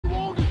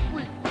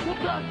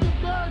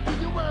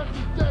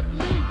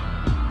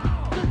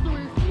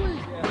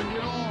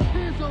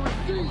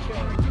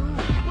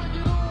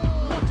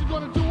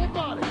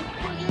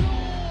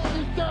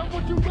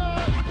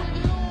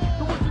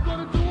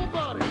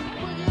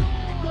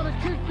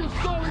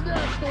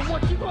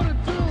What you gonna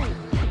do?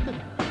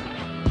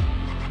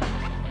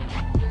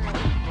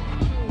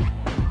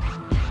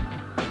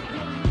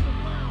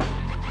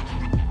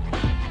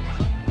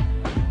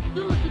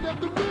 You're looking at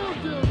the real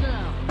deal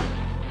now.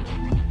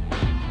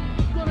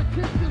 Gonna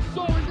kick this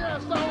sorry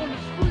ass out on the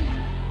street.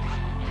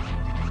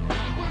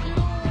 Bring it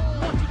on.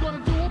 What you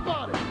gonna do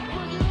about it?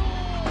 Bring it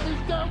on.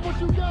 Is that what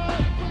you got?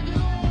 Bring it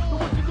on. So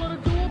what you gonna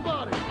do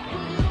about it?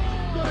 Bring it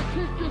on. Gonna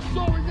kick this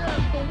sorry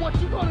ass, but what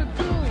you gonna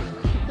do?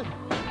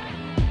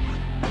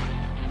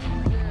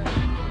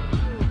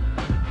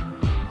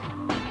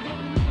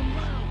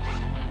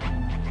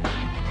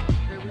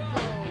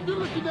 You're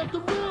looking at the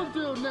real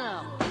deal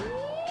now.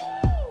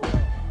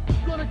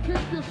 Gonna kick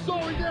this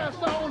sorry ass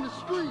out on the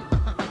street. Is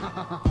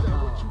that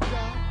what you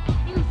got?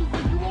 You used to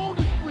think you own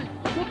the street.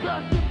 Go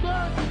back to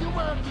back and your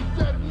ass is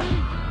dead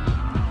meat.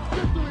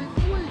 Victory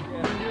sweet.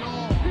 Bring it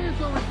on. Here's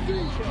a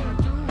receipt.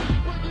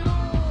 Bring it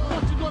on.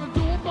 What you gonna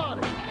do about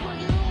it?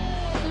 Bring it on.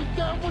 Is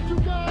that what you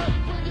got?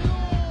 Bring it on.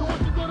 So what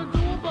you gonna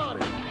do about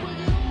it? Bring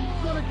it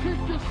on. Gonna kick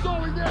this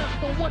sorry ass,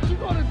 but what you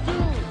gonna do?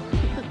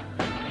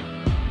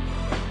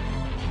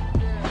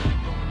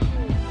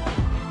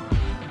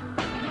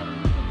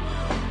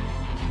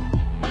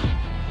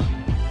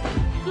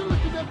 You're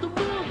looking at the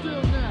real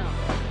deal now.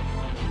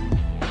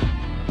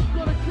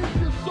 Gonna kick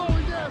this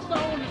sorry ass out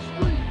on the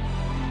street.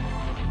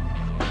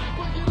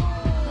 Bring it on.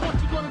 What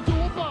you gonna do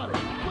about it?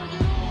 Bring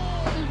it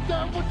on. Is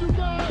that what you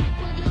got?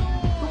 Bring it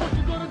on. So what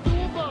you gonna do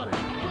about it?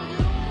 Bring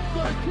it on.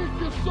 Gonna kick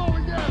this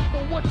sorry ass,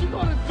 but what you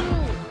gonna do?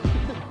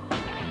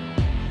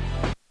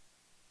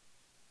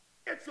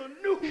 It's a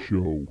new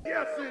Show.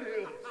 Yes, it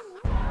is.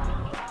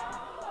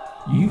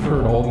 You've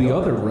heard all the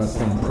other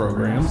wrestling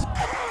programs.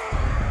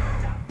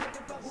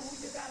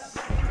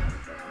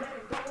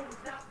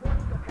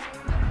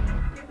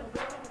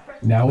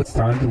 Now it's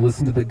time to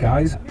listen to the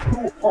guys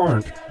who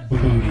aren't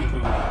booty.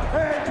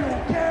 And you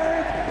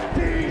can't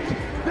beat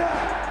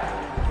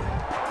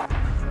that.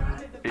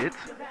 It's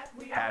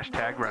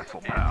hashtag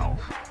WrestlePals.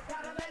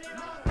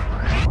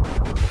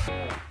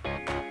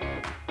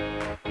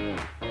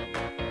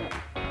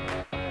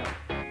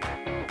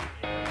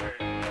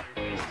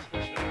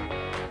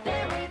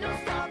 There ain't no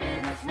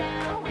stopping us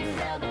now. We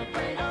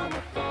celebrate on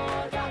the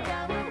floor. Drop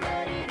down, we're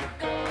ready to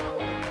go.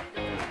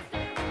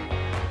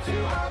 To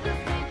all the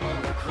people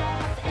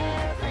across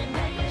every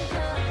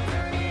nation,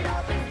 turn it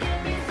up and give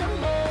me some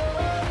more.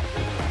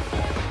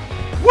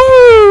 Woo!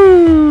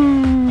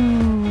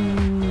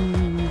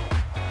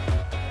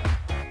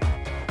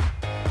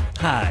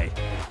 Hi.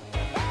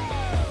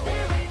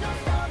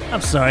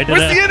 I'm sorry.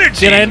 Where's the energy?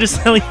 Did I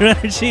undersell your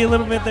energy a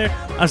little bit there?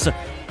 I'm sorry.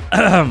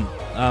 I'm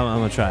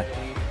gonna try.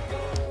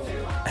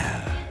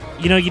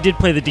 You know, you did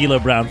play the D'Lo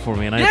Brown for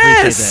me, and I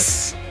appreciate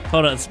that.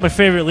 Hold on, it's my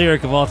favorite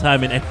lyric of all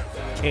time, and I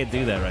can't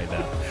do that right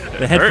now.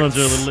 The headphones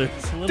are a little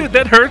loose. Dude,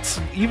 that hurts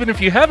even if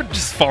you haven't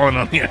just fallen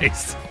on the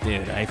ice.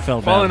 Dude, I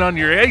fell Falling down. on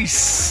your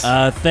ice.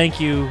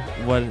 Thank you,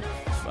 what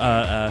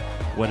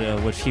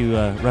few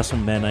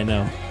wrestlemen I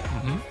know,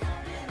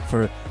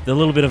 for the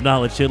little bit of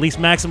knowledge to at least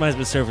maximize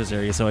my surface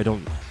area so I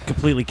don't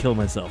completely kill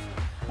myself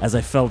as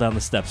I fell down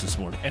the steps this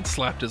morning. And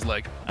slapped his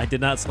leg. I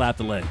did not slap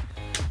the leg.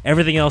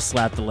 Everything else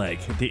slapped the leg.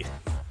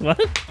 What?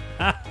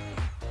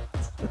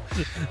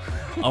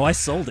 Oh, I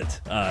sold it,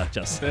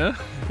 just. Yeah?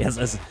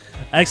 Yes,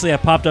 actually, I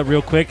popped up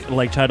real quick,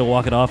 like tried to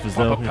walk it off as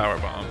though Power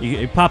bomb.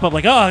 you pop up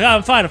like, oh,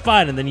 I'm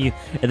fine, and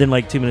then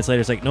like 2 minutes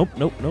later, it's like, nope,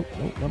 I'm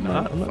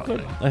not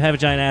good. I have a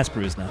giant ass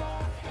bruise now.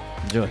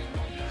 Enjoy.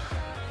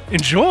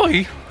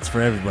 Enjoy? It's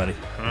for everybody.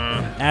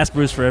 Ass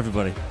bruise for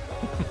everybody,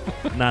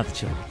 not the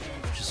children,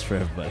 just for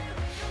everybody.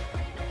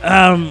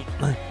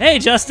 Hey,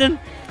 Justin.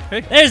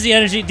 Hey. There's the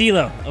energy,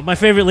 D'Lo. My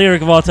favorite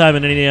lyric of all time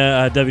in any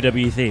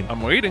WWE theme.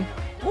 I'm waiting.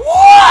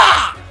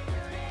 Wah!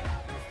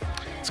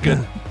 It's good.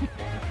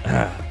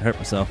 I hurt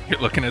myself. You're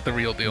looking at the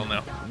real deal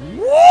now.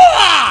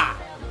 Wah!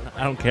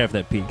 I don't care if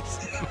that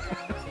peaks.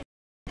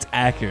 It's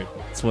accurate.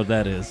 That's what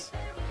that is.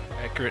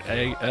 Accurate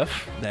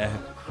AF. Nah,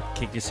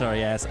 kick your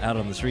sorry ass out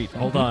on the street.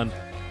 Hold on.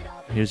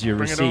 Here's your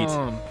Bring receipt. it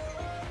on.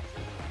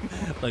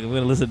 Like, I'm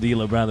going to listen to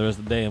D'Lo Brown the rest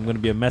of the day. I'm going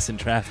to be a mess in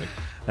traffic.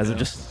 As it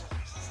just...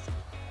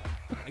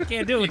 I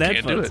can't do it with You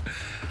headphones. can't do it.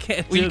 I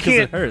can't do it because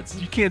it hurts.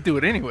 You can't do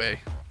it anyway.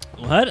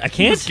 What? I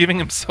can't? He's giving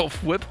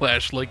himself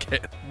whiplash like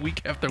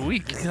week after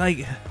week.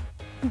 Like...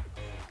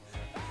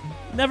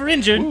 Never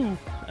injured. Ooh.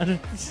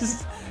 It's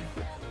just,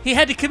 he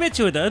had to commit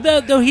to it,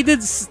 though he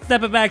did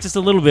step it back just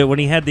a little bit when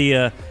he had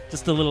the...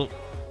 just a little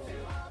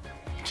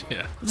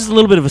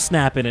bit of a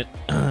snap in it.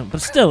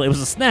 But still, it was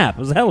a snap. It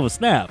was a hell of a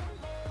snap.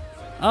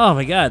 Oh,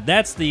 my God.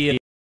 That's the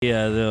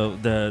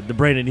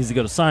brain that needs to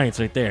go to science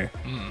right there.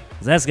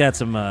 'Cause that's got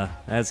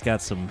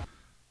some...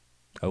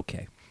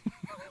 Okay.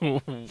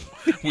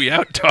 We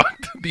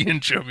out-talked the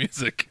intro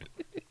music.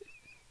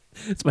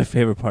 It's my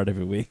favorite part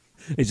every week.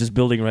 It's just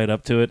building right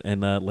up to it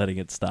and letting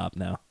it stop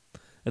now.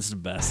 That's the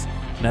best.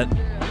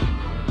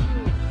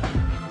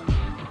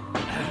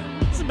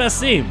 It's the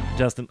best theme,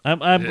 Justin. I'm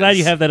glad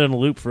you have that in a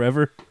loop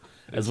forever,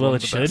 as well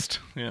it should.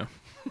 Yeah.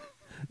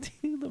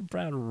 D'Lo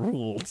Brown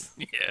rules.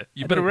 Yeah,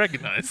 you better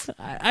recognize.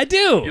 I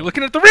do. You're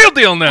looking at the real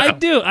deal now. I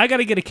do. I got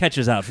to get a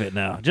catcher's outfit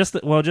now. Just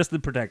the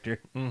protector.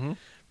 Mm-hmm.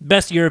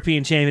 Best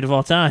European champion of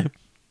all time,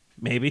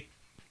 maybe.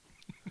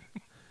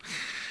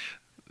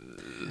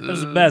 That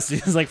was the best.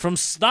 He's like from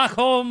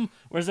Stockholm.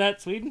 Where's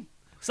that? Sweden?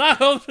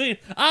 Stockholm, Sweden.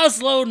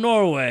 Oslo,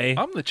 Norway.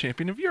 I'm the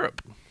champion of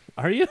Europe.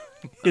 Are you?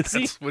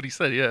 That's what he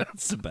said. Yeah,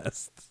 It's the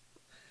best.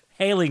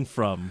 Hailing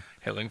from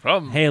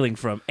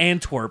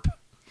Antwerp.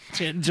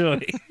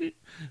 Enjoy.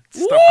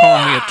 Stop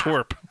calling me a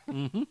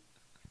twerp.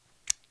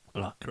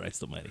 Oh,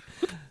 Christ almighty.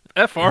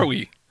 F are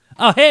we?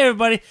 Oh, hey,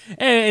 everybody.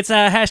 Hey, it's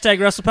hashtag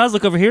WrestlePals.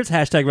 Look over here. It's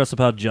hashtag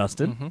WrestlePal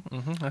Justin.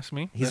 That's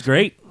me. He's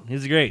great.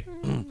 He's great.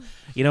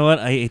 You know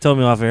what? He told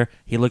me off air.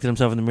 He looked at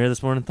himself in the mirror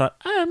this morning and thought,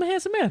 I'm a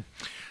handsome man.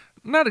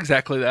 Not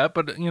exactly that,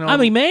 but you know,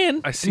 I'm a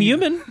man. I see I'm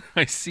human.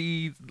 I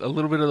see a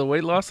little bit of the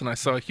weight loss, and I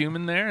saw a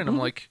human there, and I'm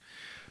like,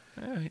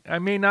 I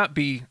may not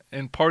be,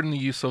 and pardon the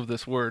use of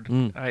this word.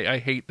 I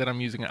hate that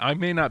I'm using it. I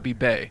may not be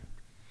bae,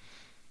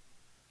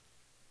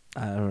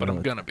 but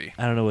I'm gonna be.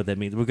 I don't know what that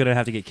means. We're gonna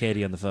have to get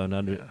Katie on the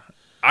phone.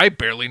 I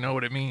barely know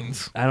what it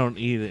means. I don't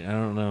either. I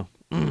don't know.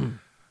 I'm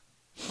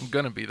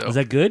gonna be though. Is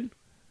that good?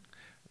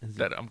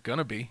 That I'm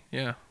gonna be?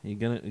 Yeah. You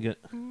gonna?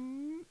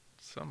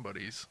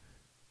 Somebody's.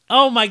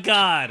 Oh my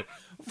God!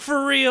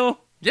 For real?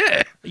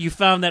 Yeah. You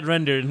found that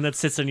render and that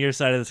sits on your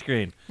side of the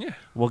screen. Yeah.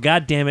 Well,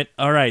 God damn it!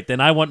 All right,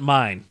 then I want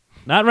mine.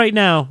 Not right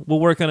now.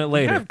 We'll work on it You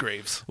later. have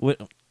Graves. Well,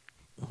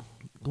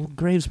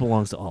 Graves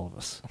belongs to all of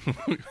us.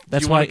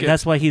 That's why.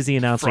 That's why he's the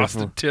announcer.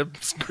 Frosted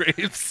Tips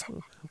Graves.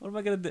 What am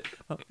I gonna do?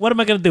 What am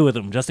I gonna do with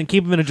him? Justin,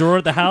 keep him in a drawer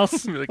at the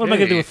house. Be like, What am I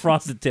gonna do "Hey." with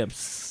Frosted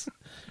Tips?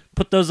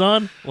 Put those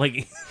on? Like,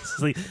 it's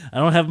like, I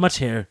don't have much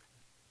hair,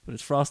 but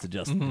it's frosted,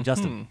 Justin.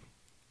 Justin,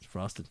 it's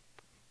frosted.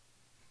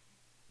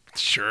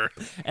 Sure.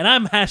 And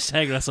I'm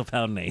hashtag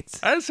WrestlePal Nate.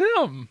 That's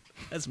him.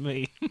 That's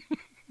me.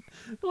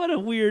 What a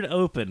weird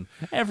open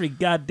every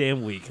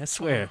goddamn week. I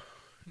swear.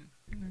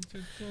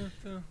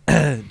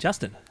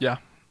 Justin, Yeah.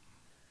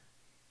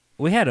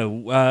 we had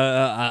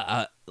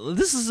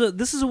this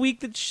is a week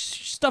that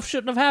stuff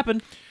shouldn't have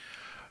happened.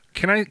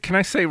 Can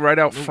I say right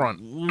out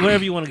front?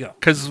 Wherever you want to go.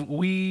 Because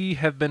we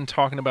have been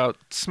talking about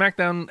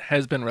SmackDown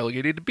has been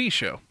relegated to B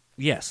show,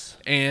 Yes,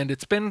 and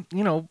it's been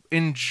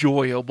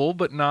enjoyable,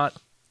 but not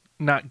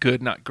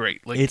good, not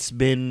great. Like it's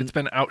been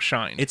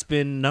outshined. It's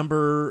been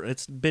number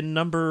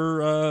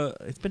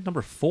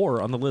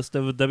 4 on the list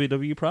of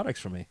WWE products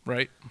for me,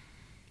 right.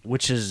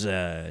 which is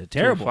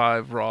terrible.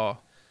 5 Raw,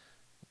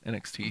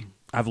 NXT.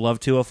 I've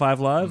loved 205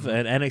 Live,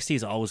 and NXT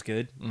is always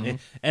good.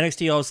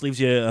 NXT always leaves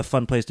you a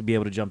fun place to be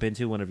able to jump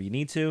into whenever you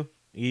need to.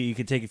 You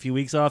can take a few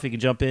weeks off, you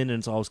can jump in, and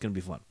it's always going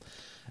to be fun.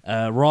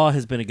 Raw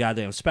has been a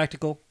goddamn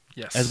spectacle,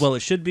 Yes, as well it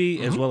should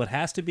be, as well it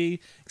has to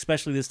be,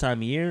 especially this time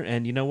of year.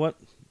 And you know what?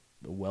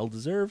 Well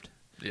deserved.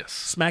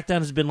 Yes, SmackDown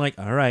has been like,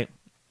 all right,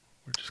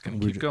 we're just gonna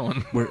keep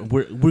going. we're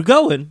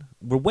going,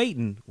 we're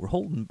waiting, we're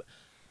holding.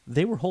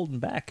 They were holding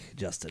back,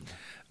 Justin.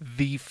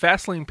 The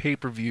Fastlane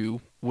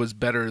pay-per-view was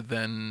better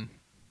than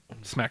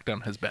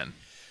SmackDown has been.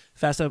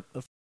 Fast up,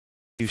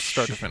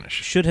 Start to finish.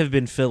 should have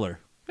been filler.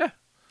 Yeah.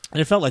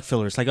 And it felt like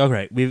filler. It's like, all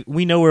right,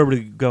 we know where we're to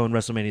go in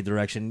WrestleMania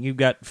direction. You've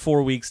got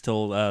 4 weeks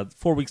till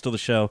the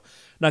show.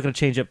 Not going to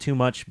change up too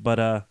much, but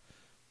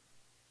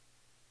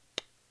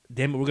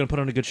damn it, we're going to put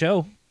on a good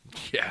show.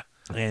 Yeah.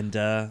 And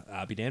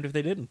I'll be damned if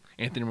they didn't.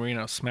 Anthony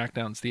Marino,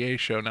 SmackDown's the A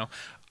show now.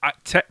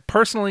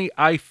 Personally,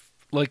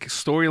 like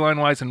storyline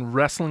wise and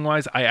wrestling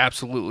wise, I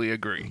absolutely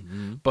agree.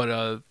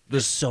 But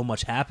There's so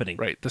much happening.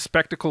 right, the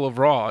spectacle of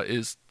Raw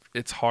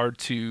it's hard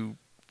to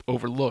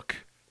overlook.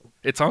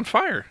 It's on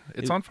fire.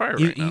 It's on fire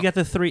right now. You got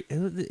the 3.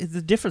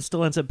 The difference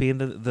still ends up being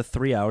the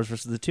 3 hours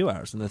versus the 2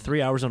 hours. And the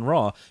 3 hours on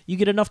Raw, you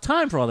get enough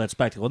time for all that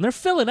spectacle. And they're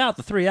filling out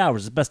the 3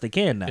 hours as best they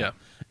can now. Yeah.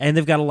 And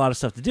they've got a lot of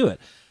stuff to do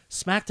it.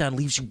 SmackDown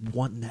leaves you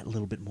wanting that a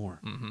little bit more.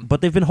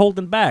 But they've been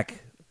holding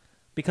back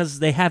because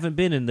they haven't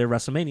been in their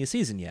WrestleMania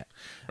season yet.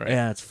 Right.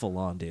 Yeah, it's full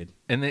on, dude.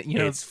 And then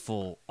It's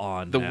full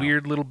on the now.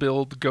 weird little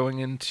build going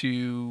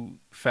into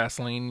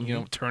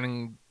Fastlane,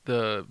 turning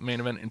the main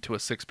event into a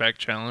 6-pack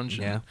challenge.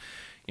 Yeah.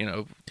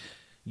 And,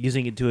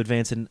 Using it to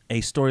advance in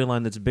a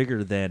storyline that's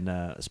bigger than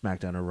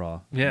SmackDown or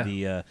Raw. Yeah.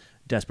 The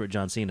Desperate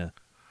John Cena.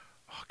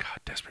 oh God,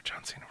 Desperate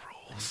John Cena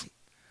rules.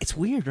 It's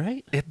weird,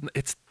 right?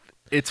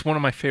 It's one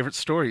of my favorite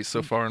stories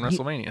so far in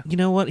WrestleMania. You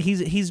know what?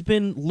 He's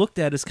been looked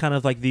at as kind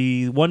of like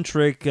the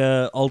one-trick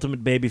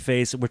ultimate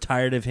babyface. We're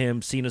tired of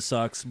him. Cena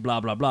sucks. Blah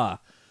blah blah.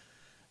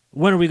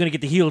 When are we going to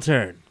get the heel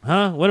turn?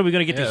 Huh? When are we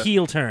going to get the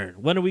heel turn?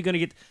 When are we going to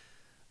get?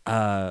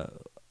 I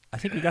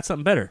think we got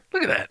something better.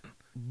 Look at that.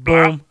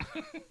 Boom.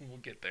 We'll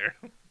get there.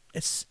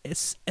 It's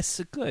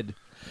good.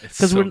 It's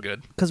so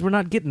good. Because we're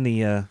not getting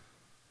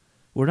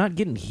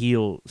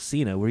heel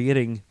Cena. We're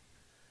getting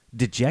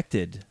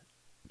dejected,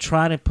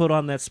 trying to put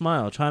on that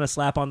smile, trying to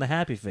slap on the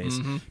happy face,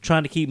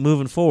 trying to keep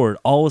moving forward,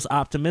 always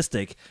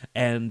optimistic,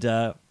 and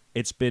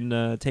it's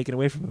been taken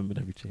away from him at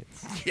every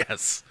chance.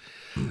 Yes.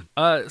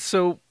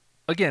 So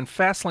again,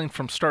 Fastlane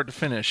from start to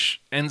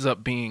finish ends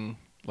up being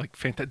like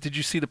fantastic. Did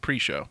you see the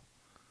pre-show?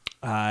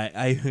 The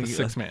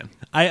 6-man.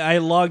 I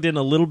logged in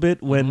a little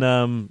bit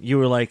when you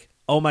were like,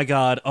 oh my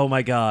god,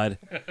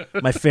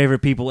 my favorite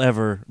people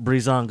ever,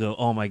 Breezango,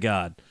 oh my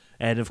god.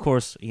 And of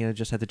course,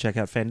 just had to check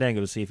out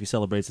Fandango to see if he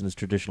celebrates in his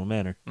traditional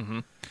manner,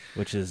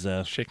 which is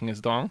Shaking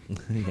his dong.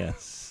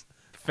 yes.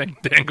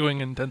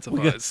 Fandangoing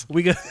intensifies.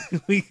 We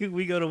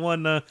go to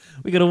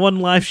one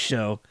live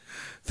show.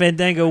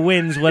 Fandango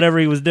wins whatever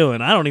he was doing.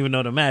 I don't even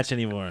know the match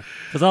anymore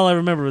because all I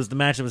remember was the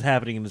match that was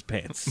happening in his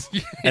pants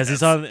as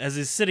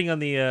he's sitting on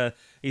the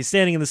he's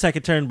standing in the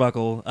second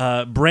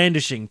turnbuckle,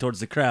 brandishing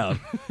towards the crowd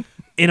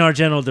in our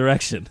general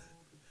direction.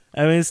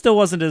 I mean, it still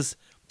wasn't as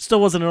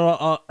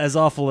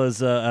awful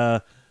as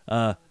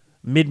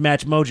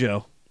mid-match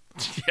mojo.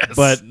 Yes.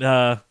 But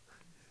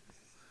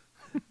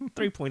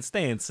 3-point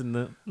stance in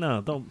the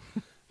don't.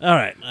 All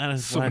right,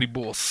 so many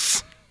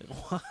bulls.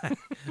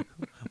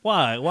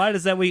 Why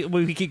does that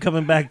we keep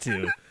coming back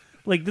to?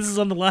 Like this is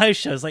on the live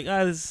show. It's like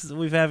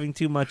we're having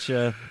too much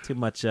man,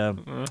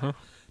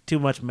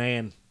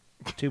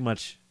 too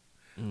much.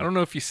 I don't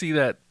know if you see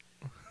that.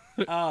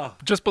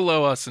 Just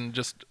below us and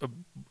just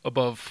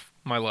above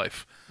my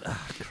life.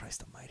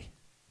 Christ Almighty!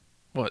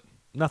 What?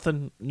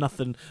 Nothing.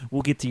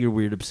 We'll get to your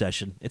weird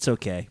obsession. It's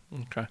okay.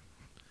 Okay.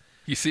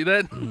 You see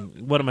that?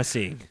 What am I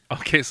seeing?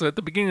 Okay, so at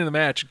the beginning of the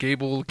match,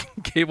 Gable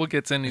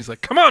gets in. And he's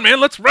like, "Come on, man,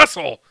 let's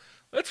wrestle.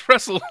 Let's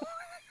wrestle."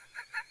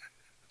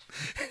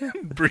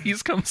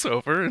 Breeze comes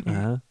over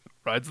and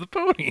rides the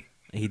pony.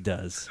 He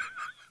does.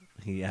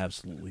 He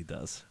absolutely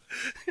does.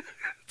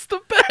 It's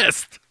the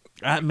best.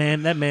 That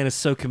man is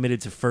so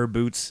committed to fur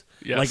boots.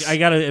 Yes. Like I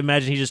gotta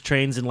imagine he just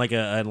trains in like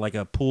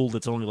a pool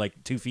that's only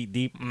like 2 feet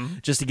deep,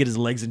 just to get his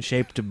legs in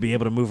shape to be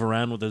able to move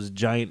around with those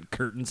giant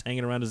curtains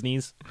hanging around his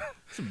knees.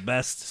 It's the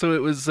best. So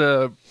it was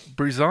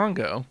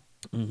Breezango,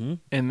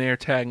 and they're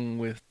tagging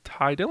with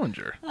Ty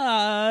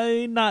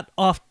Dillinger. Not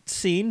oft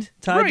seen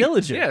Ty Right.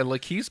 Dillinger. Yeah,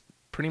 like he's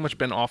pretty much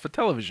been off of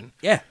television.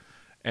 Yeah.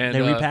 And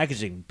They're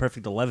repackaging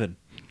Perfect 11.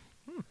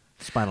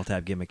 Spinal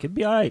Tap gimmick. It'd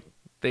be all right.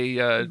 they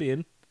Be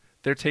in.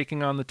 they're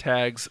taking on the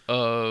tags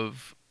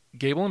of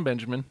Gable and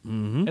Benjamin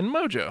and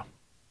Mojo.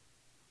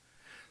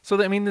 So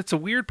it's a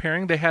weird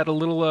pairing. They had a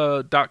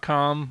little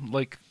 .com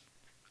like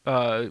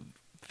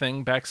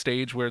thing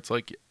backstage where it's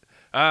like,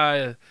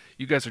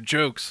 you guys are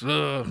jokes.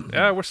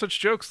 We're such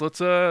jokes. Let's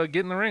get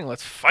in the ring.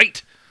 Let's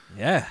fight.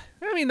 Yeah.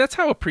 That's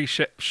how a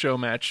pre-show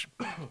match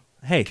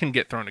Hey, can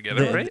get thrown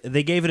together, right?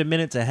 They gave it a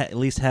minute to at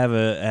least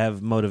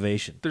have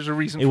motivation. There's a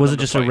reason. It for wasn't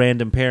them to just a fight.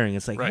 random pairing.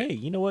 It's like, Right. hey,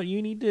 you know what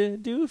you need to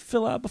do?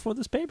 Fill out before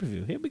this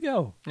pay-per-view. Here we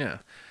go. Yeah.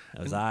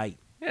 That was I.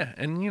 Yeah,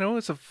 and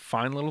it's a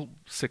fine little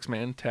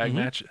 6-man tag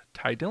match.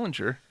 Ty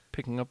Dillinger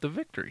picking up the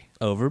victory.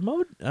 Over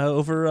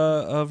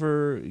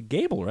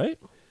Gable, right?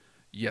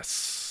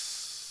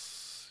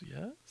 Yes.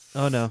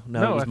 Oh no, it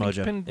was I think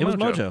he Mojo. pinned It was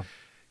Mojo.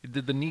 He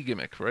did the knee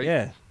gimmick, right?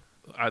 Yeah,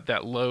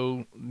 That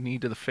low knee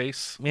to the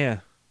face.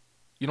 yeah.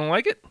 You don't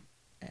like it?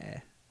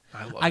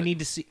 I love it. I need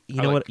to see.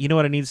 I like- You know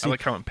what I need to see. I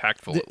like how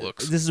impactful it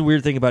looks. This is a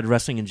weird thing about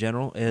wrestling in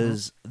general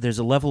is there's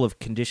a level of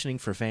conditioning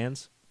for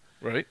fans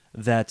Right?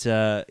 that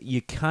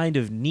you kind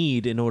of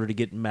need in order to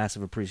get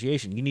massive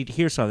appreciation. You need to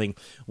hear something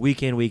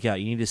week in, week out.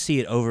 You need to see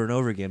it over and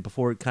over again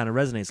before it kind of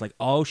resonates. Like,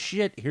 oh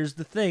shit, here's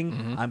the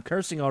thing. I'm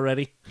cursing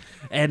already,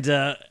 and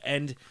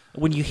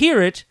when you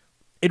hear it,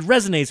 it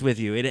resonates with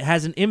you. It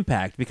has an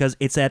impact because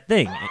it's that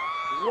thing.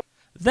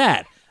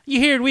 That you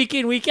hear it week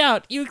in, week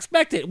out. You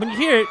expect it. When you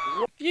hear it,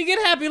 you get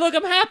happy. Look,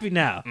 I'm happy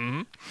now.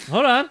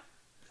 Hold on.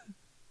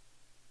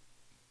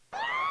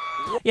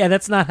 Yeah,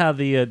 that's not how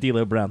the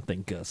D'Lo Brown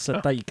thing goes. So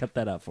I thought you cut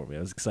that out for me. I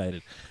was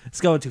excited.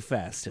 It's going too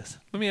fast. Just.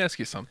 Let me ask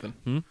you something.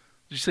 Did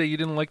you say you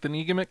didn't like the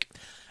knee gimmick?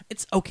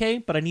 It's okay,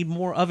 but I need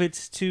more of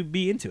it to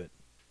be into it.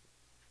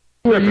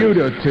 Who are you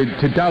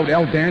to doubt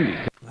El Dandy?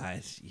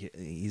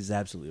 He's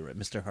absolutely right.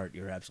 Mr. Hart,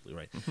 you're absolutely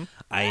right.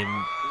 I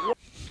am...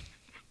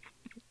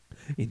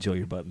 Enjoy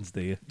your buttons,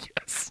 do you?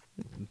 Yes.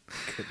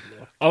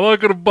 I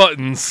like the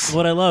buttons.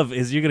 What I love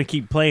is you're going to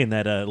keep playing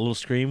that little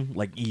scream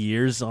like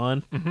years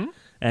on,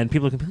 and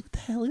people are going to be like, what the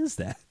hell is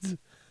that?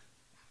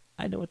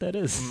 I know what that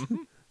is.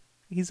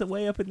 He's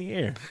way up in the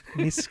air,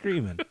 and he's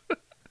screaming.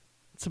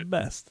 It's the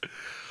best.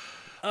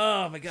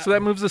 Oh, my God. So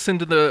that moves us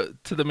into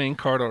the main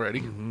card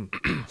already.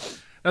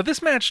 Now,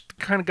 this match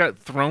kind of got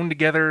thrown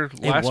together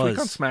last week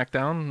on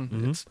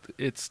SmackDown.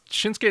 It's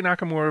Shinsuke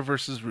Nakamura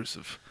versus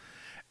Rusev.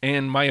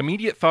 And my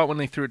immediate thought when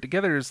they threw it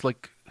together is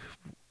like,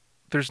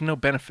 there's no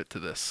benefit to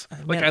this.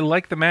 I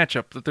like the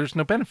matchup, but there's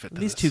no benefit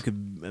to These this. two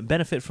could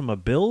benefit from a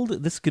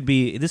build. This could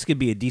be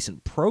a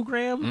decent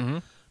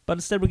program, but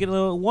instead we're getting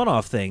a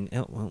one-off thing.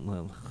 Oh,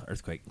 well,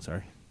 Earthquake,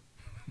 sorry.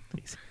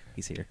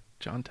 He's here.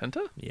 John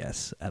Tenta?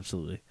 Yes,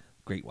 absolutely.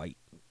 Great White.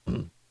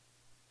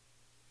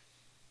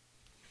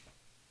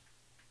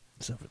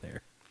 It's over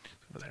there.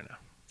 Over there now.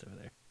 It's over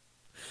there.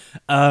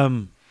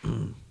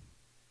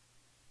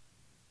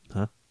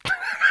 Huh?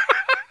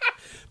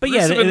 But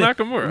yeah, Rusev and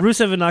Nakamura.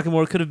 Rusev and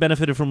Nakamura could have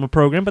benefited from a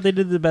program, but they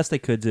did the best they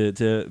could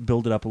to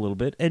build it up a little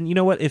bit. And you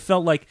know what? It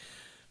felt like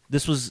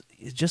this was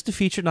just to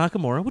feature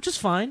Nakamura, which is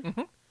fine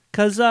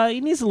because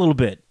he needs a little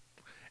bit.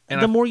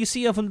 And the more you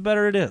see of him, the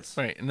better it is.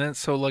 Right, and then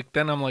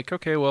then I'm like,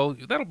 okay, well,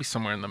 that'll be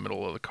somewhere in the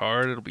middle of the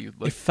card. It'll be It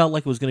like felt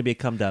like it was going to be a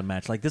come down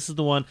match. Like this is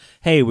the one.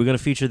 Hey, we're going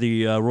to feature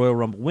the Royal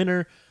Rumble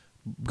winner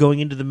going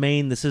into the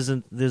main.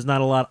 There's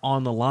not a lot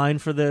on the line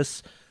for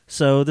this,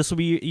 so this will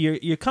be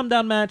your come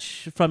down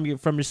match from your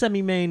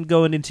semi main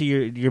going into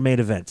your main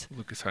event.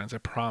 Lucas Hines. I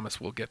promise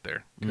we'll get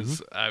there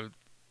because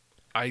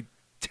I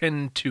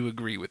tend to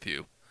agree with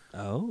you.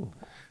 Oh,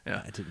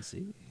 Yeah. I didn't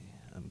see.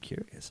 I'm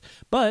curious,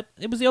 but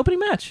it was the opening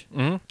match.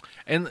 Mm-hmm.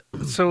 And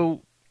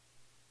so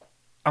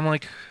I'm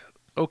like,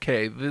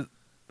 okay,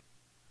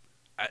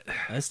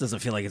 This doesn't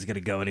feel like it's going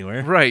to go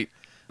anywhere, right.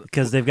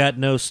 Because they've got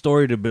no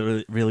story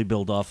to really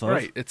build off of.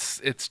 Right.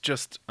 It's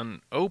just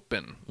an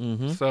open.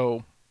 Mm-hmm.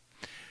 So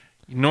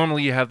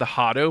normally you have the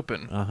hot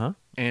open. Uh-huh.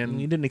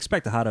 And You didn't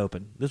expect a hot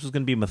open. This was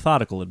going to be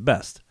methodical at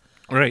best.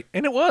 right.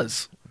 And it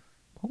was.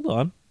 Hold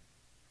on.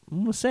 I'm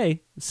going to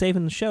say,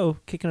 saving the show,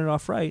 kicking it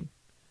off right,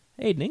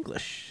 Aiden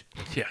English.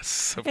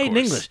 Yes, of Aiden course.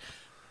 English.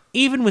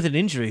 Even with an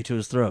injury to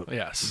his throat.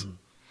 Yes.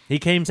 He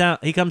comes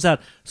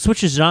out,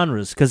 switches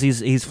genres because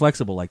he's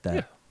flexible like that.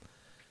 Yeah.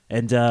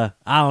 And I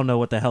don't know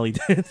what the hell he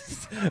did,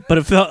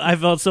 but I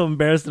felt so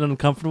embarrassed and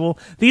uncomfortable.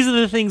 These are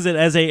the things that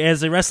as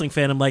a wrestling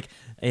fan, I'm like,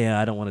 yeah,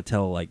 I don't want to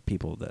tell like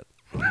people that.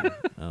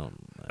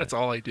 That's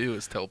all I do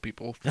is tell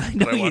people I that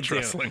know I you watch do.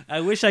 wrestling.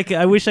 I wish I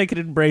could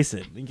embrace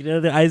it. You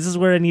know, this is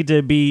where I need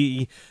to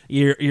be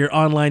your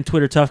online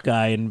Twitter tough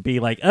guy and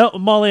be like, oh,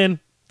 I'm all in.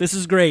 This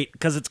is great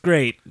because it's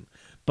great.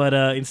 But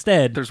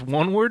instead, There's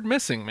one word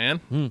missing,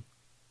 man.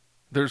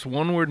 There's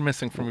one word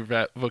missing from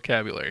your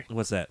vocabulary.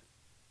 what's that?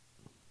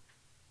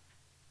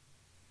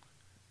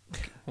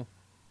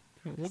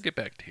 We'll get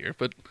back to here,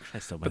 but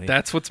That's but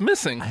that's what's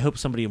missing. I hope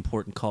somebody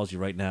important calls you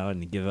right now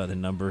and you give out a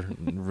number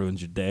and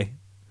ruins your day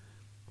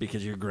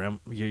because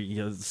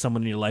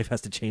someone in your life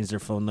has to change their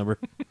phone number.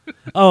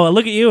 Oh,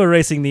 look at you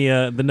erasing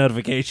the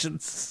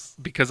notifications.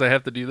 Because I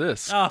have to do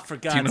this. Oh, for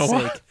God's you know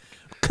sake! what?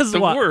 Because The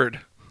what?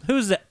 word.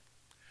 Who's that?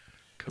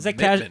 Is that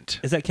casual? Commitment.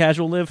 Is that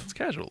casual live? It's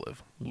casual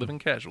live. Living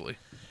casually.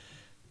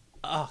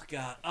 Oh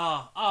God!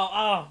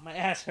 Oh! My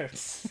ass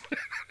hurts.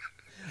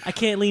 I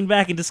can't lean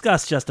back and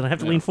discuss, Justin. I have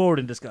to lean forward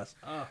and discuss.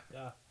 Oh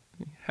God!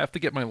 Have to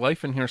get my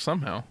life in here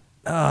somehow.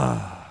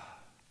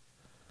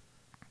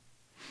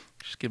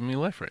 Just giving me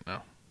life right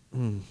now.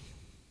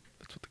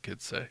 That's what the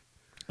kids say.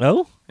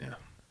 Oh, Yeah.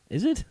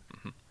 is it?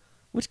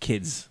 Which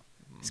kids?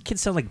 These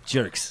kids sound like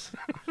jerks.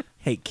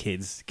 Hate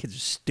kids. Kids are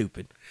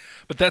stupid.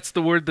 But that's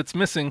the word that's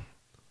missing.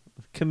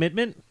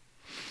 Commitment.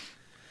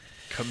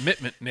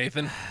 Commitment,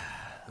 Nathan.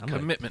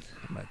 Commitment.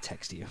 I'm gonna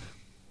text you.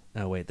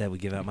 Oh wait, that would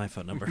give out my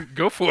phone number.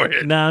 Go for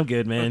it. No, I'm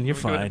good, man. You're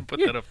Go ahead fine. and put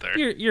that up there.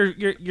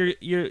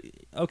 You're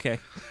okay.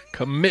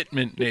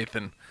 Commitment,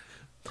 Nathan.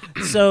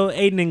 So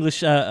Aiden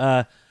English,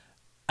 I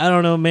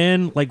don't know,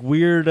 man. Like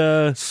weird,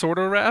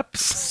 Sorta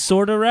raps.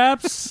 sorta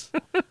raps.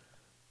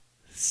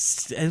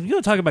 And you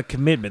want to talk about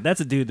commitment? That's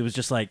a dude that was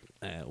just like,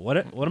 what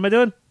am I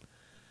doing?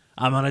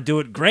 I'm gonna do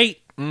it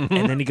great, and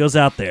then he goes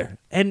out there,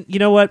 and you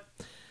know what?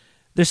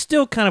 They're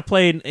still kind of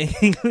playing.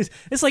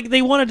 It's like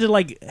they wanted to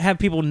like have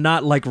people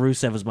not like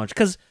Rusev as much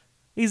because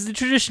he's the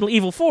traditional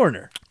evil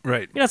foreigner.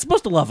 Right. You're not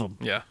supposed to love him.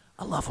 Yeah.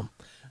 I love him.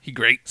 He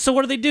great. So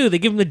what do? They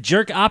give him the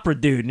jerk opera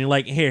dude, and you're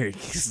like, here,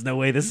 there's no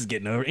way this is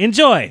getting over.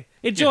 Enjoy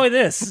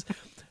this.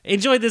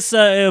 Enjoy this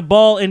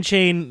ball and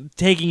chain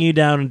taking you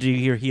down into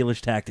your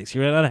heelish tactics.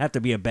 You're going to have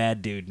to be a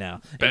bad dude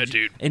now. Bad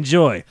dude.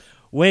 Enjoy.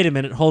 Wait a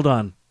minute. Hold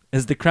on.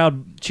 Is the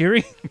crowd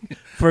cheering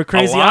for a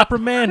crazy lot. opera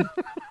man?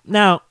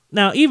 Now,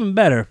 even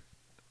better,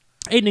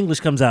 Aiden English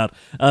comes out.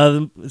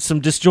 Some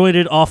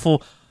disjointed,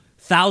 awful,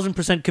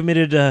 1,000%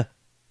 committed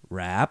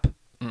rap.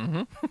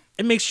 And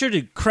makes sure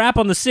to crap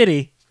on the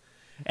city.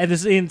 And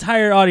the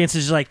entire audience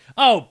is just like,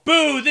 oh,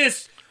 boo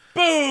this.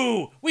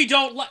 Boo! We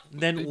don't like.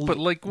 Then, But,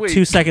 like, wait.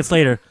 2 seconds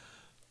later.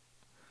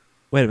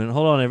 Wait a minute.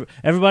 Hold on.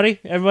 Everybody,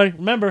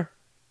 remember.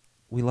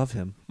 We love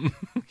him.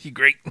 He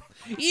great.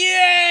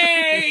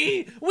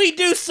 Yay! We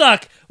do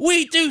suck.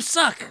 We do.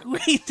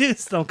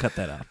 Don't cut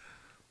that out.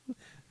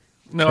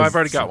 No, I've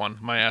already got one.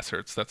 My ass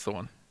hurts. That's the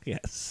one.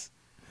 Yes.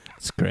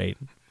 It's great.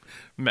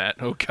 Matt.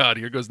 Oh, God.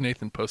 Here goes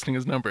Nathan posting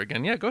his number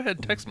again. Yeah, go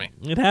ahead. Text me.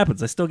 It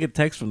happens. I still get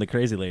texts from the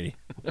crazy lady.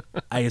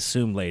 I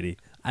assume lady.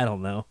 I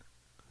don't know.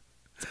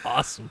 It's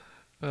awesome.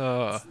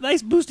 It's a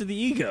nice boost to the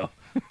ego.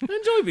 I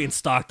enjoy being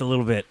stalked a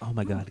little bit. Oh,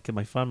 my God. Can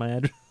I find my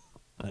address?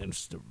 I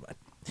just never mind.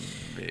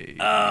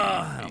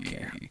 I don't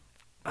care. It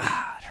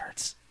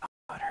hurts.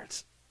 Oh, it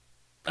hurts.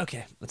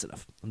 Okay, that's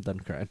enough. I'm done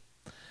crying.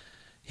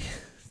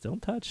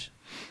 Don't touch.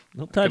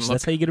 Don't touch.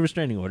 That's how you get a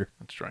restraining order.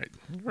 That's right.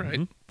 You're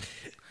right.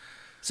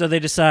 So they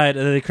decide,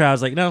 the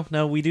crowd's like,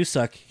 no, we do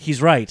suck.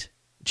 He's right.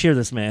 Cheer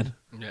this man.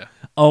 Yeah.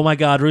 Oh, my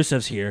God,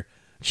 Rusev's here.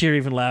 Cheer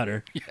even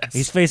louder. Yes.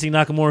 He's facing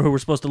Nakamura, who we're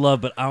supposed to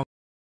love, but I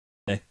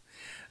don't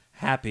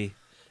happy.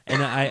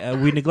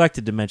 And we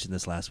neglected to mention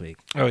this last week.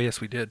 Oh, yes,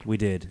 we did. We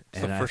did.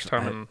 It's the first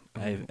time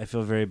I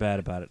feel very bad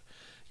about it.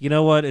 You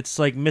know what? It's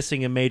like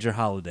missing a major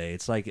holiday.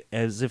 It's like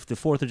as if the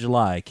 4th of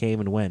July came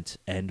and went,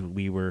 and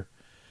we were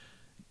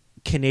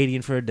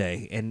Canadian for a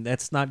day, and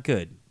that's not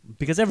good.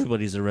 because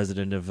everybody's a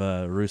resident of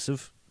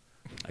Rusev.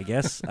 I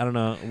guess. I don't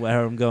know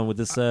where I'm going with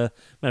this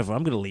metaphor.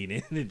 I'm going to lean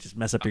in and just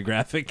mess up your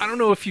graphic. I don't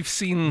know if you've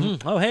seen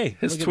Oh, hey.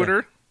 his look at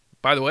Twitter,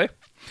 by the way.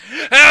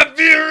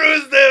 Happy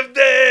Rusev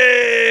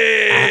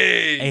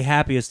Day! A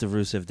happiest of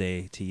Rusev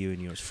Day to you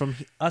and yours. From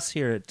us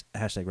here at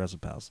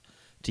 #WrestlePals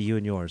to you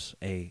and yours,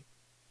 a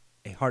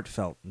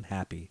heartfelt and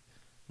happy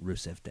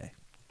Rusev Day.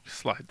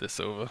 Slide this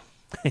over.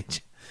 I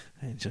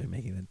enjoy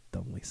making it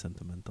dumbly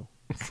sentimental.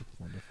 It's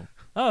wonderful.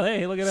 Oh,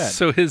 hey, look at that.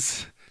 So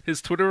his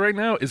Twitter right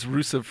now is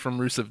Rusev from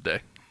Rusev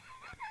Day.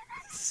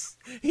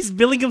 He's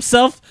billing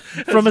himself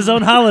from his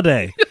own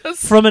holiday.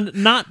 From a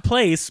not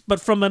place,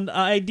 but from an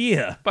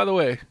idea. By the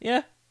way,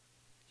 Yeah.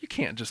 you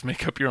can't just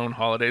make up your own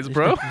holidays,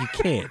 bro. You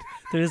can't.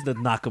 There is the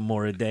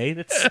Nakamura Day.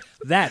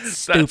 That's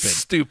stupid. That's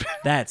stupid.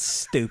 That's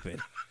stupid.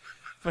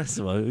 First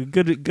of all,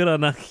 good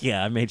on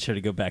yeah, I made sure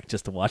to go back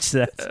just to watch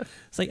that.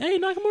 It's like, hey,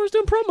 Nakamura's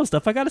doing promo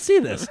stuff. I got to see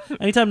this.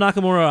 Anytime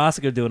Nakamura or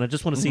Asuka are doing it, I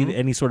just want to see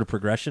any sort of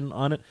progression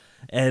on it.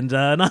 And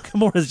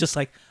Nakamura's just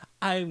like,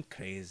 I'm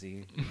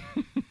crazy.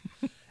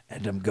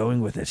 And I'm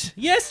going with it.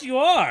 Yes, you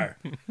are.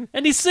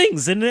 And he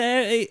sings, and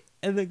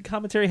the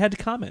commentary had to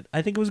comment.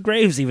 I think it was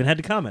Graves even had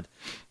to comment.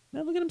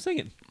 Now look at him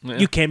singing. Yeah.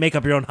 You can't make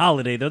up your own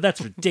holiday, though.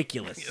 That's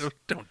ridiculous. You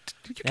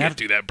can't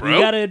do that, bro. You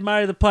got to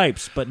admire the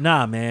pipes, but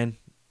nah, man.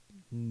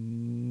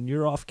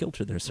 You're off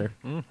kilter there, sir.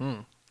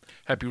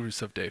 Happy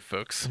Rusev Day,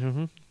 folks.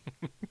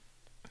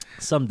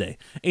 Someday.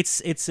 It's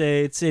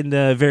in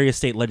the various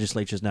state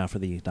legislatures now for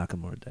the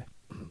Nakamura Day.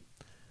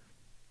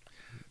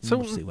 So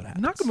We'll see what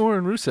happens. Nakamura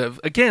and Rusev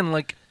again,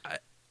 like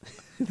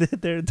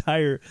their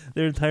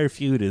entire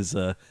feud is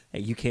hey,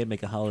 you can't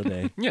make a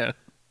holiday, yeah,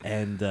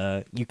 and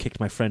you kicked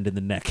my friend in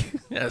the neck.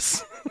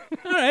 yes.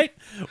 All right,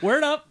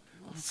 word up.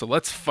 So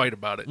let's fight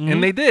about it,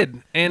 and they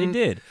did, and They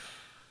did,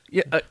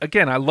 Yeah,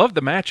 again, I love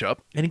the matchup.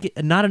 and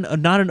not an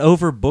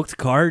overbooked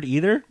card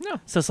either.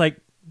 No. So it's like,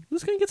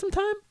 who's gonna get some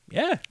time?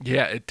 Yeah,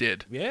 Yeah, it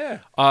did.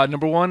 yeah.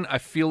 Number one, I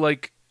feel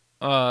like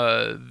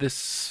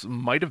this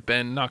might have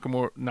been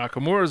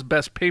Nakamura's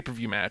best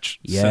pay-per-view match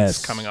Yes.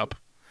 since coming up.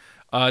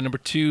 Number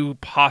two,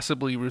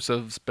 possibly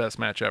Rusev's best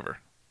match ever.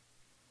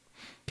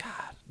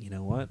 God, you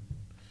know what?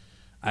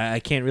 I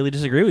can't really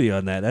disagree with you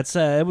on that. That's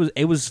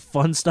it was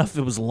fun stuff.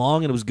 It was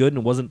long and it was good and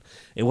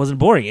it wasn't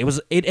boring.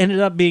 It ended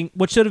up being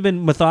what should have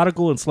been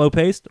methodical and slow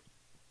paced.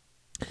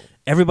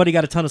 Everybody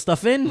got a ton of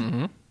stuff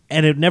in,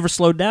 and it never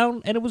slowed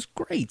down, and it was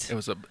great. It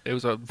was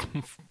a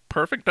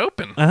perfect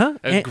open. Uh-huh.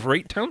 A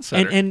great tone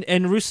setter. And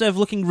Rusev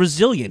looking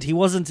resilient. He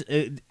wasn't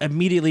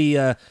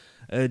immediately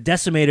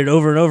decimated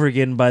over and over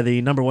again by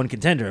the number one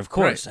contender. Of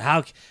course,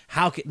 Right.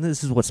 how can,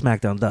 this is what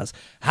SmackDown does.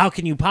 How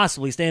can you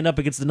possibly stand up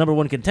against the number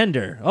one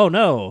contender? Oh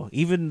no,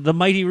 even the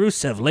mighty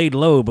Rusev laid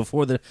low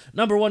before the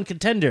number one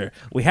contender.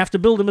 We have to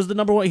build him as the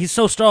number one. He's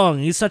so strong.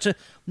 He's such a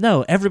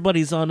no.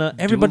 Everybody's on a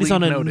Duly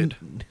noted.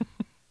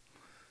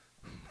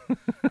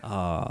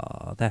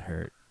 Oh, that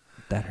hurt.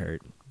 That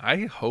hurt.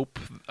 I hope.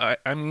 I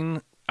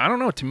mean, I don't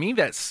know. To me,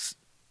 that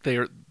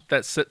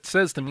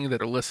says to me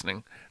that are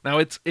listening. Now,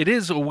 it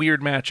is a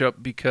weird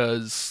matchup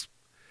because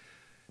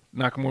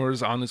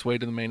Nakamura's on his way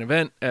to the main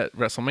event at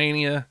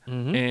WrestleMania,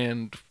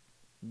 and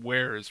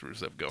where is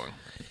Rusev going?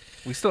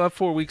 We still have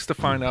 4 weeks to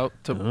find out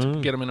to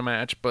get him in a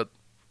match, but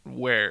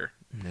where?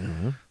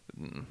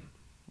 We'll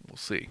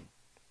see.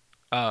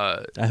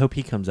 I hope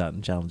he comes out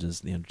and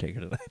challenges the Undertaker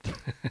tonight.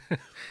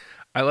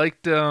 I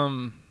liked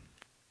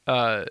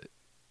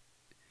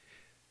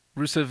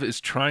Rusev is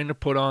trying to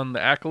put on the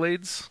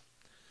accolades.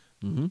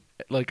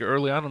 Like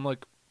early on, I'm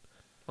like,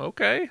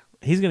 okay.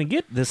 He's going to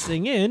get this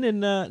thing in,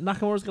 and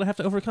Nakamura's going to have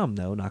to overcome.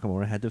 No,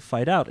 Nakamura had to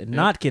fight out and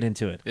not get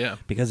into it. Yeah.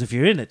 Because if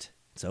you're in it,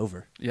 it's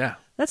over. Yeah.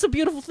 That's a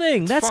beautiful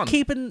thing. That's fun.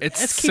 keeping It's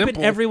that's keeping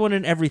simple. everyone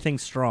and everything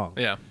strong.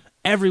 Yeah.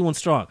 Everyone's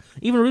strong.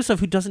 Even Rusev,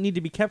 who doesn't need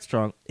to be kept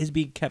strong, is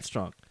being kept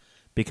strong.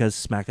 Because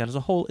SmackDown as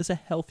a whole is a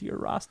healthier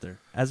roster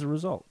as a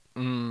result.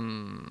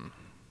 Nakamura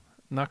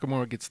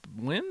gets the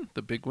win,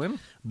 the big win.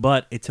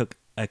 But it took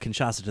a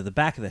Kinshasa to the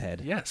back of the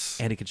head. Yes.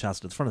 And a Kinshasa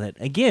to the front of the head.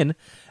 Again,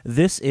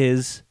 this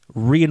is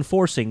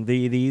reinforcing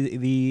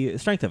the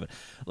strength of it.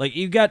 Like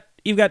you've got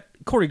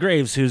Corey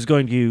Graves, who's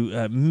going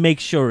to make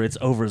sure it's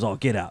over as all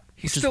get out.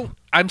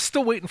 I'm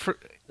still waiting for.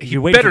 He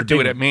You're waiting better for the do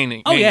big it at one.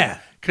 Mania. Oh, yeah.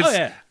 Because Oh,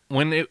 yeah.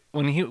 when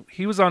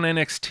he was on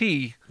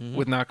NXT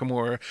with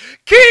Nakamura,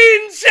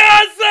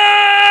 Kinshasa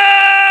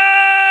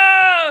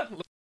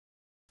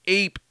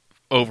ape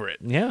over it.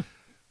 Yeah.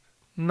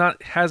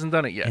 Hasn't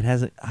done it yet. It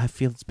hasn't. I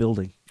feel it's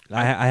building.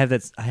 I have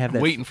that. I have I'm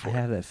that. waiting for I it.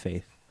 have that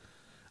faith.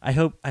 I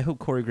hope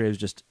Corey Graves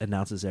just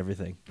announces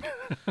everything.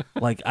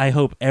 Like I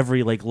hope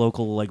every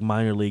local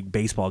minor league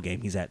baseball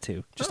game he's at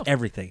too. Just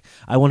everything.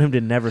 I want him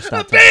to never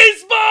stop.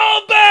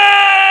 Baseball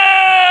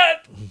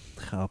bat.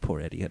 Oh, poor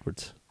Eddie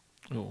Edwards.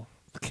 Oh.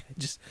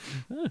 Just.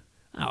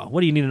 Oh, what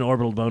do you need an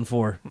orbital bone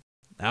for?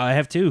 Now I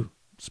have two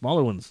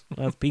smaller ones.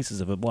 I have pieces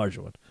of a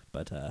larger one,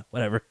 but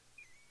whatever.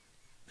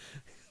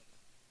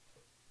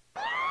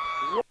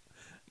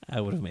 I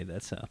would have made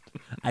that sound.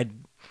 I'd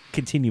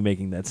continue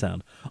making that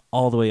sound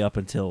all the way up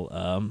until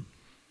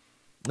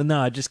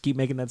No, I just keep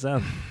making that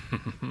sound.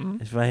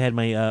 If I had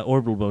my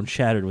orbital bone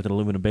shattered with an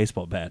aluminum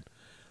baseball bat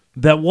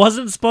that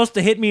wasn't supposed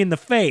to hit me in the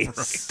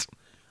face,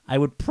 I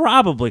would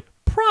probably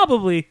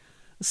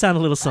sound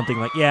a little something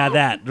like, yeah,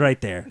 that right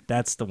there.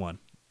 That's the one.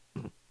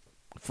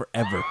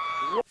 Forever.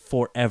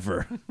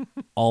 Forever.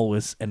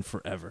 Always and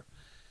forever.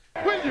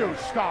 Will you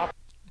stop?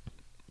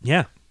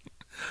 Yeah.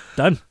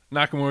 Done.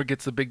 Nakamura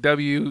gets the big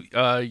W.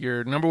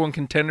 Your number one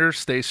contender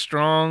stays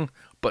strong,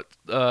 but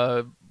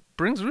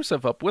brings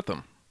Rusev up with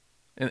him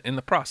in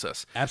the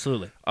process.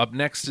 Absolutely. Up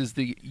next is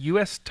the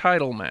U.S.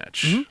 title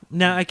match.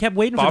 Now, I kept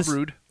waiting Bob for this.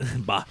 Roode.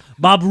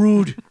 Bob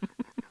Roode.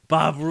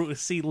 Bob Roode.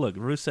 See, look,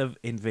 Rusev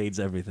invades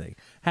everything.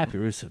 Happy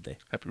Rusev Day.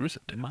 Happy Rusev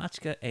Day.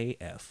 Machka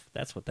AF.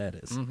 That's what that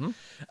is.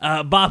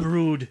 Bob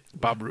Roode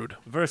Bob Roode.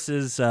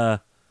 versus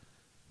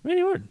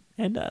Randy Orton.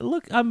 And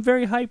look, I'm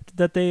very hyped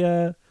that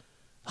they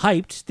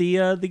hyped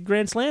the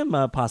Grand Slam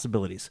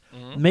possibilities,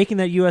 making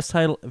that U.S.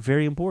 title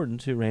very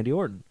important to Randy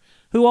Orton,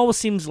 who always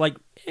seems like,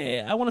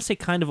 I want to say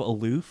kind of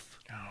aloof.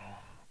 Oh,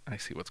 I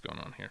see what's going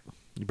on here.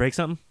 You break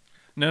something?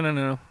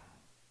 No.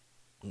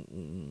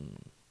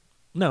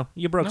 No,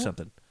 you broke No.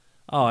 something.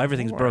 Oh,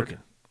 everything's Lord. broken.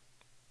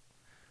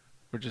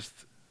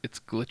 It's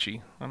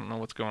glitchy. I don't know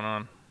what's going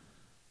on,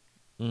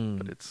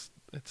 but it's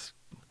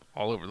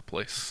all over the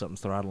place. Something's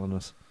throttling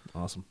us.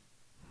 Awesome.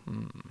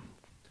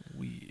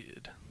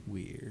 Weird.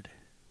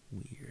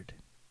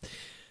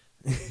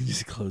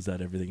 Just close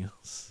out everything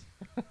else.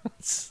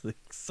 It's like,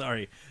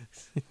 sorry.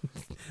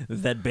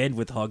 That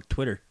bandwidth hog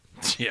Twitter.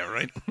 Yeah,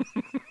 right.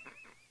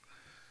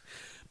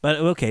 But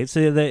okay,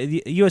 so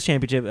the U.S.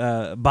 Championship,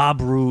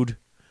 Bob Roode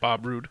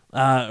Bob Roode.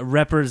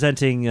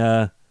 representing.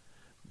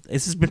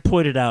 This has been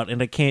pointed out,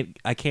 and I can't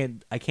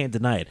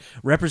deny it.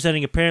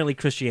 Representing apparently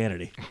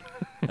Christianity,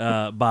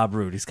 Bob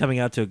Roode. He's coming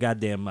out to a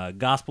goddamn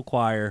gospel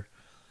choir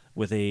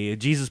with a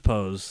Jesus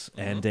pose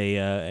and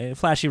a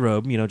flashy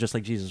robe, just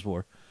like Jesus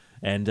wore,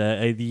 and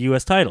the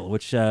U.S. title,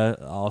 which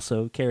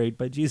also carried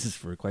by Jesus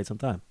for quite some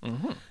time.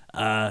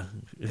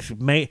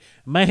 May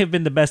have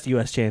been the best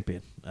U.S.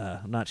 champion.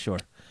 I'm not sure.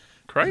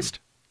 Christ.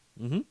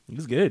 He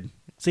was good.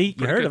 See, you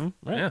Pretty heard good. of him,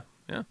 right?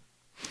 Yeah.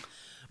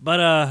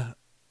 But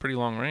Pretty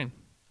long reign.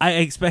 I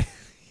expect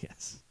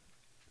yes.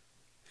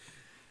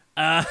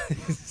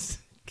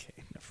 Okay,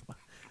 never mind.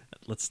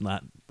 Let's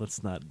not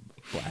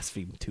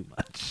blaspheme too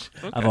much.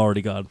 Okay. I've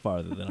already gone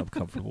farther than I'm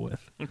comfortable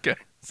with. Okay.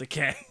 It's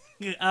okay.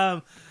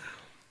 I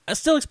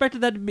still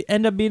expected that to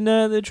end up being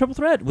the triple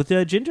threat with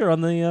Ginger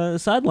on the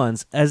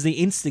sidelines as the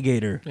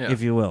instigator, Yeah.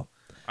 if you will.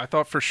 I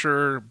thought for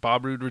sure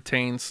Bob Roode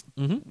retains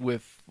Mm-hmm.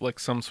 with like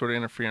some sort of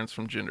interference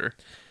from Jinder.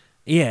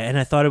 Yeah, and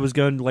I thought it was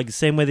going like the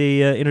same way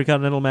the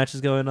Intercontinental match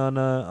is going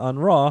on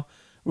Raw.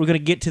 We're going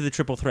to get to the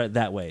triple threat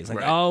that way. It's like,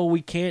 Right. oh,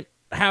 we can't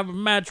have a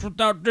match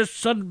without this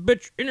son of a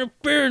bitch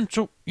interfering,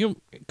 so you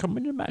come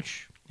in the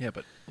match. Yeah,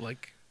 but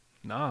like,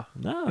 nah.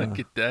 Nah.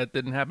 That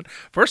didn't happen.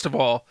 First of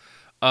all,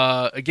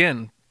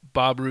 again,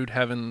 Bob Roode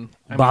having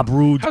Bob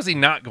Roode. How's he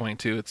not going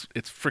to? It's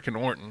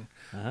freaking Orton.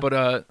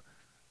 But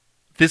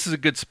this is a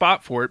good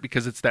spot for it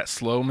because it's that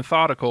slow,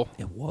 methodical,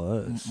 It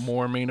was.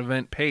 more main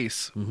event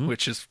pace, Mm-hmm.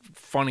 which is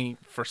funny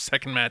for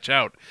second match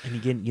out. And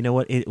again, you know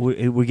what?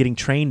 We're getting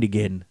trained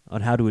again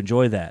on how to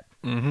enjoy that.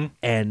 Mm-hmm.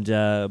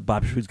 And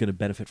Bob Roode's going to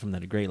benefit from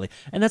that greatly.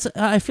 And that's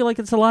I feel like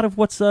it's a lot of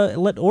what's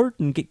let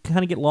Orton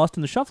kind of get lost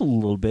in the shuffle a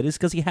little bit is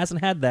because he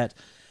hasn't had that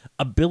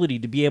ability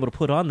to be able to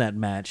put on that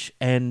match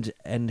and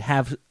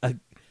have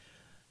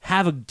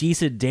a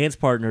decent dance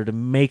partner to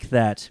make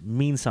that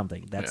mean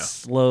something. That Yeah.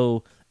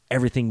 slow,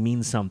 everything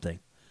means something.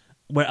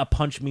 Where a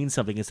punch means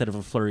something instead of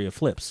a flurry of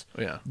flips.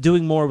 Yeah.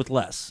 Doing more with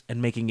less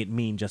and making it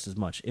mean just as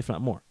much, if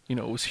not more. You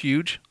know, it was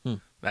huge.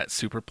 That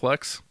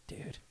superplex,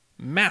 Dude.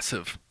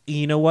 massive.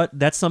 You know what?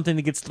 That's something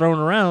that gets thrown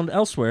around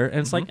elsewhere, and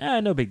it's like,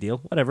 no big deal.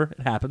 Whatever.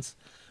 It happens.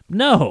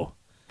 No.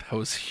 That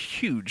was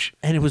huge.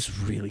 And it was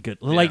really good.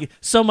 Like,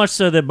 so much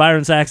so that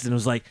Byron Saxton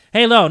was like,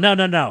 hey,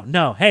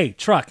 no. Hey,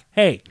 truck.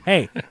 Hey,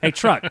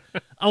 truck.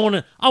 I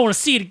want to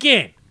see it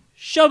again.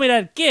 Show me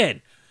that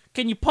again.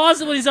 Can you pause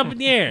it when he's up in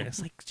the air?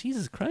 It's like,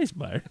 Jesus Christ,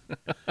 Byron.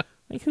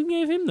 Like, who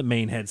gave him the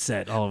main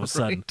headset all of a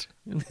sudden?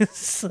 Right.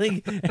 It's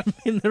like,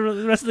 and the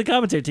rest of the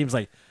commentary team's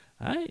like,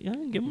 all right,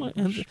 give him what.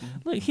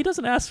 Look, he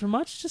doesn't ask for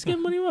much. Just give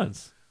him what he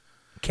wants.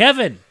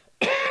 Kevin,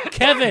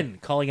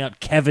 calling out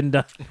Kevin.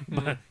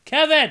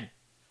 Kevin,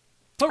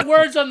 put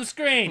words on the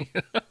screen.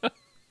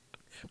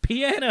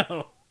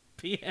 Piano.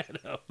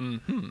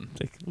 Mm-hmm.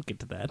 Like, we'll get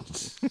to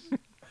that.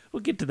 We'll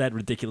get to that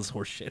ridiculous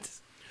horse shit.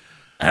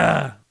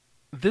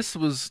 This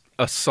was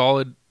a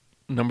solid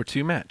number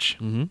 2 match.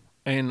 Mm-hmm.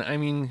 And I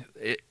mean,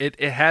 it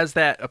has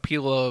that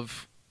appeal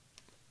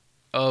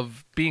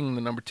of being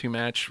the number 2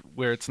 match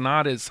where it's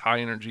not as high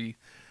energy,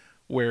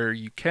 where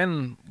you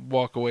can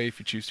walk away if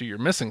you choose to. You're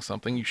missing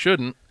something. You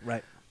shouldn't.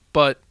 Right.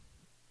 But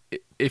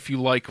if you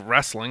like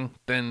wrestling,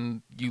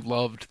 then you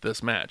loved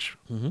this match.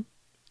 Mm-hmm.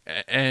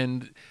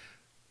 And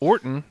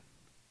Orton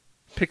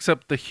picks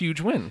up the huge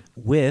win.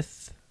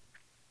 With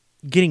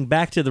getting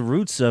back to the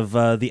roots of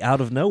the out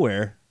of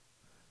nowhere.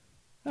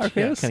 RKO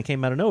Yes. kind of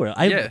came out of nowhere.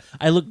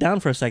 I looked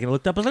down for a second. I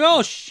looked up. I was like,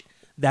 oh,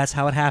 That's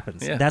how it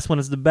happens. Yeah. That's when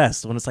it's the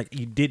best. When it's like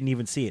you didn't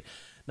even see it.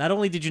 Not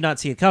only did you not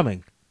see it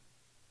coming,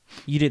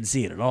 you didn't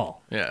see it at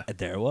all. Yeah. And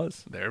there it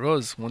was. There it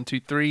was. 1, 2,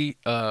 3.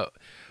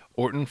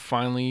 Orton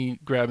finally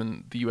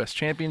grabbing the U.S.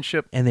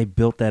 Championship. And they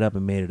built that up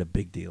and made it a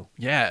big deal.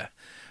 Yeah.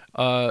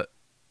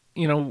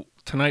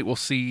 Tonight we'll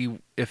see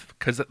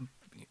because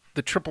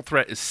the triple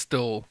threat is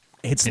still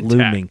It's intact.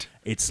 looming.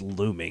 It's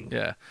looming.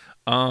 Yeah.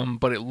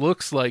 But it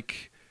looks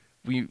like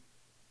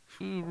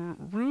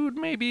Rude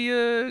may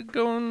be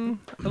going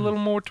a little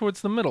more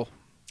towards the middle.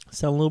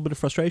 Still a little bit of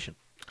frustration.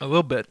 A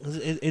little bit.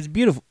 It's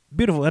beautiful.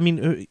 Beautiful. I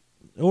mean,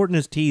 Orton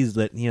has teased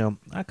that,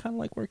 I kind of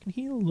like working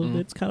heel a little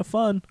bit. It's kind of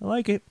fun. I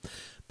like it.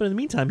 But in the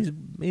meantime,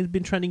 he's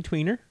been trending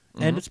tweener,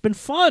 and it's been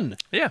fun.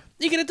 Yeah.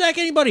 He can attack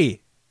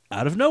anybody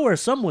out of nowhere,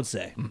 some would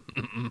say.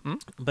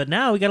 But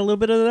now we got a little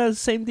bit of the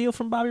same deal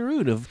from Bobby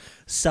Roode of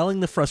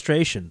selling the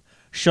frustration,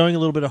 showing a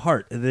little bit of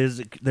heart.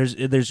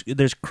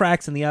 There's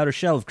cracks in the outer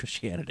shell of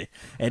Christianity,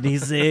 and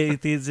he's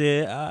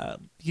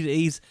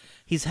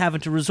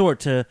having to resort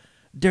to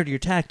dirtier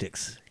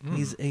tactics.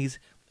 He's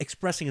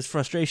expressing his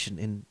frustration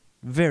in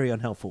very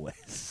unhelpful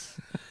ways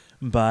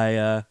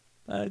by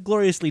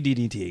gloriously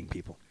DDTing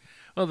people.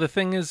 Well, the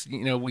thing is,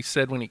 we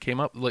said when he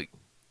came up, like,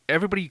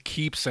 everybody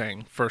keeps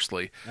saying,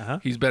 firstly,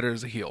 he's better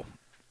as a heel.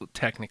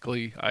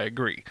 Technically, I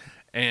agree.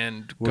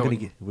 And We're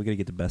gonna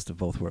get the best of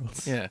both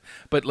worlds. Yeah,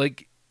 but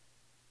like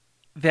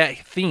that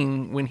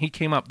thing when he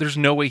came up, there's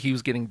no way he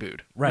was getting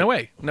booed.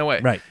 Right. No way.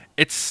 Right.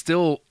 It's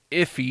still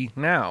iffy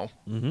now.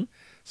 Mm-hmm.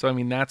 So I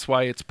mean, that's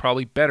why it's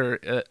probably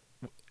better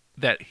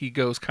that he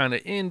goes kind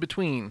of in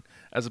between,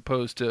 as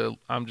opposed to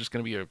I'm just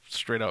going to be a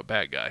straight out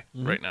bad guy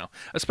right now.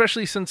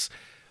 Especially since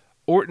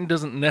Orton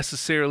doesn't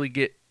necessarily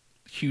get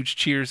huge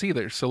cheers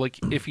either. So like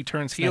if he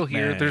turns heel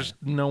here, there's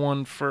no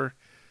one for.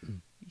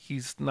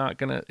 It's not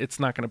gonna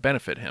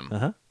benefit him.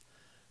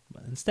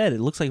 But instead, it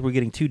looks like we're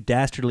getting two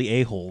dastardly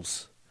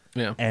a-holes.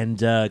 Yeah. And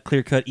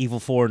clear-cut evil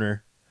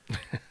foreigner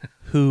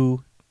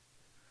who,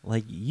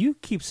 like, you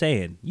keep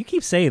saying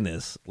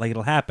this like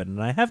it'll happen,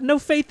 and I have no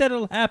faith that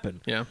it'll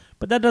happen. Yeah.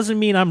 But that doesn't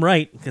mean I'm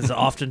right, because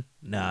often,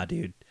 nah,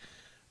 dude.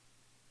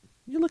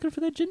 You're looking for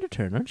that gender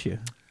turn, aren't you?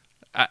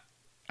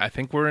 I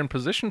think we're in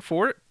position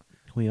for it.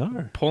 We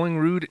are. Pulling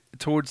Rude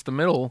towards the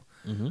middle.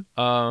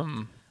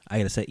 I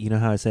gotta say, you know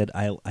how I said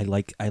I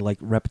like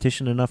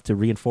repetition enough to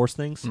reinforce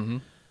things? Mm-hmm.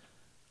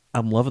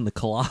 I'm loving the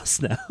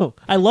Colossus now.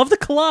 I love the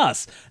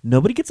Colossus.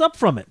 Nobody gets up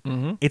from it.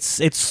 Mm-hmm.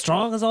 It's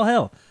strong as all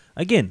hell.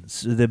 Again,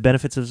 the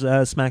benefits of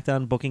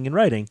SmackDown booking and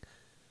writing.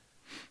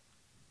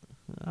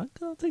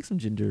 I'll take some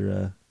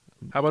ginger.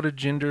 How about a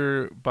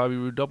ginger Bobby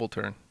Roode double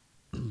turn?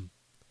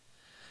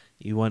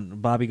 You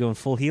want Bobby going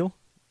full heel?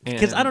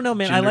 Because I don't know,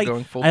 man. Jinder I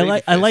going full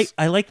like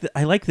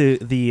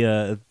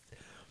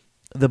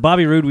the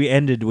Bobby Roode we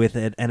ended with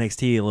at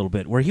NXT a little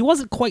bit, where he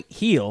wasn't quite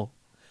heel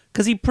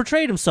because he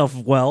portrayed himself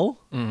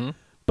well. Mm-hmm.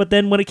 But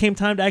then when it came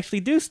time to actually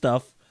do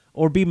stuff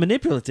or be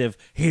manipulative,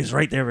 he was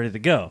right there ready to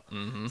go.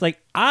 Mm-hmm. It's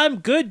like, I'm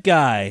good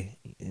guy.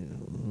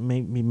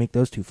 Maybe make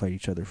those two fight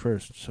each other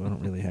first, so I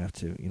don't really have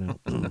to,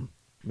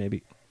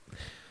 maybe.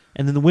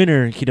 And then the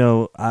winner,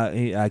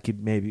 I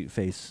could maybe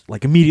face,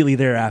 like, immediately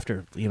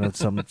thereafter,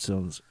 some. It's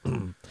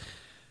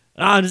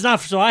not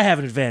so I have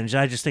an advantage.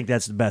 I just think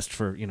that's the best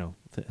for,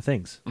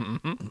 things.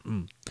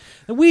 Mm-hmm.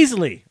 The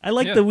Weasley. I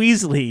like the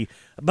Weasley,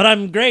 but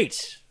I'm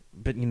great.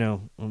 But,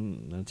 I'm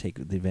going to take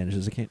the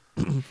advantages I can.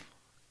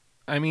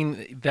 I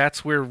mean,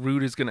 that's where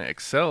Rude is going to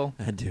excel.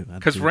 I do.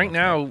 Because right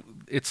now,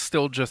 it's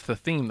still just the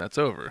theme that's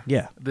over.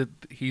 Yeah.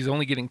 He's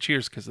only getting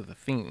cheers because of the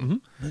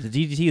theme. Mm-hmm. The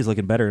DDT is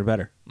looking better and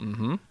better.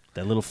 Mm-hmm.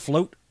 That little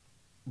float.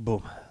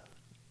 Boom.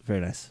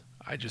 Very nice.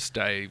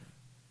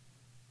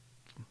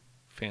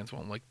 Fans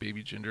won't like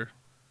Baby Jinder.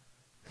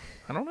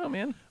 I don't know,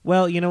 man.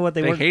 Well, you know what?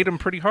 They hate him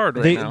pretty hard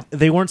right now.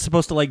 They weren't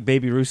supposed to like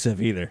Baby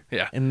Rusev either.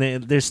 Yeah. And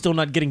they're still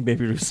not getting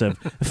Baby Rusev.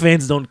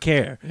 Fans don't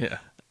care. Yeah.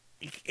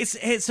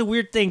 It's a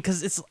weird thing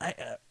because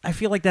I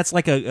feel like that's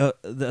like a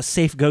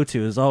safe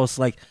go-to is always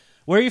like,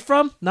 where are you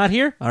from? Not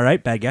here? All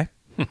right, bad guy.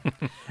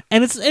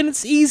 and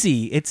it's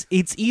easy. It's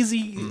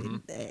easy.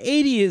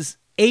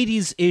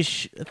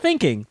 80s-ish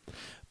thinking,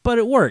 but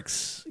it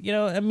works.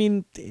 I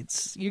mean,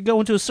 you go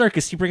into a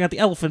circus, you bring out the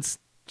elephants,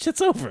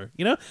 shit's over.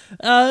 You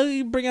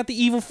bring out the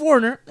evil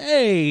foreigner.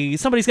 Hey,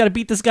 somebody's got to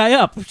beat this guy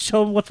up.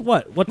 Show him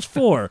what's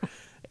for,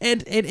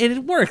 and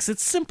it works.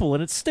 It's simple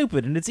and it's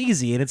stupid and it's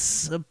easy and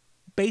it's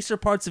baser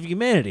parts of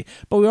humanity.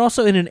 But we're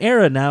also in an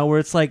era now where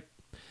it's like,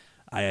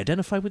 I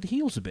identify with the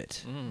heels a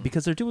bit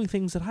because they're doing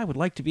things that I would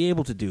like to be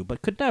able to do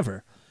but could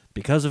never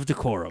because of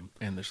decorum.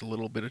 And there's a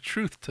little bit of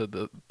truth to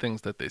the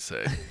things that they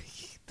say.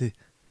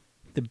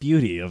 the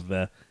beauty of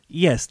the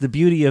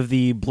beauty of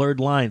the blurred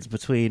lines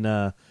between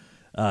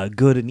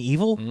good and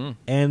evil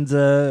and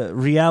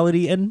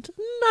reality and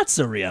not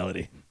so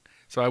reality.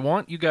 So I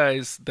want you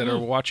guys that are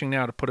watching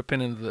now to put a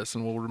pin into this,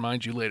 and we'll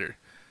remind you later.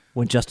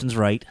 When Justin's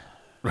right.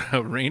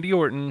 Randy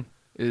Orton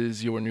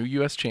is your new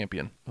U.S.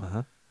 champion.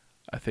 Uh-huh.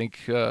 I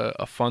think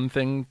a fun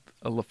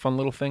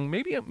little thing.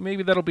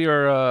 Maybe that'll be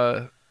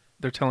our.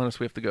 They're telling us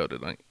we have to go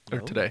tonight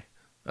or today.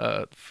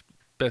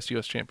 best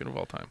U.S. champion of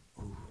all time?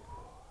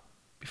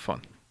 Be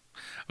fun.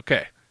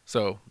 Okay,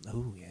 so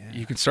Oh yeah.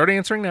 you can start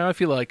answering now if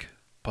you like,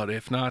 but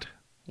if not,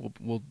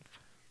 we'll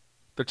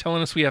they're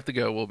telling us we have to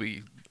go. We'll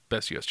be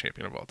best U.S.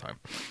 champion of all time.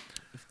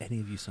 If any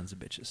of you sons of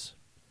bitches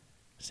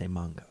say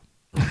Mongo,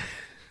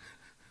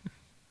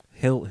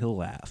 he'll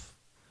laugh.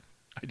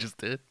 I just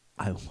did.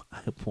 I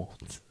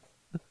won't.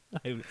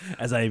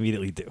 As I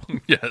immediately do.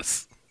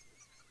 Yes.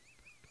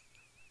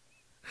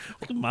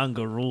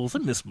 Mongo rules. I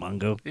miss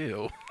Mongo.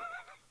 Ew.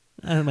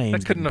 My aim's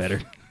getting couldn't have-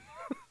 better.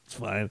 It's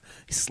fine.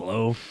 He's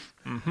slow.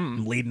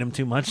 I'm leading him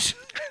too much.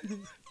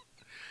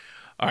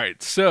 All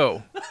right,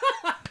 so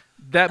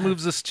that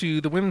moves us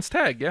to the women's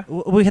tag, yeah?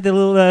 We had the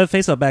little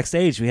face-off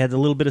backstage. We had a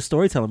little bit of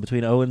storytelling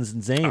between Owens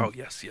and Zayn. Oh,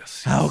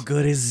 yes. How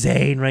good is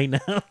Zayn right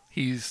now?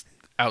 He's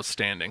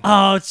outstanding.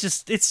 Oh,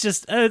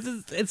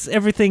 it's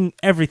everything.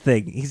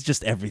 He's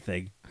just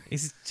everything.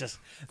 He's just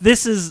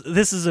this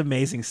is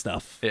amazing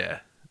stuff. Yeah.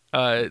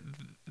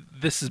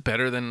 This is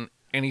better than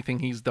anything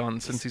he's done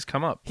since he's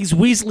come up. He's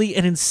Weasley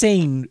and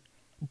insane,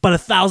 but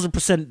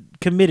 1,000%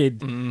 committed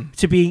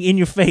to being in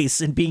your face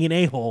and being an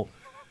a-hole.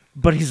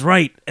 But he's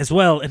right as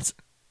well. And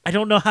I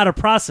don't know how to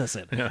process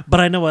it, but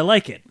I know I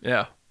like it.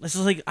 Yeah. It's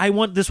just like I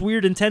want this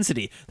weird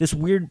intensity, this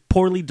weird,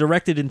 poorly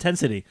directed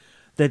intensity.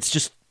 That's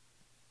just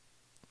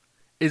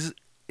Is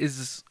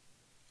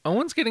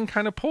Owens getting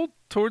kind of pulled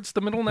towards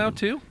the middle now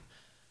too?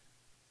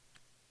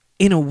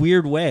 in a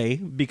weird way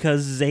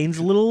because Zayn's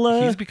a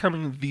little. He's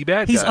becoming the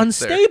bad guy. He's there.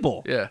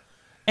 unstable. Yeah.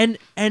 And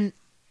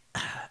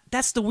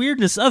that's the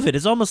weirdness of it.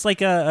 It's almost like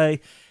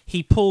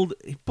he pulled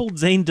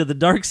Zayn to the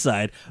dark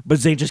side, but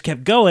Zayn just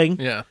kept going.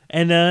 Yeah.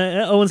 And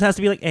Owens has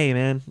to be like, "Hey,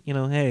 man,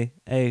 hey,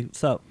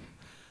 what's up?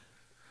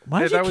 Why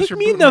Hey, did that you was kick your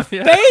me in boot- the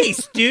Yeah.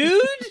 face,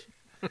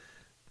 dude?"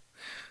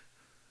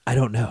 I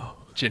don't know.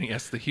 Jenny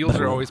asks, the heels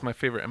are always my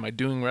favorite. Am I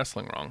doing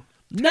wrestling wrong?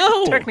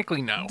 No,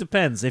 Technically, no.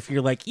 Depends. If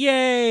you're like,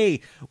 "Yay,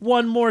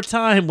 one more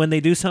time" when they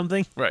do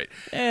something, Right.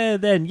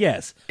 then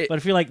yes. But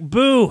if you're like,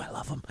 "Boo, I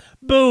love them,"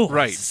 boo,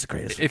 Right. this is the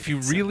greatest If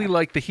you fucking really thing.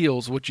 like the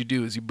heels, what you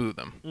do is you boo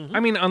them. Mm-hmm. I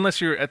mean, unless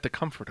you're at the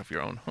comfort of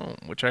your own home,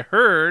 which I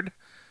heard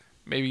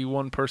maybe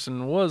one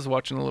person was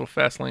watching a little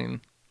Fastlane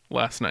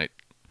last night.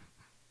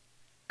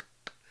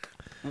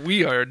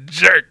 We are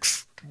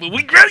jerks, but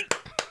we great.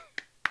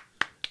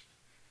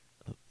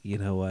 You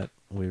know what?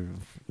 We're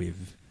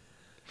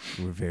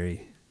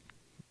very.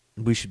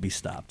 We should be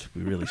stopped.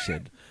 We really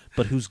should.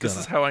 But who's gonna?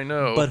 This is how I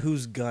know. But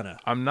who's gonna?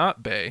 I'm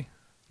not Bay,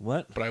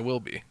 What? but I will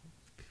be.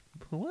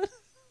 What?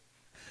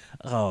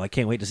 Oh, I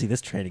can't wait to see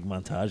this training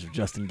montage of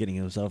Justin getting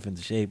himself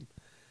into shape.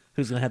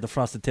 Who's gonna have the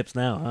frosted tips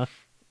now, huh?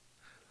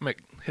 I might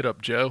hit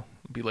up Joe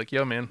and be like,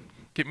 "Yo, man,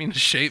 get me into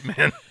shape,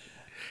 man,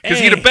 because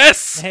he the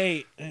best."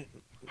 Hey,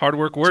 Hard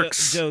work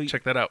works. Joe-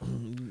 Check that out.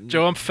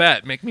 Joe, I'm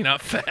fat. Make me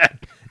not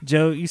fat.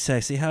 Joe, you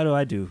sexy. How do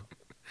I do?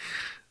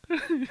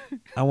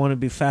 I want to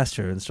be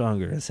faster and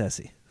stronger and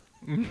sassy.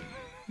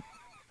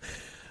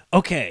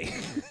 Okay.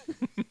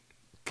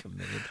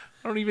 Committed.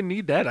 I don't even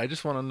need that. I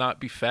just want to not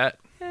be fat.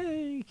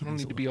 Hey, you I can don't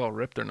use need to a be all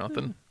ripped or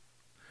nothing.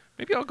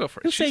 Maybe I'll go for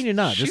it. Who's saying you're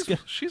not? She's, Just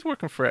go- she's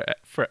working for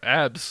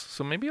abs,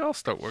 so maybe I'll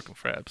start working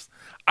for abs.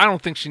 I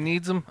don't think she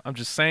needs them. I'm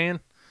just saying.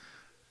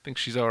 I think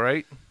she's all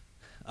right.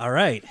 All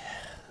right.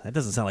 That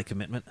doesn't sound like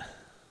commitment.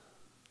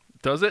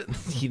 Does it?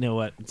 You know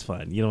what? It's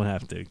fine. You don't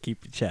have to.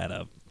 Keep your chat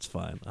up. It's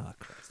fine. Oh,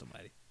 Christ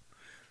almighty.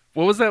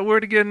 What was that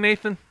word again,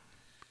 Nathan?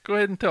 Go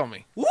ahead and tell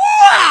me.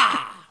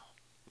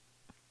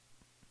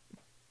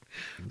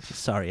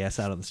 Sorry ass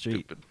out on the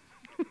street. Stupid.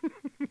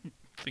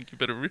 Think you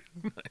better read.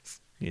 Nice.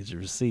 Here's your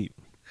receipt.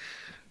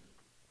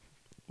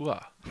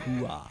 Wow.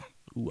 Ooh-ah.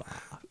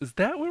 Ooh-ah. Is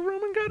that where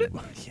Roman got it?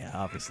 Yeah,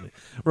 obviously.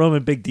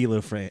 Roman, big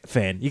D'Lo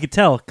fan. You could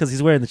tell because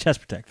he's wearing the chest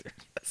protector.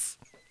 Yes.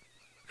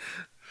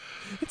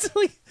 It's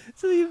like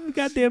a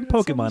goddamn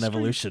Pokemon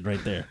evolution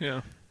right there.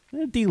 Yeah.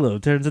 D'Lo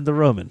turns into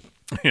Roman.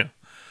 Yeah.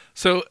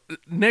 So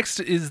next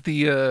is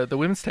the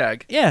women's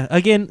tag. Yeah,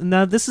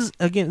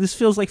 this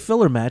feels like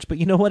filler match, but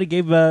you know what? It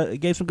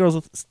gave some girls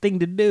a thing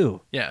to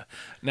do. Yeah.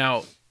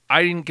 Now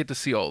I didn't get to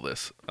see all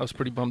this. I was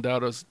pretty bummed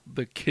out.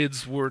 The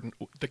kids would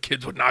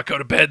not go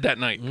to bed that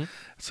night,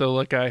 so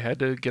like I had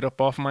to get up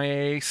off my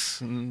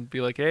ace and be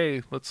like,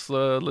 "Hey, let's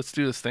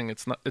do this thing.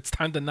 It's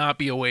time to not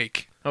be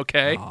awake."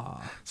 Okay.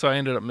 So I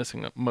ended up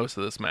missing most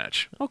of this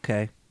match.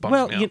 Okay. Bums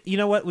Well, me out. you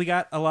know what? We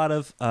got a lot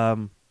of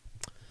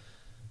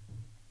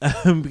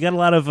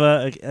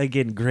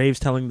again Graves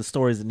telling the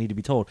stories that need to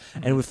be told,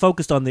 and we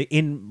focused on the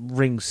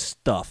in-ring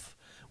stuff,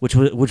 which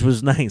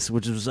was nice.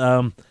 Which was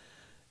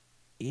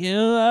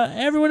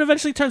everyone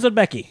eventually turns on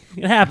Becky.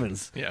 It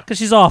happens. Yeah. Because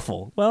she's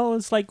awful. Well,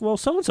 it's like, well,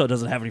 so and so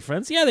doesn't have any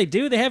friends. Yeah, they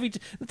do. They have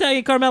Natalia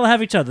and Carmella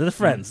have each other. They're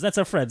friends. That's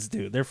how friends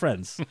do. They're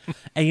friends.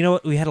 And you know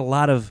what? We had a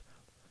lot of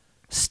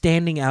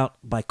standing out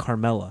by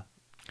Carmella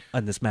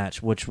in this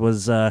match, which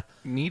was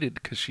Needed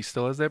because she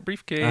still has that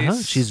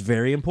briefcase. she's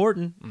very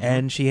important,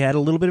 and she had a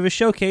little bit of a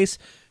showcase.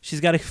 She's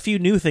got a few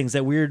new things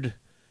that weird.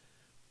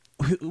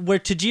 Where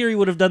Tajiri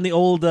would have done the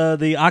old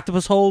the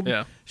octopus hold,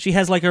 Yeah. she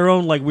has like her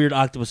own like weird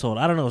octopus hold.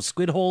 I don't know,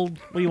 squid hold.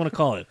 What do you want to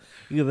call it?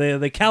 The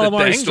calamari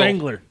dangle.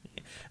 strangler.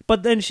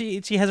 But then she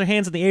has her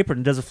hands in the apron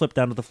and does a flip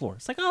down to the floor.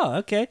 It's like, oh,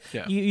 okay.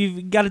 Yeah.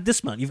 You've got a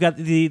dismount. You've got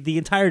the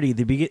entirety,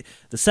 the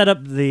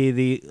setup,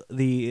 the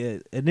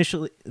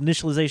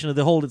initialization of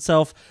the hold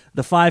itself,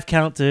 the 5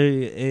 count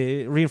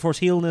to reinforce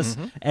heelness,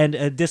 and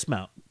a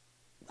dismount.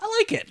 I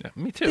like it. Yeah,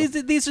 me too.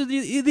 These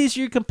are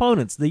your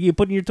components that you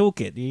put in your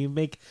toolkit. You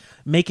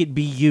make it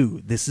be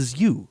you. This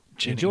is you.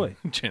 Enjoy.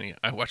 Jenny,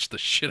 I watched the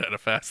shit out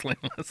of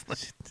Fastlane last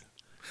night.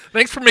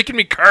 Thanks for making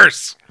me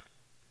curse.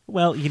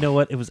 Well, you know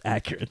what? It was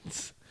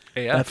accurate.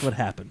 AF. That's what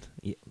happened.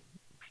 You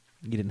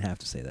didn't have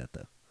to say that,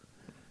 though.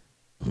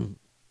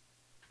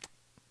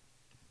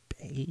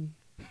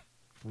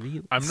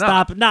 Real? I'm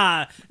Stop. not.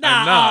 Nah.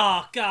 I'm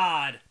not. Oh,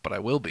 God. But I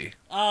will be.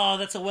 Oh,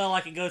 that's a well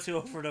I can go to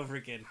over and over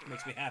again. It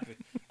makes me happy.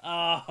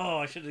 Oh,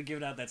 I shouldn't have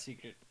given out that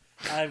secret.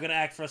 I'm going to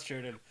act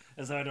frustrated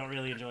as though I don't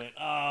really enjoy it.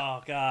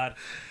 Oh, God.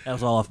 That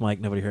was all off mic.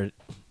 Nobody heard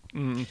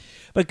it.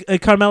 But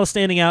Carmella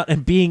standing out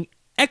and being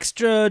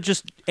extra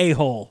just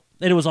a-hole.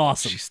 And it was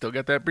awesome. She's still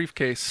got that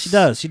briefcase. She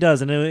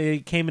does. And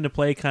it came into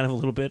play kind of a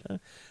little bit.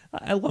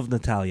 I love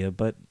Natalya,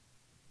 but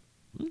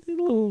a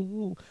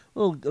little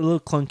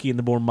clunky in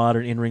the more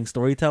modern in-ring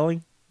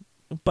storytelling.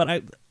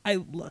 But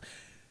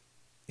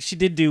she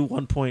did do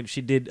one point.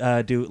 She did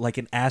do like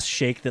an ass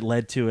shake that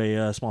led to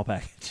a small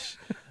package,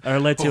 or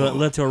led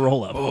to a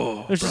roll up.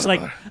 It was just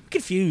like, I'm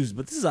confused,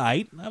 but this is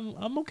alright.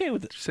 I'm okay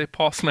with it. Did you say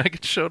Paul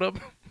Smackage showed up?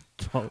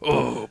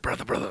 Oh,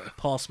 brother.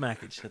 Paul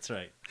Smackage. That's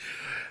right.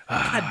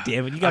 God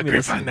damn it! You got me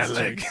listening find to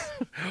that this leg.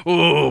 shit.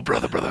 Oh,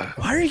 brother.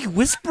 Why are you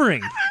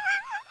whispering?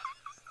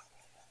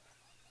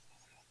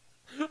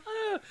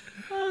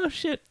 Oh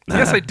shit!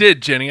 Yes, I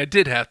did, Jenny. I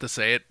did have to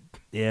say it.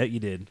 Yeah, you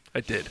did.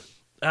 I did.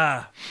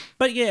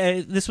 But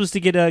yeah, this was to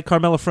get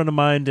Carmella front of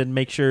mind and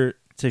make sure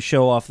to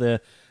show off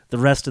the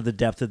rest of the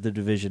depth of the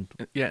division.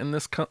 Yeah, and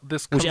this comes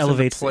Which into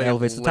elevates play the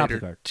top of the later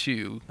card.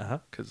 too, Uh-huh.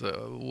 because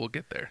we'll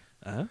get there.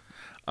 Uh-huh.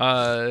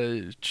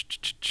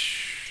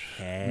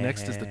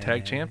 Next is the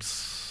tag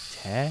champs.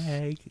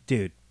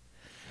 Dude.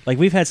 Like,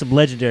 we've had some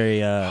legendary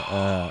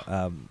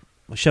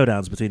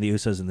showdowns between the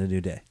Usos and the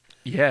New Day.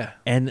 Yeah,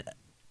 And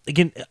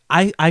again,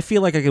 I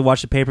feel like I could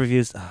watch the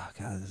pay-per-views. Oh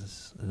god,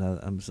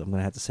 I'm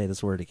gonna have to say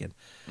this word again.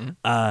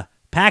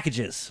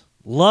 Packages,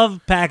 love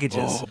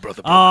packages. Oh,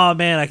 brother. Oh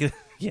man, I could.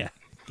 Yeah.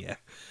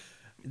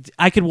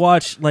 I could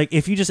watch, like,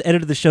 if you just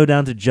edited the show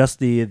down to just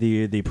the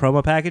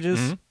promo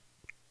packages.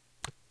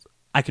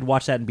 I could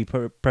watch that and be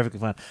perfectly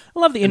fine. I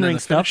love the in-ring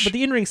stuff, but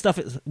the in-ring stuff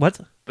is what?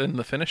 Then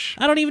the finish.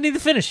 I don't even need the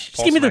finish. Just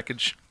Paul give me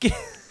Smackage. the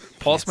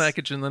Paul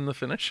Smackage and then the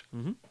finish.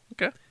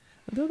 Okay.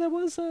 Though there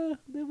was a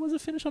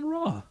finish on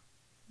Raw.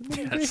 It made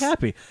me very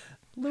happy.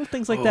 Little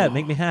things like that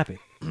make me happy.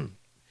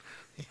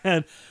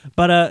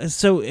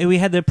 So we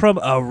had the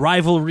promo,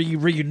 rivalry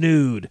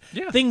renewed.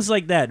 Yeah. Things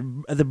like that.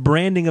 The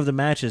branding of the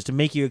matches to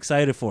make you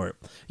excited for it.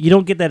 You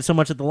don't get that so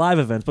much at the live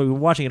events, but when we're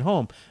watching at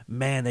home,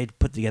 man, they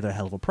put together a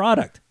hell of a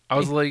product. I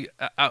was like,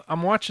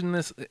 I'm watching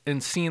this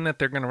and seeing that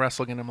they're going to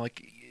wrestle again. I'm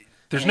like,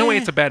 there's no way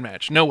it's a bad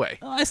match. No way.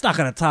 Oh, it's not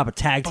going to top a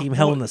tag team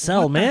Hell in the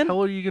Cell, man. What the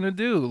hell are you going to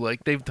do?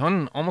 Like, they've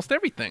done almost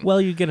everything. Well,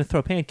 you're going to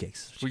throw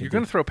pancakes. Well, you're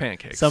going to throw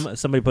pancakes.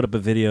 Somebody put up a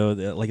video,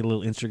 like a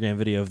little Instagram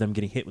video of them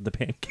getting hit with the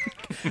pancake.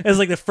 It's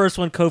like the first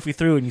one Kofi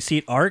threw, and you see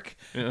it arc,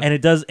 and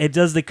it does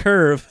the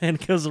curve,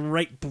 and it goes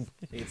right, boom,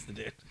 hits the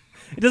dude.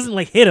 It doesn't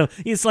like hit him.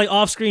 It's like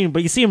off screen,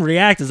 but you see him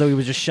react as though he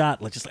was just shot,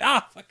 like just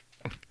like fuck.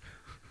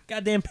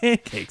 Goddamn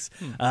pancakes.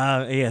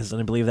 Yes, and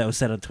I believe that was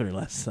said on Twitter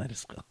last night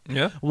as well.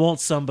 Yeah? Won't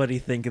somebody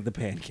think of the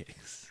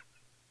pancakes?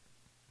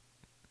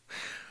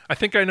 I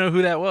think I know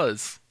who that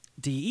was.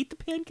 Do you eat the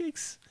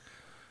pancakes?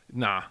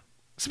 Nah.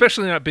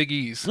 Especially not Big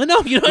E's. No,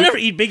 you don't ever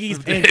eat Big E's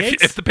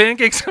pancakes. If the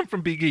pancakes come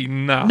from Big E,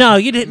 nah. No,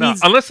 you didn't. Nah.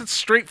 Unless it's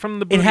straight from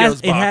the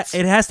burritos box.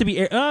 It has to be.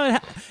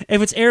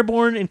 If it's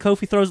airborne and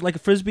Kofi throws it like a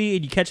frisbee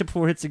and you catch it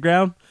before it hits the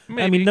ground,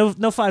 Maybe. I mean, no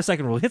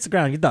 5-second rule. It hits the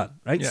ground, you're done.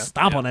 Right? Yeah,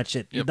 Stomp yeah. on that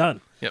shit. You're Yep.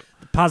 done. Yep.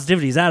 The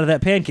positivity is out of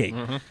that pancake.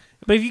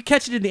 But if you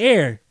catch it in the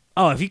air,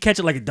 if you catch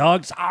it like a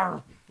dog, just,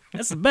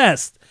 that's the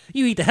best.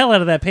 You eat the hell out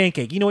of that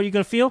pancake. You know what you're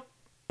gonna feel?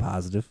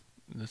 Positive.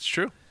 That's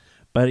true.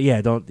 But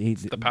yeah, don't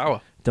eat The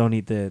power. Don't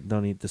eat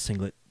the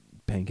singlet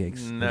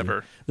pancakes.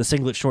 Never. The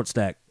singlet short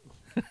stack.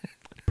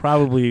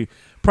 probably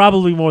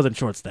more than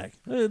short stack.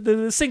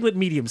 The singlet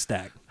medium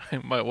stack.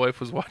 My wife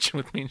was watching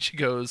with me and she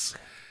goes,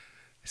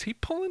 "Is he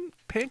pulling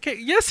pancake?"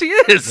 Yes, he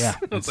is. Yeah,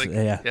 I was like,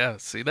 yeah. yeah,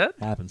 see that?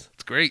 Happens.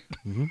 It's great.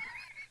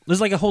 There's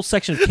like a whole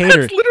section of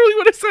catering. That's literally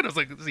what I said. I was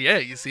like, yeah,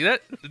 you see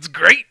that? It's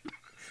great.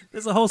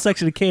 There's a whole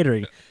section of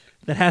catering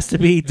that has to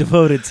be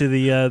devoted to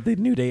the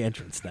New Day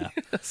entrance now.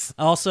 Yes.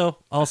 Also,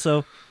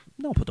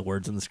 don't put the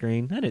words on the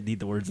screen. I didn't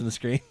need the words on the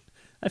screen.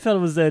 I felt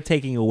it was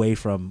taking away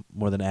from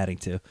more than adding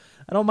to.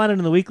 I don't mind it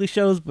in the weekly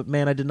shows, but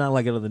man, I did not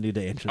like it on the New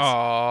Day entrance.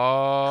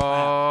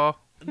 Aww.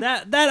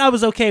 That I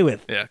was okay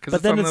with. Yeah, because but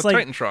it's then on it's the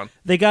like Titantron.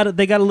 they got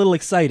a little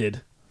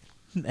excited,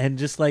 and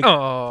just like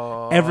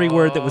every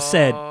word that was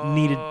said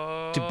needed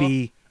to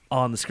be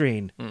on the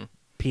screen.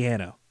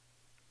 Piano.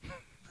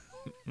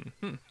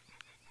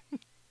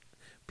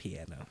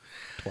 Piano.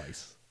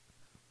 Twice.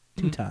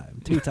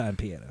 Two-time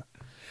piano.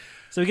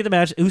 So we get the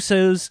match.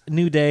 Usos,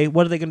 New Day.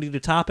 What are they going to do to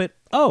top it?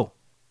 Oh,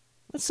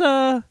 let's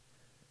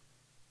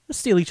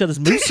steal each other's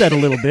moveset a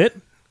little bit.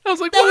 I was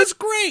like, That what? was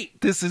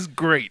great. This is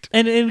great.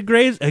 And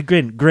Graves,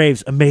 again,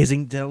 Graves,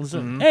 amazing.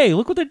 Hey,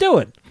 look what they're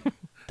doing.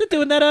 They're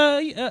doing that.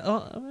 It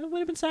would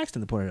have been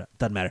Saxton that pointed it out.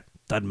 Doesn't matter.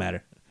 Doesn't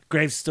matter.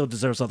 Graves still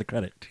deserves all the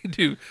credit. Did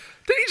he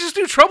just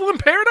do Trouble in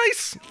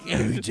Paradise?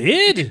 Yeah, he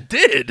did. He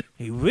did.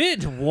 He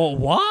did. Well,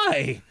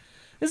 why?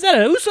 Is that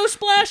an Uso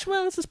splash?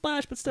 Well, it's a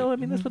splash, but still, I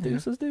mean, that's what the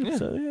Usos do. Yeah.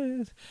 So,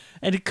 yeah.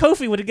 And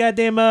Kofi with the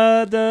goddamn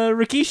the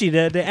Rikishi,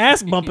 the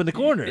ass bump in the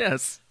corner.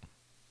 Yes.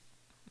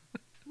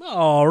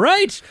 All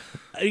right.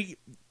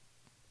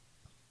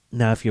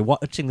 Now, if you're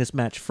watching this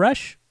match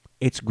fresh,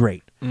 it's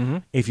great. Mm-hmm.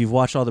 If you've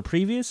watched all the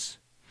previous,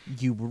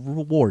 you were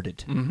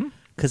rewarded.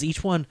 Because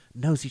each one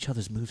knows each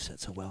other's moveset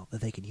so well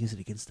that they can use it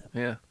against them.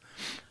 Yeah.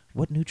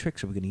 What new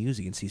tricks are we going to use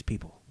against these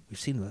people? We've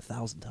seen them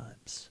 1,000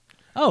 times.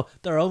 Oh,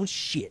 their own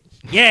shit.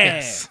 Yeah.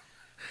 Yes.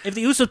 If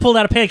the Usos pulled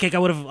out a pancake, I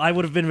would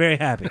have been very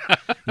happy.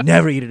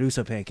 Never eat an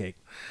Uso pancake.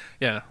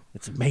 Yeah.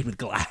 It's made with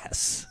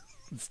glass.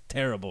 It's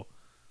terrible.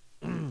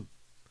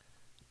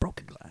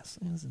 Broken glass.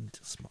 It wasn't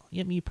too small.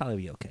 Yeah, I mean, you'd probably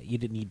be okay. You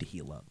didn't need to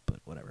heal up,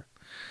 but whatever.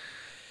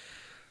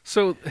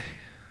 So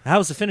How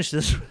was the finish to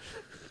this?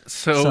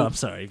 So I'm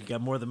sorry. If you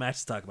got more of the match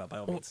to talk about, by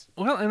all means.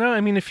 well,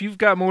 I mean, if you've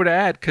got more to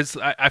add, because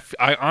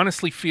I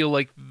honestly feel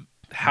like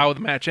how the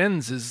match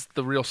ends is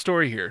the real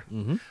story here.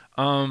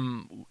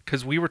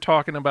 Because we were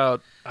talking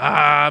about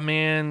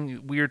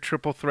man, weird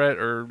triple threat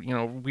or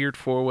weird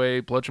 4-way.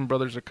 Bludgeon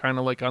Brothers are kind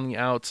of like on the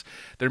outs.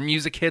 Their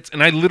music hits,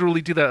 and I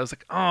literally do that. I was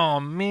like, oh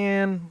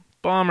man,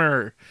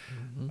 bummer.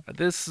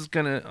 This is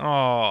gonna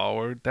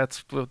or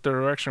that's the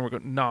direction we're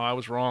going. No, I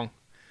was wrong.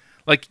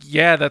 Like,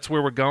 yeah, that's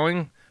where we're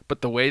going.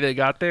 But the way they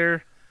got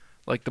there,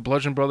 like the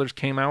Bludgeon Brothers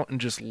came out and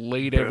just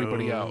laid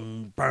everybody out.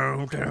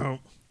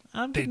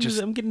 I'm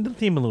getting to the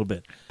theme a little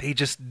bit. They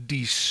just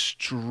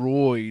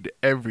destroyed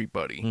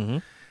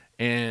everybody.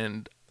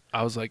 And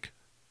I was like,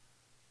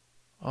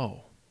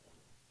 oh,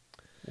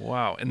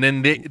 wow. And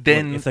then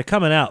If they're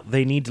coming out,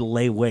 they need to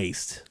lay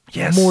waste.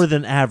 Yes. More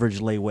than average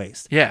lay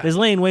waste. Yeah. There's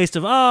laying waste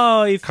of,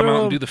 you come throw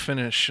out and do the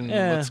finish and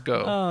let's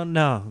go. Oh,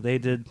 no. They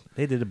did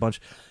a bunch.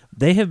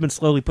 They have been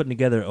slowly putting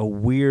together a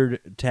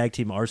weird tag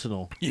team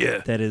arsenal. Yeah.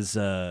 That is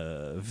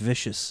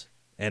vicious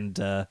and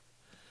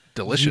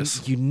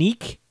Delicious.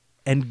 unique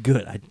and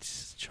good. I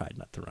just tried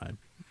not to rhyme.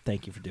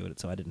 Thank you for doing it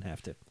so I didn't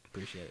have to.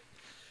 Appreciate it.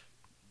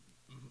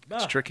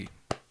 It's tricky.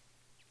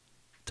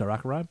 To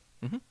rock a rhyme?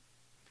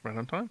 Right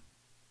on time.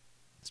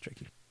 It's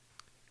tricky.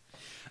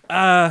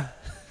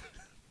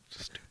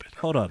 Stupid.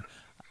 Hold on.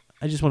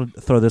 I just want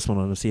to throw this one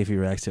on to see if he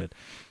reacts to it.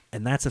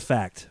 And that's a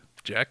fact.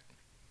 Jack.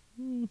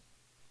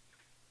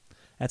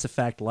 That's a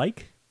fact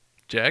like?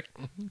 Jack.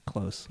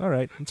 Close. All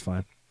right. That's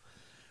fine.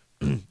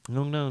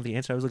 No. The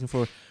answer I was looking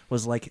for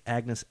was like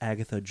Agnes,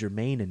 Agatha,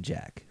 Jermaine, and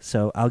Jack.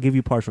 So I'll give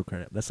you partial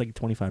credit. That's like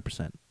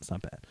 25%. It's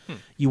not bad.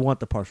 You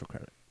want the partial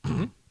credit.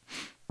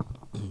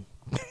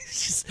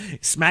 Just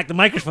smack the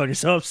microphone. You're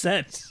so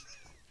upset.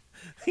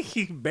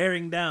 You're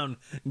bearing down,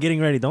 getting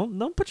ready.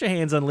 Don't put your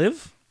hands on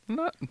Liv. I'm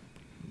not.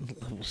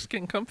 Just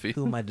getting comfy.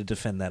 Who am I to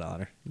defend that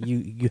honor?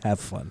 You have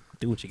fun.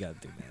 Do what you got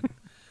to do, man.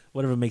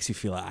 Whatever makes you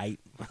feel.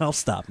 I'll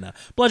stop now.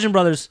 Bludgeon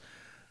Brothers,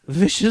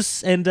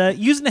 vicious and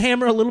using the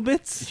hammer a little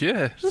bit.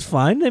 Yeah. Which is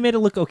fine. They made it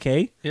look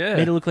okay. Yeah.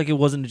 Made it look like it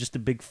wasn't just a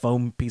big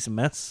foam piece of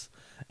mess.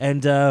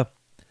 And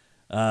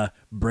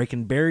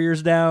breaking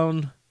barriers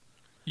down.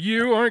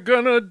 You aren't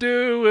gonna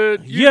do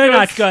it. You're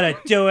not gonna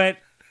do it.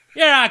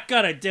 You're not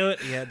gonna do it.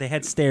 Yeah, they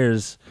had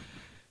stairs,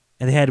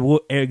 and they had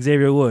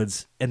Xavier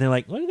Woods, and they're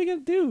like, "What are they gonna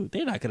do?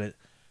 They're not gonna."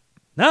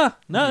 No,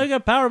 they're gonna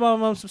powerbomb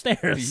him on some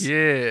stairs.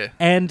 Yeah.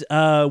 And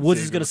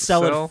Woods is Xavier gonna with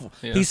sell the it. cell?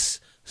 Yeah.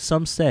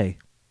 Some say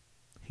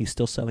he's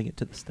still selling it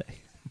to this day.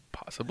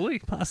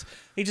 Possibly.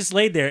 He just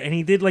laid there, and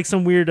he did like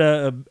some weird,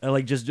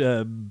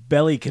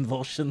 belly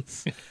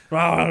convulsions.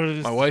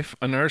 My wife,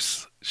 a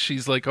nurse,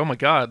 she's like, "Oh my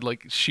god!"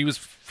 Like she was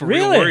for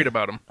real Really? worried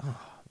about him.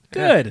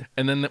 Good. Yeah.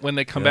 And then when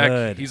they come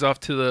Good. back, he's off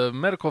to the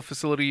medical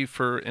facility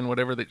and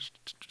whatever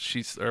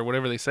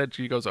whatever they said.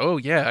 She goes, "Oh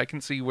yeah, I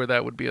can see where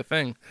that would be a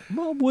thing."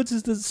 Well, Woods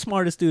is the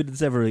smartest dude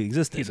that's ever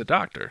existed. He's a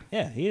doctor.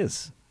 Yeah, he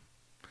is.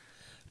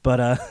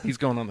 But He's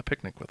going on the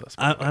picnic with us.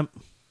 by the way. I'm.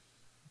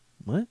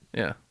 What?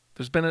 Yeah.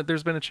 There's been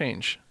a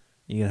change.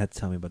 You're gonna have to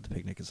tell me about the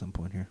picnic at some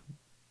point here.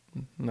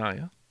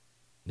 Naya,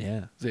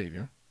 Yeah.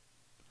 Xavier,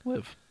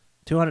 Liv.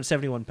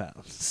 271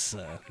 pounds.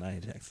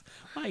 Nia Jax.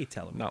 Why are you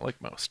telling me? Not like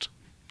most.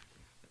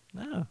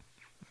 No.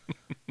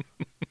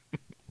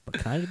 But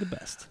kind of the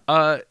best.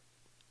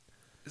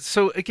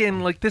 So again,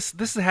 like this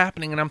is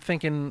happening, and I'm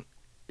thinking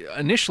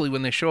initially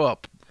when they show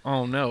up,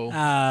 oh no,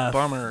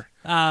 bummer.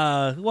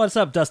 What's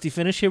up, Dusty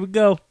Finish? Here we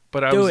go.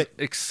 But I was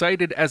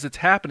excited as it's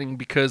happening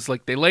because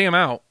like they lay him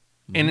out,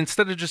 and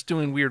instead of just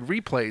doing weird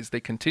replays,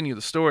 they continue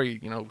the story.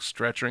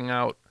 Stretching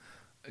out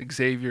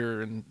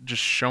Xavier and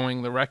just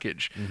showing the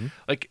wreckage.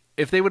 Like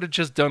if they would have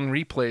just done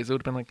replays, it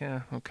would have been like,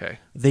 yeah, okay.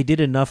 They did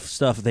enough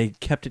stuff. They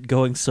kept it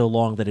going so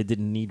long that it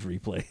didn't need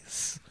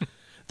replays.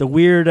 The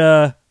weird,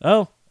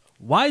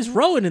 Why is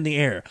Rowan in the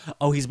air?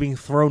 Oh, he's being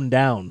thrown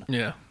down.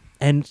 Yeah.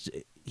 And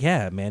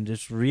yeah, man,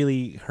 just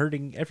really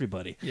hurting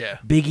everybody. Yeah.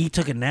 Big E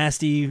took a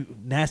nasty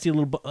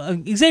little.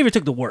 Xavier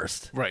took the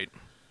worst, Right.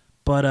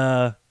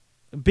 but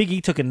Big E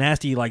took a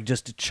nasty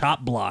just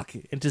chop block,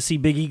 and to see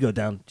Big E go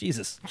down,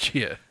 Jesus.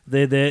 Yeah.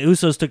 The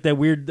Usos took that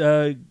weird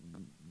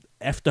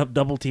effed up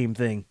double team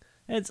thing.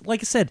 And it's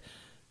like I said,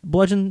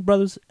 Bludgeon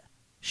Brothers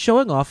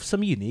showing off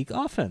some unique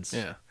offense.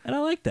 Yeah. And I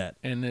like that.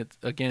 And it's,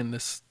 again,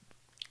 this,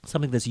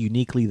 Something that's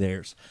uniquely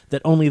theirs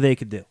that only they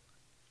could do.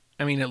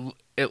 I mean,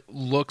 it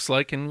looks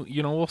like, and,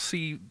 we'll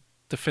see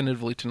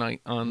definitively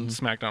tonight on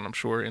SmackDown, I'm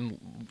sure,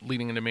 and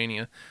leading into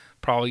Mania,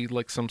 probably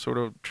like some sort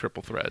of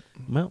triple threat.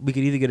 Well, we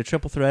could either get a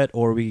triple threat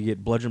or we could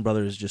get Bludgeon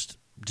Brothers just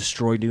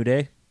destroy New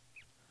Day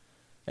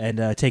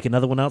and take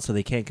another one out so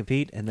they can't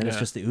compete, and then it's Yeah.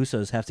 just the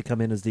Usos have to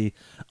come in as the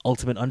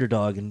ultimate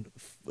underdog and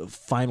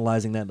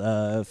finalizing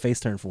that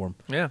face turn for him.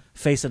 Yeah.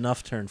 Face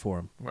enough turn for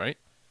him. Right.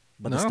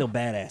 But No. they're still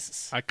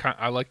badasses.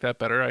 I like that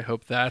better. I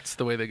hope that's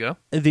the way they go.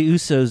 The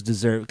Usos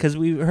deserve, because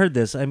we heard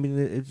this. I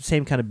mean,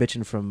 same kind of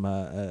bitching from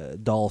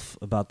Dolph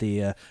about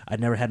the I'd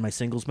never had my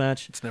singles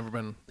match. It's never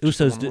been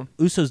just a one-on-one.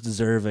 Usos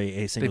deserve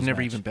a singles They've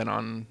never match. even been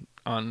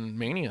on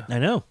Mania. I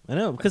know,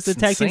 because the That's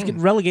tag teams insane.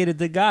 get relegated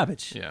to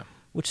garbage. Yeah.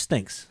 Which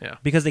stinks. Yeah.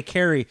 Because they've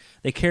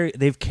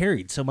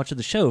carried so much of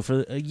the show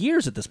for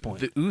years at this point.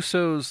 The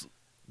Usos.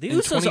 The in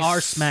Usos are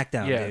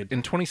SmackDown, yeah, dude.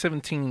 in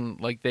 2017,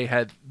 they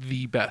had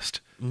the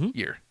best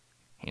year,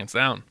 hands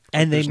down.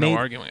 And There's they made no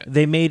arguing it.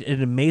 they made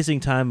an amazing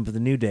time for the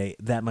New Day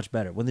that much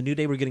better. When the New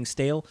Day were getting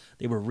stale,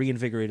 they were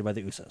reinvigorated by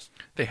the Usos.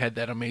 They had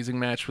that amazing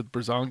match with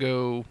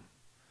Breezango.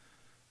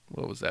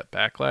 What was that?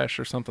 Backlash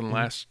or something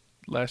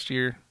last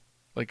year,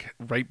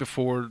 right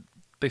before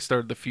they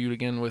started the feud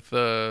again with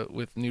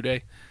New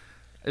Day.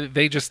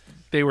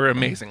 They were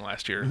amazing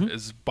last year.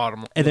 Is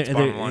bottom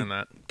line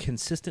that.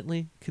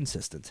 Consistently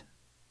consistent.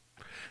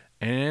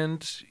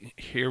 And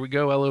here we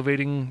go,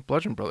 elevating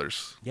Bludgeon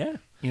Brothers. Yeah.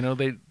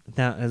 They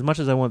Now, as much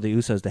as I want the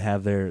Usos to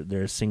have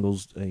their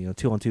singles,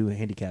 2-on-2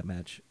 handicap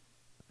match,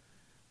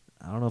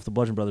 I don't know if the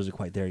Bludgeon Brothers are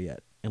quite there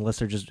yet. Unless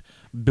they're just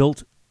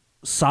built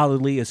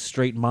solidly as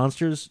straight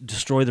monsters,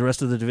 destroy the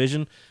rest of the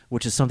division,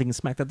 which is something in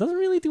SmackDown doesn't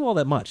really do all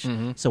that much.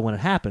 So when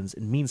it happens,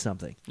 it means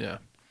something. yeah.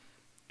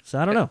 So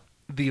I don't know.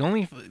 The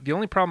only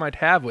problem I'd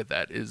have with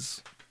that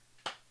is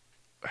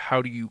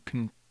how do you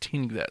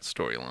continue that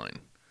storyline?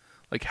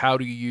 How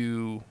do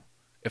you,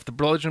 if the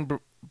Bludgeon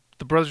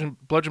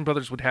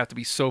Brothers would have to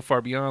be so far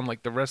beyond,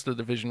 the rest of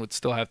the division would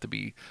still have to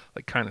be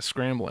kind of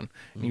scrambling,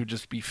 and you would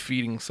just be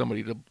feeding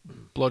somebody to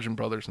Bludgeon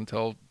Brothers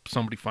until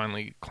somebody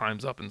finally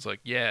climbs up and is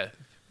like, yeah,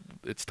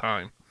 it's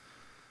time.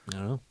 I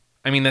don't know.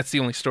 I mean, that's the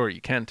only story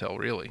you can tell,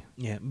 really.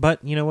 Yeah,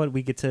 but you know what?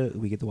 We get to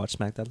watch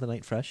SmackDown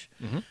tonight fresh.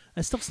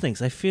 It still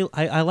stinks. I feel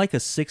I like a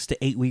 6 to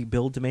 8 week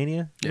build to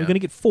Mania. Yeah. We're gonna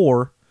get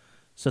 4,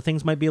 so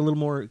things might be a little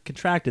more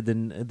contracted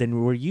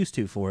than we're used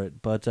to for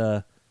it. But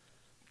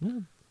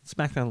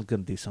SmackDown's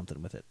gonna do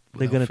something with it.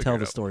 They're They'll gonna figure tell it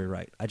the out. story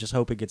right. I just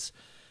hope it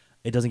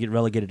doesn't get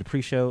relegated to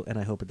pre-show, and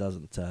I hope it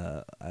doesn't.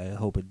 I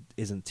hope it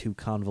isn't too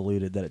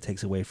convoluted that it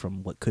takes away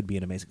from what could be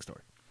an amazing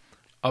story.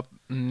 Up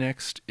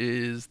next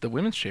is the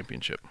Women's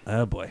Championship.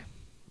 Oh boy,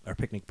 our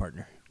picnic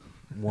partner,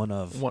 one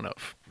of.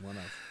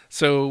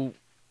 So,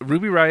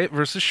 Ruby Riott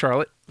versus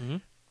Charlotte.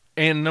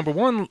 And number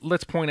one,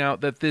 let's point out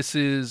that this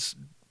is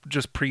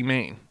just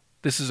pre-main.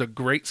 This is a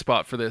great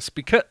spot for this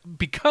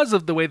because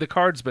of the way the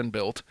card's been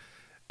built.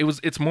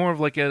 It's more of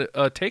like a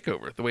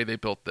takeover, the way they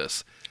built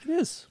this. It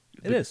is.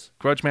 It is.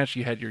 Grudge match,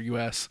 you had your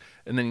US,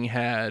 and then you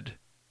had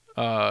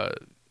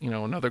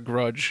another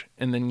grudge,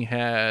 and then you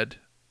had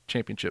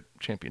championship.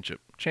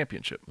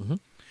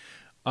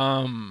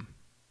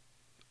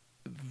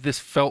 This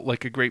felt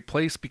like a great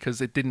place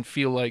because it didn't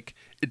feel like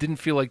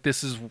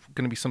this is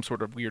going to be some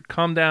sort of weird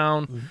come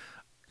down.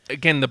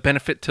 Again, the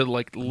benefit to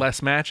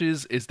less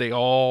matches is they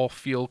all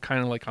feel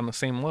kind of on the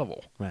same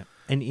level. Right.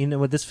 And you know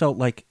what this felt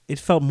like? It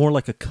felt more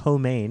like a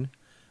co-main,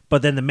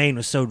 but then the main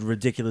was so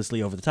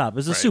ridiculously over the top. It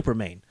was a Right. super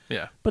main.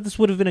 Yeah. But this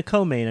would have been a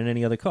co-main on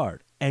any other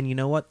card. And you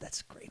know what?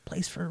 That's a great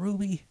place for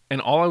Ruby. And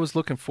all I was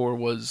looking for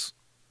was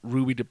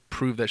Ruby to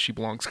prove that she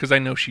belongs, because I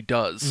know she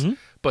does,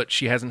 but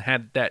she hasn't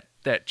had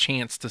that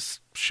chance to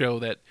show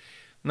that,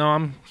 no,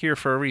 I'm here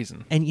for a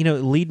reason. And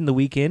leading the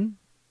weekend,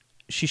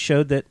 she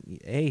showed that,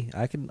 hey,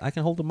 I can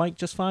hold the mic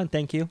just fine,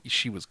 thank you.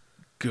 She was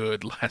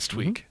good last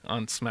week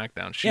on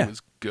SmackDown. She Yeah.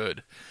 was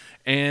good.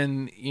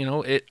 And,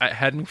 it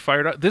had me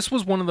fired up. This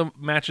was one of the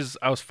matches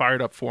I was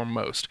fired up for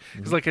most.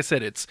 Because like I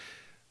said, it's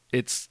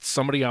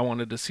somebody I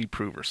wanted to see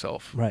prove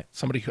herself. Right.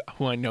 Somebody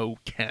who I know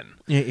can.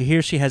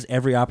 Here she has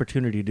every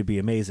opportunity to be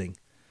amazing.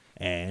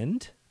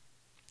 And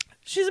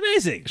she's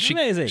amazing. She's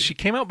amazing. She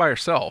came out by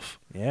herself.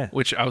 Yeah.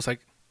 Which I was like,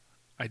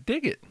 I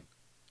dig it.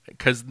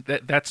 Because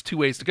that's two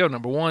ways to go.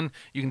 Number one,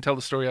 you can tell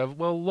the story of,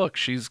 well, look,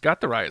 she's got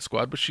the Riot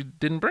Squad, but she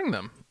didn't bring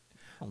them.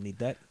 I don't need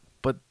that.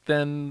 But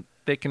then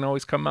they can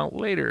always come out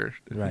later,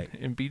 Right.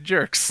 and be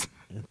jerks.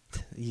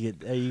 You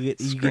get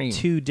Scream.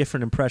 2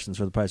 different impressions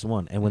for the price of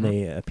one. And when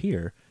they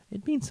appear,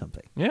 it means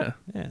something. Yeah.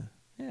 Yeah.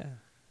 Yeah.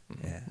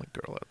 Yeah. My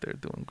girl out there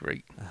doing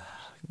great.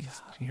 You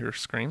hear her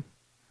scream?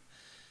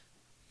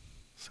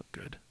 So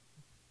good.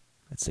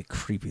 That's the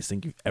creepiest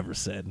thing you've ever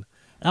said.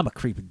 I'm a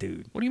creepy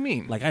dude. What do you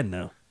mean? Like, I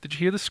know. Did you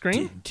hear the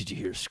scream? Did you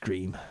hear her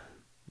scream?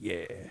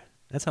 Yeah.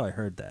 That's how I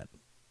heard that.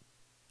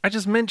 I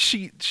just meant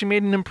she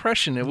made an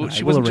impression. Right,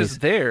 She we'll wasn't erase-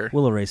 just there.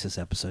 We'll erase this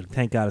episode.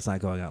 Thank God it's not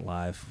going out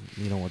live.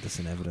 You don't want this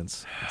in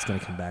evidence. It's going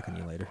to come back on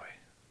you later.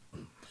 I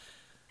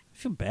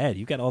feel bad.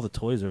 You got all the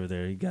toys over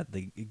there. You got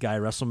the Guy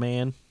Russell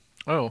Man.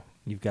 Oh,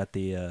 You've got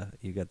the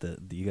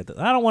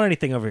I don't want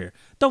anything over here.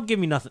 Don't give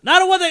me nothing. I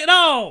don't want that.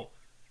 No.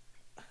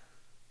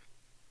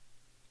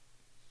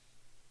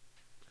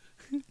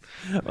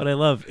 What I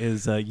love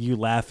is you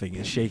laughing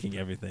and shaking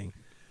everything.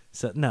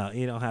 So no,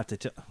 you don't have to.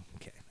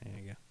 Okay, there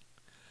you go.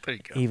 there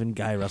you go. Even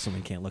Guy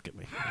Russellman can't look at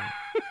me.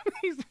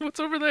 What's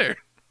over there?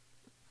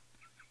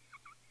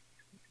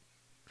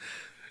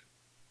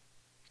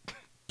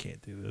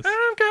 Can't do this.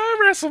 I'm Guy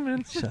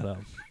Wrestleman. Shut up.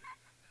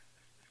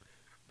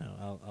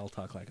 No, I'll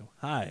talk like him.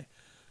 Hi,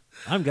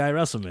 I'm Guy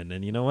Russellman,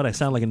 and you know what? I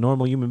sound like a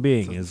normal human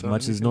being, Doesn't as sound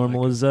much as anything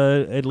normal like as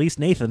at least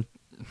Nathan.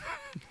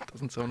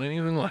 Doesn't sound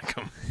anything like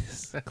him.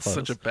 That's Close.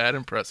 such a bad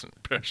impression.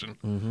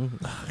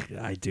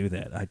 I do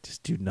that. I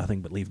just do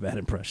nothing but leave bad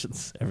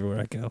impressions everywhere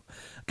I go.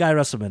 Guy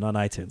Russellman on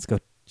iTunes. Go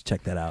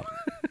check that out.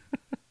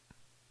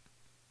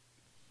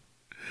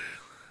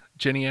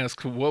 Jenny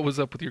asks, "What was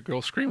up with your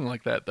girl screaming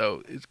like that?"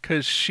 Though, it's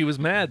because she was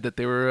mad that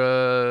they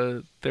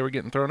were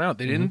getting thrown out.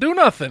 They didn't do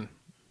nothing.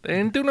 They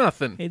didn't do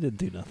nothing. He didn't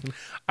do nothing.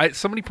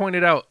 Somebody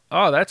pointed out,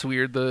 "Oh, that's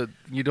weird.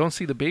 You don't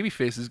see the baby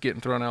faces getting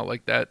thrown out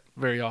like that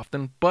very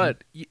often."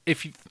 But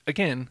if you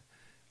again,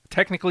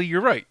 technically,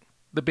 you're right.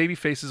 The baby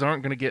faces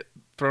aren't going to get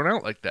thrown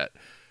out like that.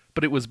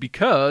 But it was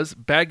because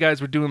bad guys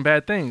were doing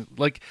bad things.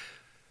 Like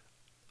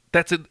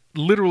that's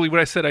literally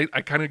what I said.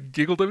 I kind of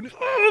giggled.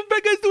 Oh,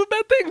 bad guys doing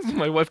bad things.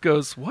 My wife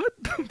goes, "What?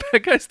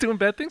 Bad guys doing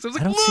bad things?" I was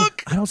like,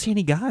 "Look, I don't see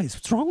any guys.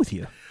 What's wrong with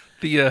you?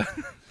 the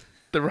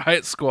the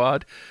riot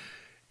squad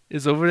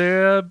is over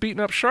there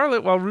beating up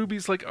Charlotte while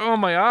Ruby's like, oh,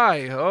 my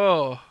eye.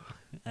 Oh."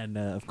 And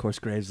of course,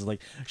 Graves is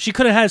like, she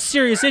could have had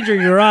serious injury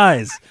in her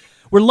eyes.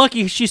 We're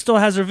lucky she still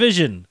has her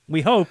vision. We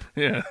hope,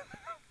 Yeah.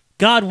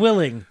 God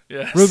willing,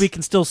 Yes. Ruby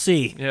can still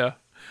see. Yeah.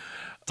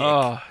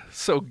 Oh,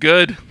 so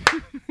good.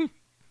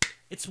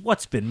 It's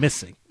what's been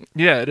missing.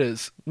 Yeah, it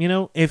is. You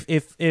know,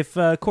 if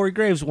Corey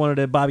Graves wanted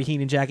a Bobby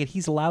Heenan jacket,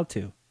 he's allowed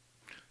to,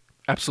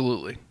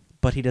 Absolutely.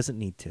 but he doesn't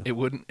need to It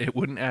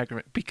wouldn't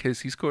aggravate because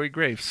he's Corey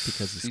Graves.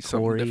 because he's something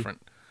Corey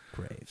different.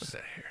 Graves. What's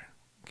that here?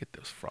 Get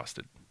those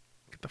frosted.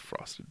 Get the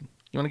frosted.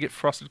 You want to get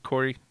frosted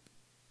Corey?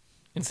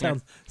 In here?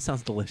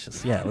 Sounds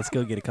delicious. Yeah, let's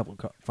go get a couple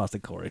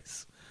frosted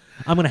Corys.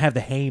 I'm gonna have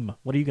the Haim.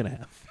 What are you gonna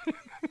have?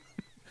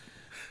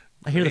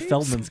 I hear the Grapes?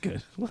 Feldman's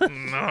good.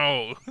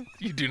 No,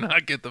 you do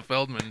not get the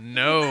Feldman.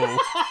 No,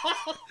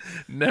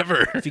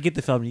 never. If you get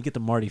the Feldman, you get the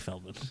Marty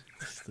Feldman.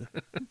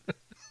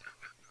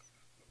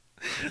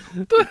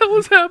 What the hell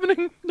is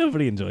happening?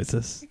 Nobody enjoys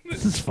this.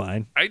 This is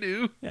fine. I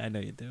do. Yeah, I know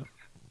you do.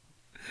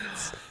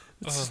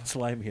 That's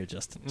why I'm here,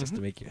 Justin, just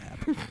to make you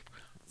happy.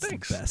 It's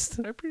Thanks. the best.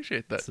 I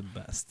appreciate that. It's the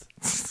best.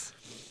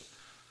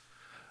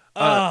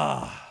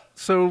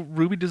 So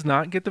Ruby does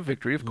not get the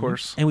victory, of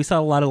course. And we saw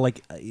a lot of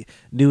like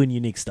new and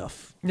unique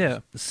stuff. Yeah.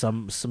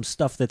 Some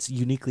stuff that's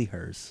uniquely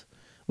hers.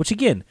 Which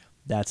again,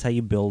 that's how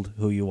you build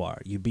who you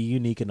are. You be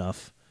unique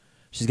enough.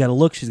 She's got a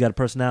look, she's got a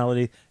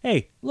personality.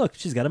 Hey, look,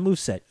 she's got a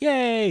moveset.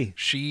 Yay!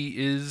 She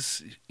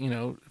is,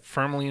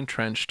 firmly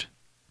entrenched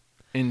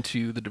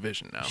into the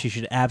division now. She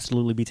should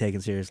absolutely be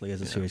taken seriously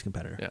as a serious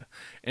competitor. Yeah.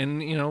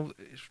 And,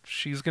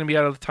 she's going to be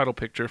out of the title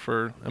picture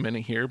for a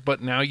minute here, but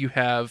now you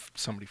have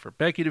somebody for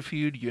Becky to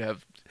feud, you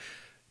have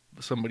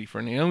somebody for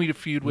Naomi to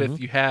feud with,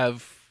 you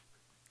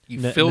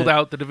filled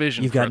out the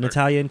division. You've got further.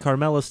 Natalya and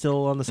Carmella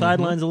still on the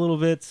sidelines a little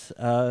bit,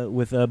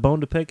 with a bone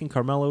to pick and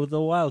Carmella with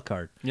the wild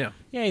card. Yeah.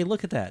 Yay,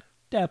 look at that.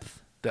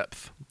 Depth.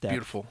 Depth. Depth.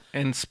 Beautiful.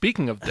 And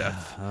speaking of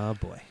depth, Oh,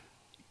 boy.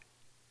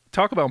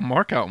 talk about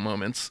mark out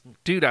moments.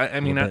 Dude, I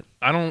mean, bit.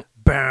 I don't.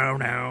 Bow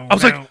now. I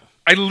was like,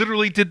 I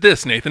literally did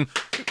this, Nathan.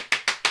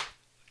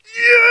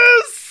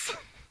 Yes!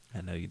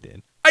 I know you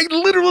did. I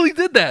literally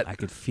did that. I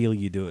could feel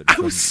you do it. I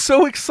was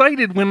so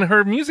excited when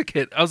her music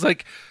hit. I was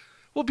like,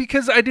 well,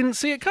 because I didn't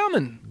see it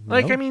coming.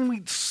 Like, No. I mean,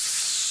 we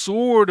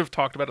sort of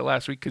talked about it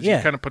last week because Yeah.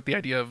 you kind of put the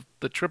idea of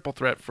the triple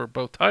threat for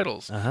both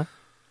titles. Uh-huh.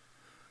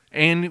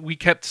 And we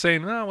kept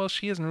saying, oh, well,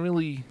 she isn't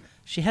really.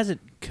 She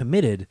hasn't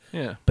committed,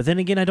 Yeah. but then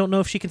again, I don't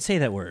know if she can say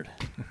that word.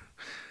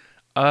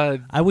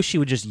 I wish she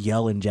would just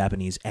yell in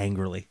Japanese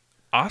angrily.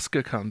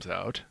 Asuka comes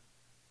out,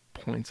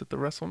 points at the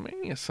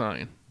WrestleMania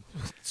sign.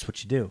 That's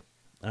what you do.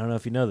 I don't know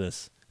if you know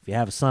this. If you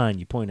have a sign,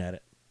 you point at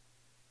it.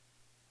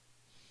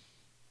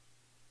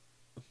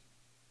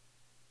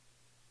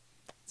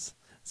 It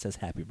says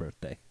happy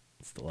birthday.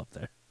 It's still up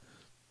there.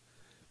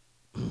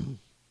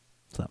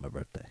 It's not my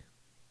birthday.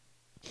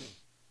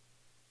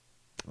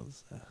 It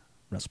was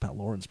WrestlePal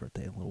Lauren's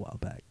birthday a little while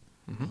back.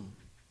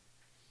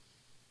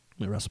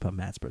 Mm-hmm. WrestlePal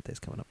Matt's birthday's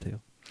coming up too.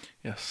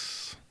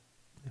 Yes.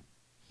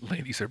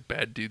 Ladies are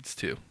bad dudes,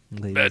 too.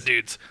 Ladies. Bad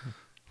dudes.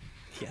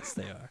 Yes,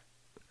 they are.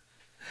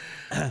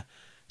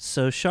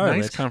 So Charlotte,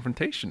 Nice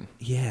confrontation.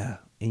 yeah,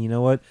 and you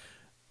know what?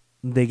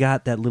 They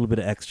got that little bit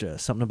of extra,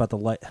 something about the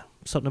light,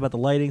 something about the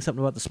lighting,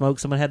 something about the smoke.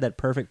 Someone had that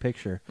perfect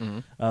picture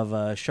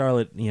of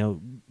Charlotte,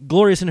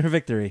 glorious in her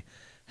victory,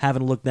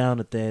 having to look down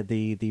at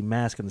the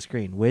mask on the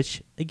screen,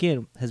 which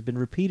again has been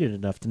repeated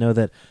enough to know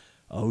that,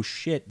 oh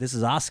shit, this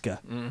is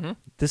Asuka. Mm-hmm.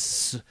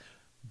 This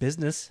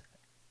business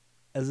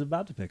is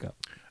about to pick up.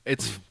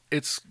 It's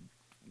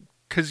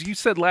because you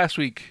said last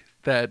week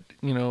that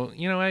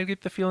I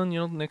get the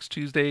feeling next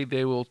Tuesday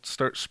they will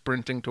start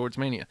sprinting towards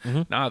Mania.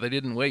 Nah, they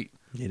didn't wait.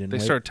 They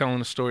started telling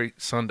the story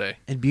Sunday.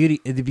 And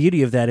the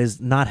beauty of that is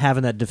not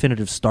having that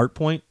definitive start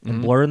point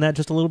and blurring that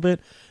just a little bit.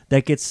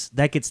 That gets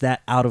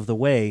that out of the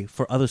way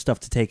for other stuff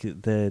to take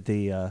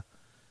the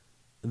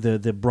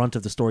brunt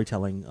of the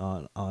storytelling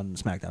on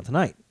SmackDown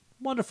tonight.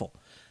 Wonderful.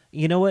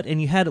 You know what?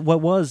 And you had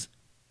what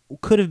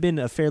could have been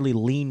a fairly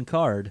lean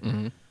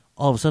card.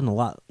 All of a sudden,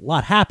 a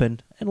lot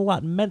happened, and a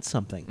lot meant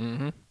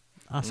something.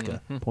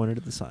 Asuka pointed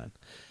at the sign.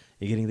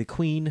 You're getting the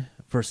Queen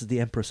versus the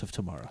Empress of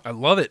Tomorrow. I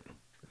love it.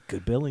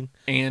 Good billing.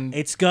 And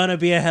it's gonna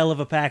be a hell of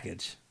a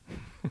package.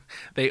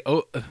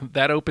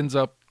 That opens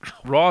up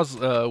Raw's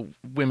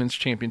women's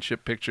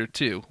championship picture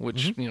too,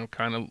 which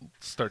kind of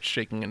starts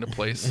shaking into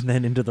place. And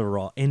then into the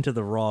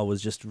Raw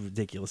was just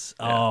ridiculous.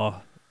 Yeah.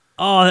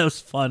 Oh, that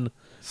was fun.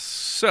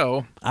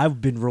 So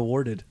I've been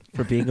rewarded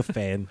for being a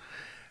fan.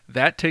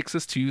 That takes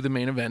us to the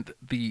main event,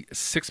 the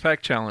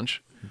 6-pack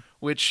challenge,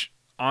 which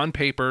on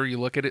paper you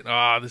look at it.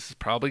 This is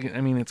probably.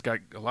 I mean, it's got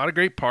a lot of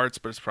great parts,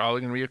 but it's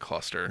probably going to be a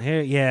cluster.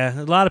 Yeah,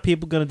 a lot of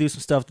people going to do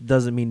some stuff that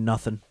doesn't mean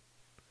nothing.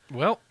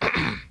 Well,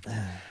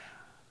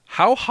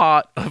 how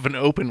hot of an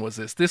open was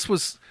this? This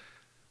was.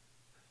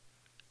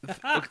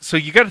 So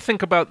you got to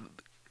think about.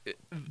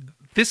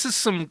 This is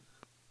some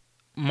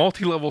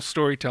multi-level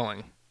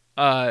storytelling.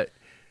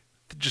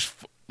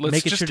 Let's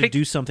make it just sure to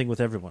do something with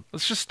everyone.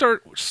 Let's just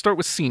start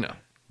with Cena,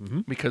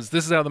 because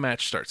this is how the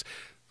match starts.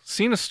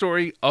 Cena's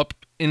story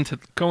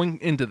going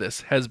into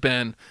this has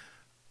been,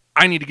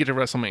 I need to get to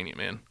WrestleMania,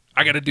 man.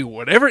 I got to do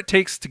whatever it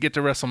takes to get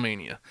to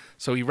WrestleMania.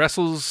 So he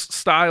wrestles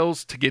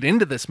Styles to get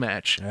into this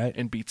match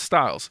and beats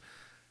Styles.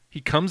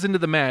 He comes into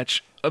the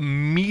match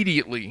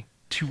immediately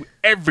to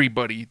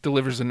everybody,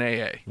 delivers an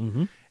AA.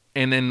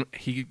 And then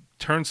he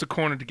turns the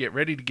corner to get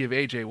ready to give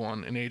AJ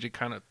one, and AJ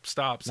kind of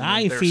stops.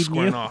 And they're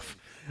squaring off.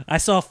 I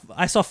saw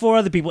 4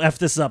 other people F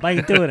this up. I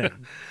ain't doing it.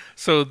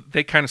 So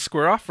they kind of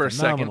square off for a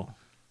second.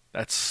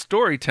 That's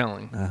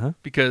storytelling.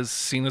 Because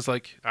Cena's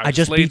like, I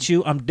just beat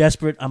you. I'm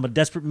desperate. I'm a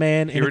desperate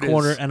man in a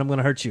corner, and I'm going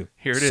to hurt you.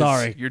 Here it is.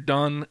 Sorry. You're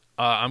done.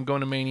 I'm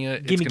going to Mania.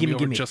 It's going to be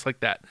over just like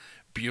that.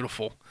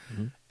 Beautiful.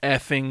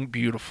 Effing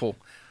beautiful.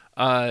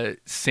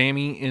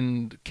 Sammy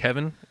and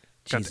Kevin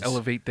got to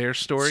elevate their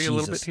story a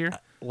little bit here.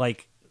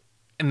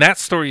 And that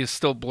story is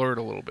still blurred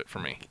a little bit for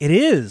me. It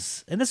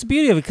is. And that's the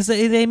beauty of it, because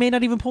they may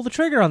not even pull the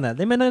trigger on that.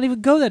 They may not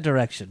even go that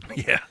direction.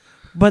 Yeah.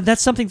 But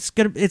that's something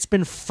it's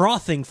been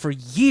frothing for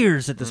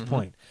years at this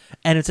point.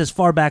 And it's as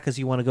far back as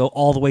you want to go,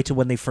 all the way to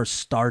when they first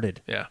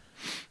started. Yeah.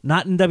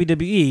 Not in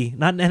WWE,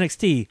 not in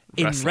NXT,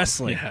 in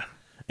wrestling. Yeah.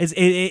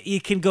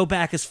 It can go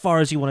back as far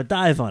as you want to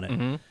dive on it.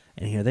 And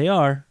here they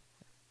are,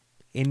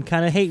 in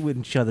kind of hate with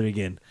each other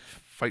again.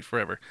 Fight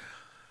forever.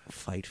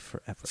 Fight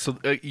forever. So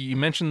you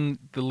mentioned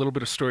the little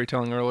bit of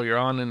storytelling earlier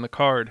on in the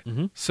card.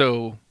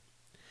 So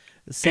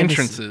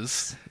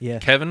entrances. Yeah.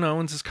 Kevin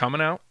Owens is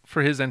coming out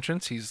for his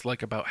entrance. He's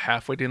like about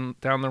halfway down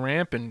the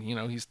ramp, and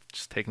he's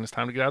just taking his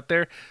time to get out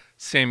there.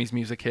 Sammy's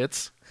music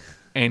hits,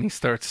 and he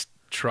starts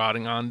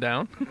trotting on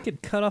down.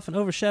 Get cut off and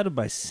overshadowed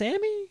by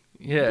Sammy?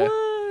 Yeah.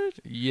 What?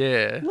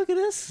 Yeah. Look at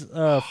this.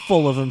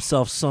 Full of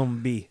himself,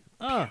 some be.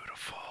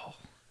 Beautiful.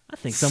 I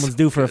think someone's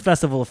due for a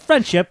festival of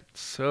friendship.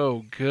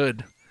 So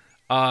good.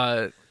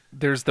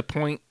 There's the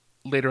point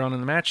later on in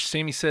the match.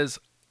 Sammy says,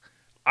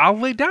 I'll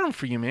lay down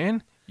for you,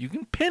 man. You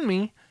can pin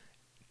me,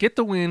 get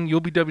the win,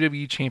 you'll be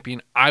WWE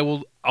champion.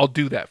 I'll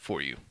do that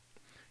for you.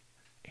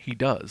 He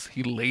does.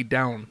 He laid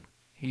down.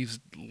 He's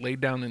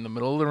laid down in the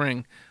middle of the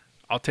ring.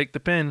 I'll take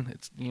the pin.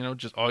 It's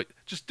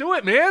just do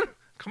it, man.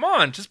 Come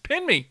on, just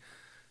pin me.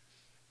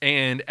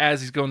 And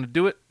as he's going to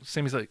do it,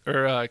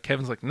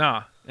 Kevin's like,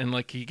 nah. And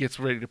he gets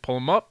ready to pull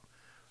him up.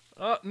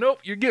 Nope,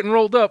 you're getting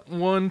rolled up.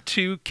 1,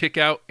 2, kick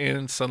out,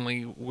 and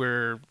suddenly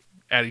we're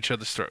at each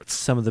other's throats.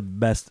 Some of the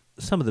best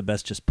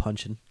just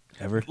punching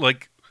ever.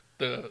 Like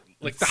the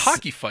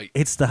hockey fight.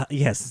 It's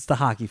the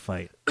hockey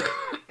fight.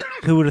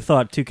 Who would have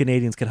thought 2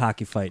 Canadians could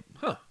hockey fight?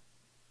 Huh.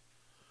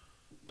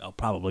 Oh,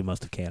 probably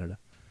most of Canada.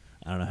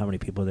 I don't know how many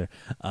people are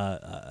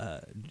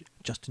there.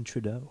 Justin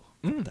Trudeau.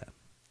 That.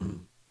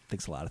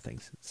 Thinks a lot of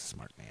things. He's a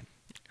smart man.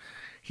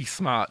 He's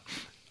smart.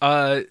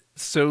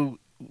 So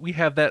we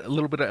have that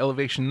little bit of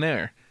elevation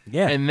there.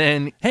 Yeah. And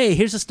then, hey,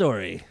 here's a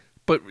story.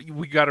 But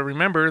we got to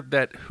remember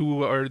that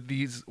who are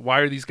these? Why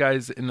are these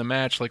guys in the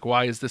match?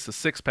 Why is this a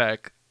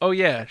 6-pack? Oh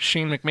yeah,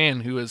 Shane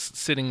McMahon, who is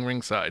sitting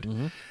ringside.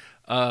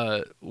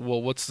 Well,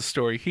 what's the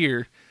story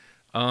here?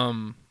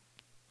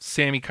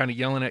 Sammy kind of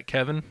yelling at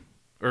Kevin,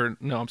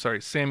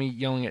 Sammy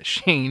yelling at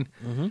Shane,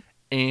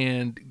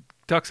 and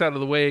ducks out of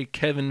the way.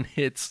 Kevin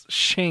hits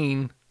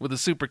Shane with a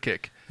super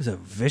kick. It's a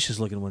vicious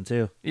looking one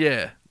too.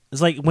 Yeah.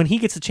 It's like when he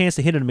gets a chance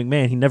to hit at a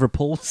McMahon, he never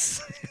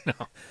pulls. No.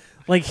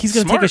 Like he's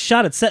gonna take a Smart.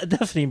 shot at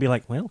Stephanie and be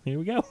like, "Well, here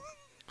we go."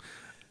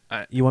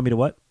 You want me to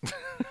what?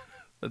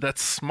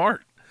 That's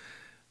smart.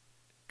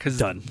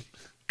 Done.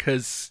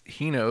 Because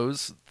he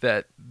knows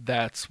that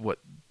that's what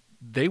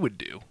they would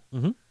do.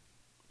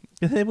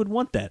 They would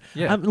want that.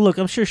 Yeah. Look,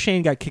 I'm sure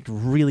Shane got kicked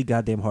really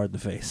goddamn hard in the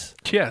face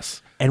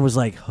Yes. and was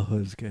like, "Oh, it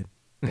was good.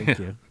 Thank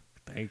you,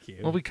 thank you."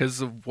 Well,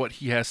 because of what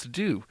he has to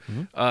do.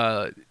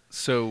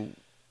 So,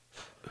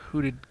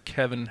 who did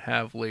Kevin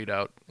have laid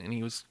out? And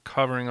he was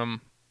covering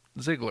him,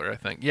 Ziggler, I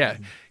think. Yeah,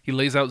 he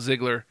lays out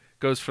Ziggler,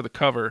 goes for the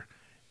cover,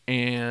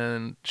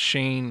 and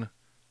Shane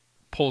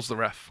pulls the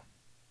ref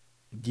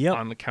Yep.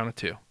 on the count of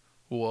 2.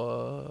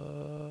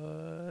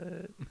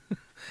 What?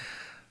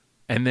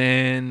 And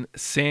then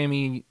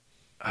Sammy,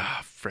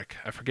 frick,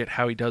 I forget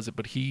how he does it,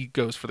 but he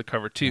goes for the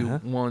cover too.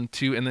 1,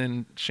 2, and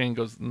then Shane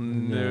goes,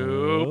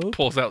 nope,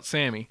 pulls out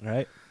Sammy.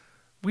 Right.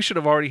 We should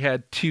have already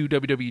had 2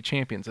 WWE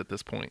champions at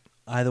this point.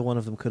 Either one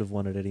of them could have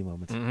won at any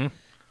moment. And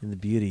the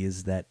beauty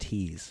is that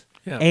tease.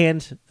 Yeah. And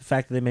the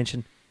fact that they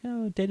mentioned,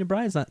 Daniel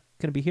Bryan's not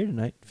going to be here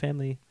tonight.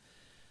 Family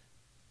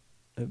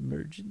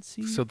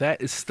emergency. So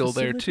that is still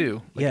there Facility?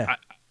 too. Like, Yeah.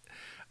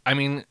 I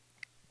mean,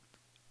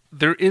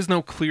 there is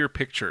no clear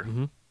picture,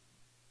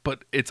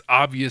 but it's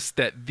obvious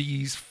that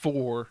these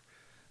 4.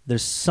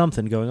 There's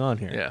something going on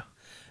here.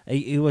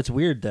 Yeah. What's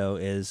weird, though,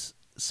 is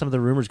some of the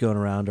rumors going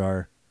around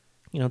are,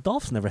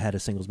 Dolph's never had a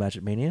singles match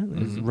at Mania.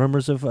 There's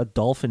rumors of a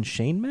Dolph and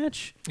Shane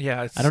match.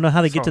 Yeah. I don't know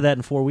how they get to that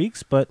in 4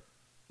 weeks, but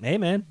hey,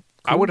 man.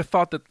 I would have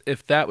thought that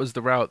if that was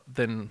the route,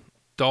 then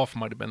Dolph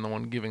might have been the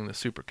one giving the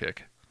super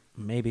kick.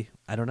 Maybe.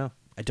 I don't know.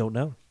 I don't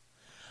know.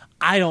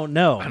 I don't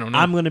know. know.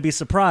 I'm going to be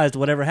surprised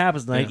whatever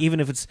happens tonight, even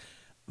if it's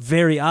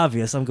very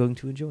obvious. I'm going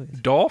to enjoy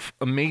it. Dolph,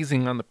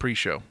 amazing on the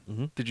pre-show.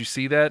 Did you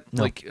see that?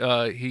 No. Like, he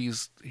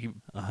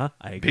I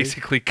agree.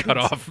 basically cut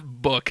off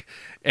Book,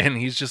 and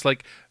he's just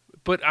like,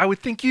 but I would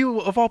think you,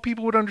 of all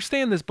people, would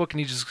understand this Book, and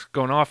he's just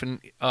going off, and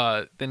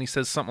then he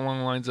says something along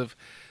the lines of,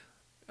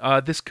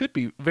 this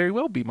could very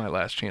well be my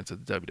last chance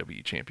at the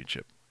WWE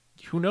Championship.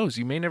 Who knows?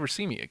 You may never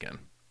see me again.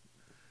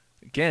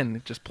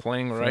 Again, just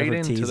playing right Forever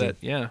into teasing. that.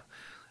 Yeah.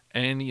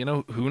 And,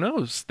 who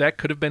knows? That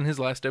could have been his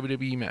last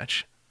WWE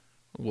match.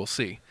 We'll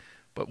see.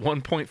 But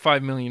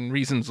 1.5 million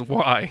reasons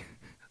why.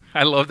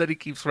 I love that he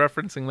keeps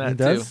referencing that, He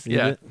does? too.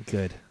 Yeah.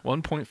 Good.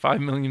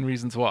 1.5 million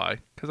reasons why.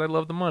 Because I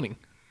love the money.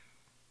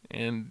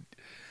 And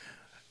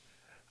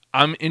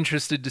I'm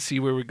interested to see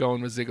where we're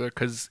going with Ziggler,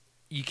 because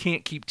you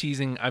can't keep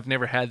teasing, I've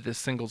never had this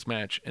singles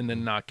match, and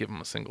then not give him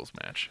a singles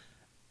match.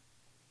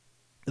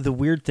 The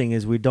weird thing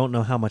is we don't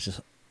know how much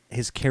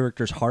his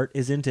character's heart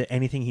is into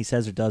anything he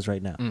says or does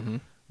right now,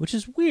 which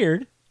is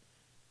weird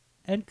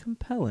and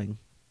compelling.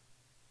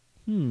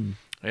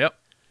 Yep.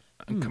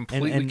 I'm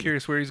completely And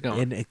curious where he's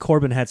going. And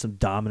Corbin had some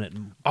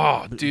dominant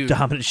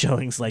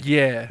showings. Like,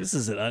 Yeah. this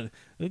is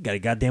we got a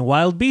goddamn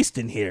wild beast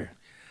in here.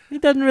 He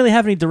doesn't really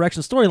have any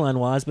direction storyline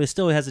wise, but he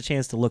still has a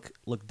chance to look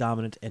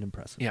dominant and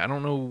impressive. Yeah, I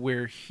don't know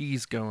where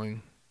he's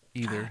going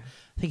either.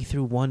 I think he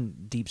threw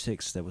one deep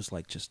six that was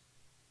like just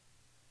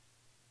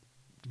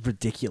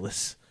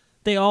ridiculous.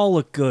 They all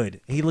look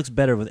good. He looks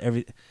better with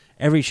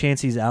every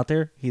chance he's out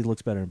there. He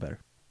looks better and better.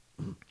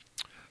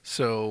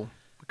 So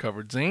we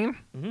covered Zayn.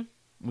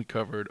 We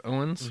covered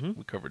Owens.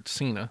 We covered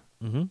Cena.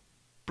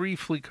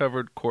 Briefly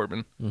covered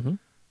Corbin.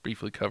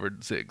 Briefly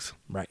covered Ziggs.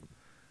 Right.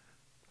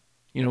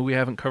 You know, we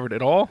haven't covered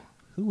at all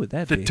Who would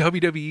that the be?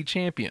 WWE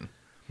champion.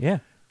 Yeah.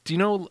 Do you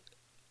know?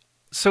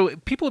 So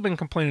people have been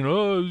complaining,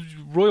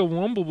 Royal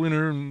Rumble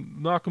winner and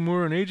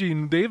Nakamura and AJ,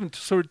 and they haven't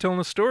started telling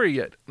the story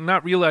yet.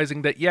 Not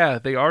realizing that, yeah,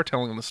 they are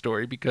telling the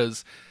story,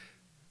 because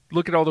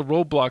look at all the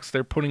roadblocks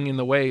they're putting in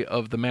the way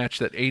of the match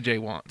that AJ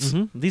wants.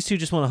 These two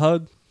just want to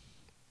hug.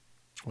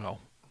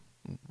 Well,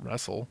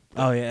 wrestle.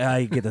 Oh yeah,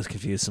 I get those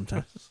confused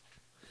sometimes.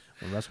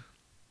 Well, wrestle.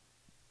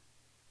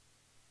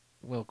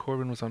 Well,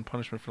 Corbin was on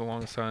punishment for the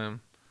longest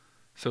time,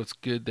 so it's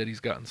good that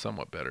he's gotten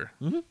somewhat better.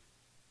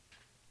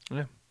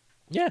 Yeah.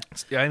 Yeah.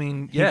 I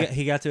mean, yeah.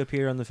 He got to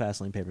appear on the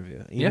Fastlane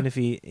pay-per-view, Yeah. even if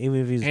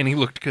he's And he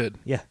looked good.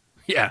 yeah.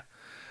 Yeah.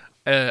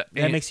 That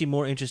And- makes you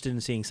more interested in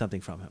seeing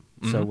something from him.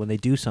 So when they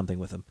do something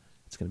with him,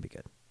 it's going to be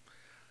good.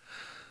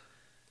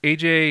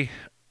 AJ,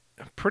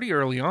 pretty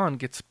early on,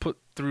 gets put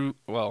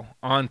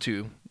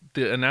onto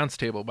the announce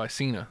table by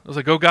Cena. I was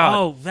like, oh, God.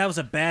 Oh, that was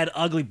a bad,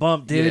 ugly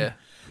bump, dude. Yeah.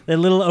 That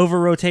little over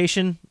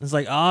rotation. It's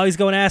like, oh, he's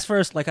going ass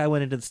first. Like I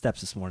went into the steps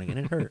this morning, and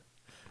it hurt.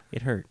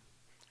 It hurt.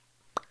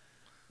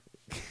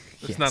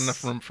 There's not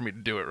enough room for me to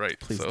do it right.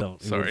 Please so,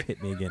 don't. It Sorry. would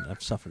hit me again.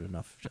 I've suffered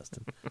enough,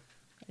 Justin.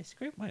 I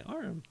scraped my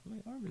arm. My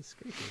arm is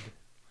scraping.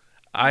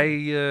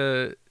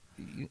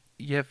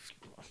 You have...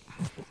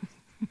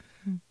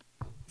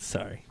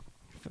 Sorry.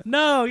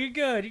 No, you're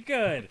good. You're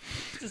good.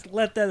 Just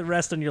let that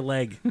rest on your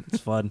leg. It's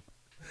fun.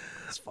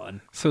 It's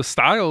fun. So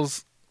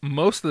Styles,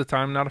 most of the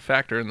time, not a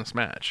factor in this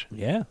match.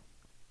 Yeah.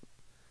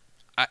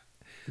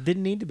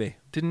 Didn't need to be.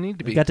 Didn't need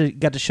to be.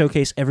 Got to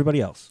showcase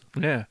everybody else.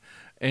 Yeah.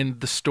 And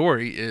the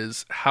story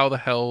is, how the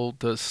hell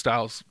does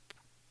Styles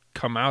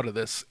come out of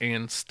this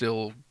and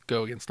still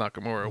go against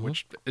Nakamura,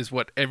 which is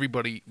what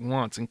everybody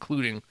wants,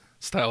 including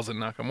Styles and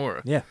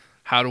Nakamura. Yeah.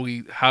 How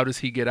does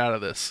he get out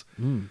of this?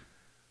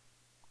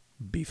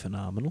 Be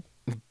phenomenal.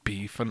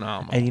 Be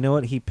phenomenal. And you know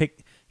what? He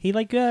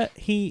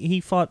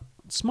fought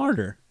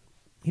smarter.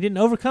 He didn't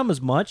overcome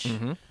as much.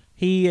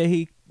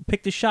 He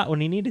picked his shot when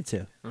he needed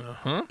to.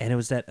 And it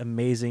was that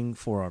amazing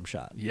forearm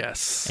shot.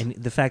 Yes. And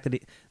the fact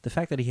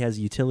that he has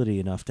utility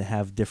enough to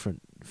have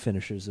different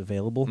finishers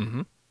available.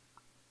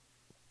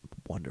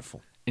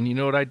 Wonderful. And you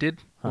know what I did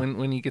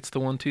when he gets the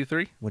 1, 2,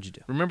 3? What'd you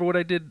do? Remember what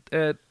I did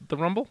at the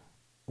Rumble?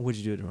 What'd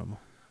you do at the Rumble?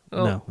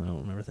 Oh. No, I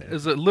don't remember that. It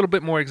was a little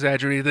bit more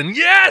exaggerated than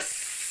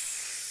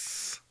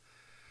yes.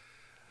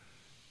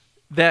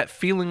 That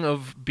feeling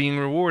of being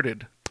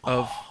rewarded.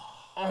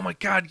 Oh my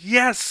God,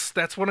 yes,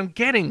 that's what I'm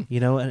getting. You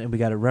know, and we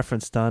got it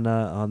referenced on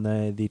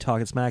the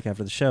Talking Smack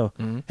after the show.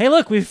 Hey,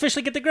 look, we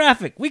officially get the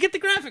graphic. We get the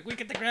graphic.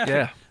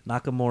 Yeah.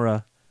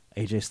 Nakamura,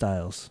 AJ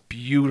Styles,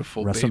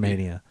 Beautiful, WrestleMania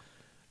baby.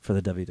 for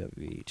the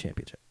WWE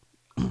Championship.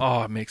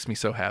 Oh, it makes me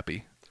so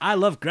happy. I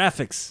love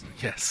graphics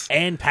Yes.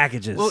 and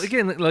packages. Well,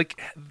 again, like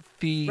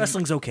the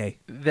wrestling's okay.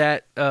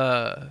 that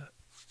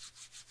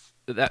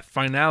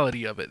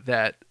finality of it,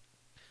 that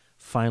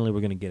Finally,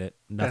 we're gonna get it.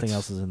 Nothing That's-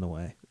 else is in the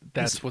way.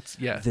 that's what's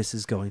This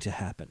is going to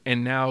happen.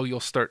 And now you'll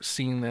start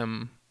seeing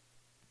them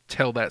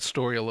tell that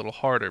story a little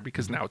harder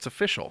because now it's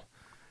official.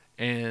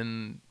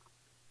 And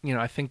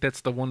I think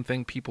that's the one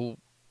thing people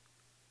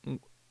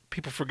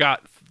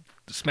forgot.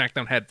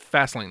 SmackDown had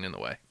Fastlane in the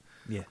way.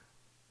 Yeah.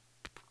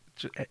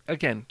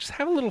 Again, just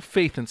have a little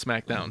faith in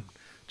SmackDown.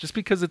 Just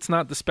because it's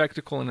not the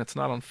spectacle and it's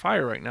not on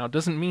fire right now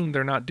doesn't mean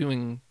they're not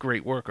doing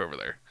great work over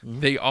there.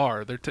 They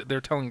are.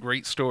 They're telling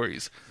great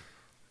stories.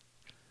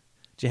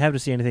 Did you happen to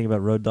see anything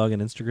about Road Dogg on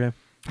Instagram?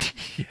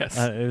 Yes.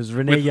 It was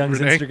Renee With Young's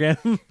Renee?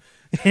 Instagram.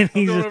 And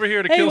he's going just, over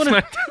here to "Hey, kill wanna-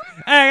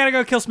 SmackDown." I gotta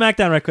go kill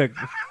SmackDown right quick.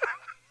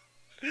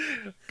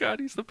 God,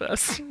 he's the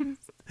best.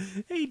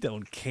 He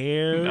don't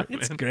care. No,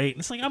 It's man. great.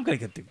 It's like, I'm gonna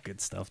go do good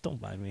stuff. Don't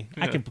mind me.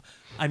 Yeah.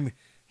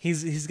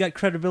 He's got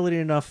credibility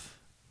enough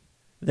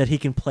that he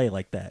can play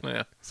like that.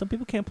 Yeah. Some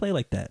people can't play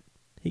like that.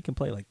 He can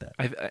play like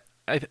that.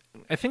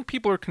 I think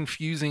people are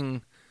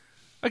confusing.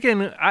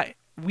 Again,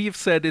 we have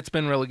said it's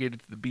been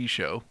relegated to the B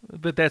show,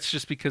 but that's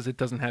just because it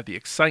doesn't have the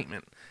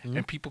excitement,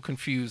 and people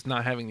confuse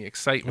not having the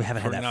excitement. We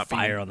haven't for had that not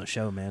fire being, on the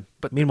show, man.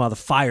 But- Meanwhile, the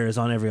fire is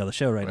on every other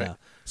show right Right. now.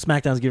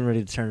 SmackDown's getting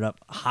ready to turn it up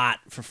hot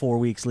for 4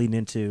 weeks, leading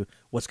into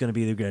what's going to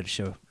be the greatest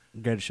show of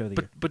the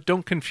year. But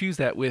don't confuse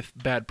that with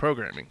bad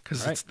programming,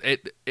 because Right.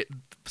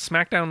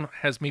 SmackDown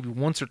has maybe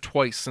once or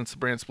twice since the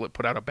brand split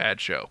put out a bad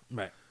show.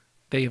 Right.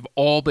 They have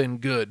all been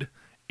good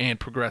and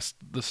progressed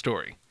the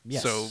story.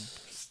 Yes. So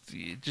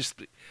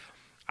just,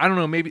 I don't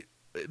know, maybe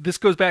this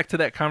goes back to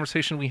that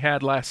conversation we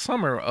had last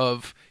summer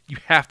of you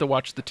have to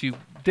watch the two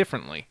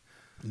differently.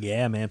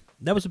 Yeah, man.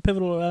 That was a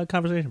pivotal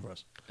conversation for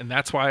us. And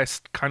that's why I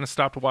kind of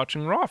stopped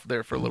watching Raw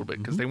there for a little bit,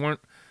 because they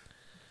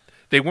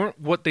weren't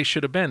what they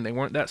should have been. They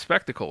weren't that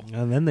spectacle.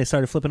 And then they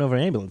started flipping over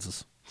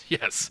ambulances.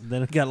 Yes.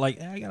 Then it got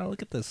like, I got to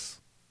look at this.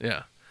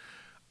 Yeah.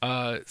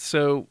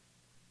 So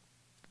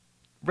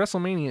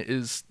WrestleMania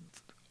is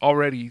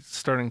already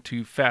starting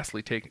to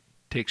fastly take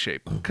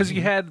shape, because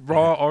you had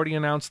Raw already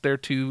announced their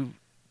two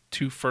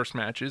first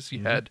matches.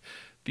 You had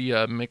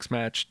the mixed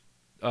match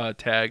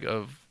tag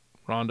of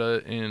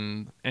Ronda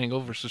and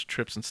Angle versus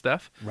Trips and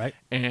Steph. Right.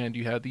 And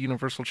you had the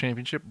Universal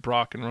Championship,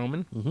 Brock and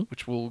Roman,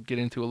 which we'll get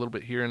into a little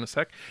bit here in a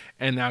sec.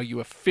 And now you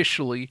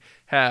officially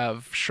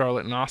have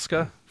Charlotte and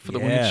Asuka for the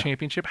Women's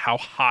Championship. How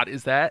hot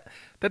is that?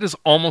 That is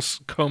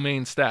almost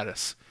co-main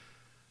status.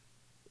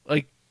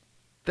 Like,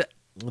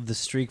 The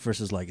streak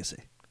versus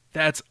legacy.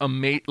 that's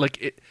amazing.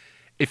 Like,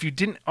 if you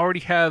didn't already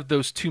have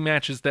those two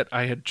matches that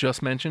I had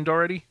just mentioned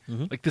already,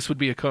 like, this would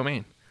be a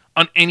co-main.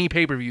 On any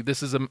pay-per-view,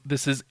 this is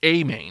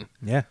a main.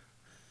 Yeah.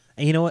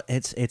 And you know what?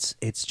 It's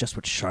just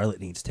what Charlotte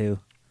needs too.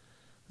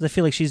 'Cause I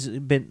feel like she's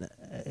been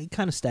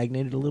kind of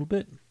stagnated a little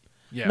bit.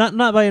 Yeah.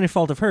 Not by any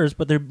fault of hers,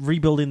 but they're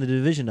rebuilding the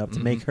division up to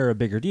make her a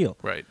bigger deal.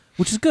 Right.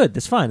 Which is good.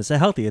 That's fine. It's a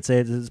healthy.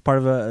 It's part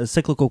of a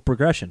cyclical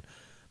progression.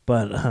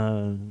 But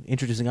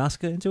introducing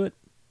Asuka into it,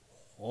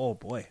 oh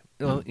boy.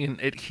 Well, and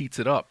it heats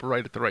it up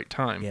right at the right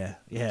time.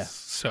 Yeah.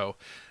 So,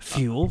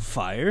 Fuel,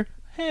 fire.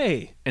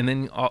 Hey. and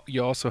then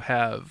you also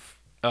have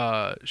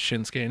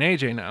Shinsuke and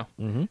AJ now.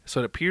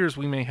 So it appears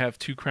we may have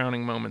two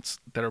crowning moments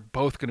that are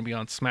both going to be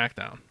on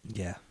SmackDown.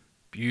 Yeah.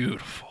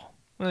 Beautiful.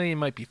 Well, it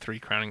might be three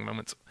crowning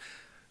moments.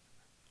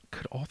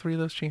 Could all three of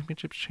those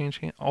championships change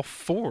hands? All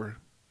four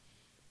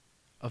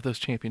of those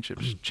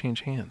championships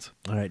change hands.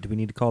 All right. Do we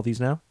need to call these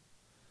now?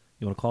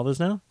 You want to call those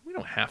now? We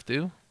don't have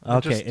to.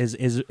 Okay.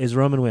 Is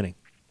Roman winning?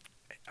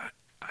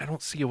 I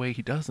don't see a way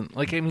he doesn't.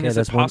 Like, I mean, Okay, is it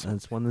that's possible?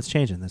 one that's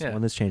changing. That's Yeah.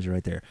 one that's changing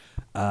right there.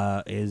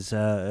 Is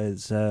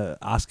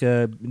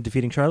Asuka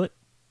defeating Charlotte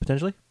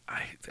potentially?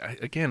 I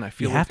again, I You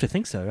feel have like, to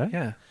think so, right?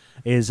 yeah,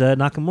 Is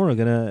Nakamura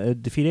gonna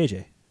defeat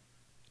AJ?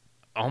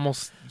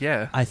 almost,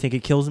 yeah. I think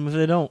it kills them if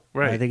they don't.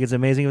 Right. I think it's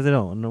amazing if they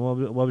don't. And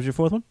what was your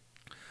fourth one?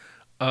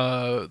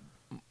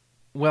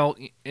 Well,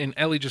 and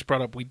Ellie just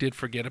brought up we did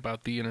forget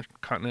about the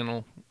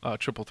Intercontinental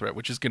Triple Threat,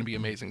 which is going to be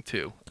amazing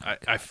too.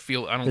 I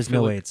feel I don't. There's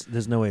feel no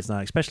way it's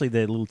not. Especially the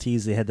little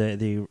tease they had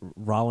the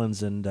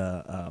Rollins and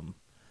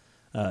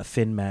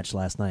Finn match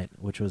last night,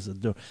 which was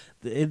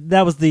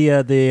that was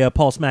the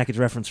Paul Smackage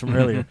reference from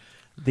earlier.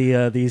 The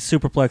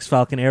Superplex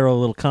Falcon Arrow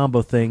little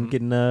combo thing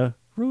getting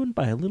ruined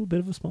by a little bit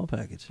of a small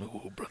package.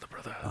 Oh, brother.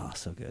 Oh,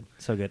 so good,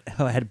 so good.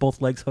 Oh, I had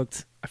both legs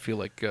hooked. I feel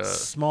like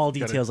Small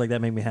details like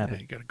that make me yeah, happy.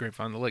 you got a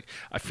grapevine on the leg.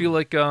 I feel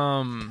like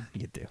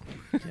You do.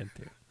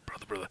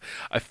 brother.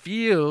 I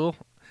feel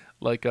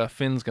like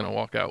Finn's gonna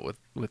walk out with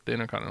the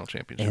Intercontinental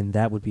Championship. And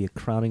that would be a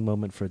crowning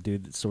moment for a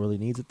dude that sorely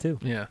needs it too.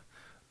 Yeah,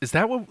 is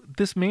that what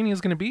this Mania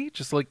is gonna be?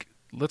 Just like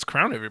let's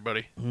crown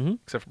everybody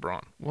except for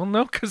Braun. Well,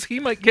 no, because he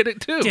might get it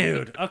too,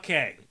 Dude,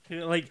 okay.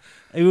 Like,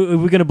 are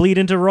we gonna bleed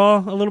into Raw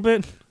a little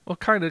bit? Well,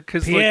 kind of,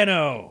 because like,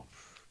 Piano.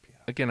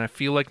 again, I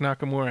feel like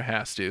Nakamura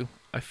has to.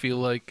 I feel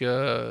like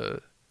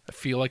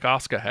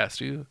Asuka has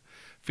to.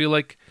 I feel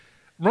like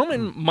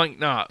Roman might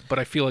not, but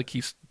I feel like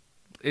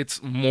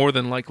it's more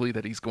than likely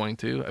that he's going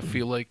to. I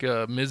feel like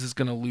Miz is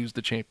going to lose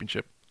the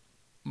championship.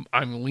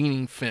 I'm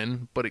leaning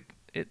Finn, but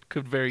it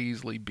could very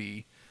easily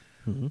be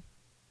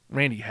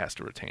Randy has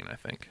to retain, I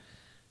think.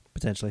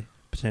 Potentially.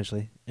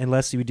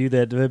 Unless you do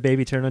that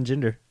baby turn on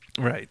Jinder.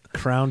 Right.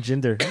 Crown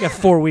Jinder. You got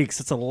 4 weeks.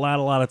 That's a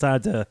lot of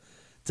time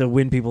to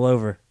win people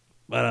over.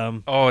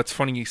 But Oh, it's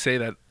funny you say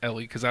that,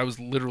 Ellie, because I was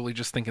literally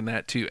just thinking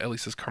that too. Ellie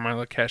says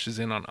Carmella cashes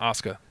in on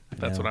Asuka.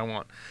 That's what I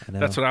want. I know.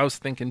 That's what I was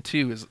thinking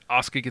too. Is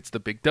Asuka gets the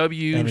big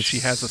W? And She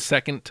has a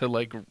second to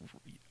like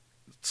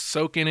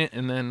soak in it,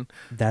 and then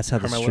that's how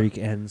the Carmella- streak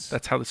ends.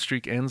 That's how the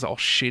streak ends, all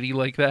shitty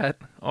like that.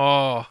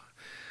 Oh,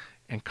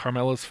 and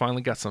Carmella's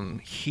finally got some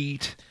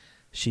heat.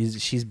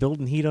 She's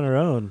building heat on her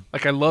own.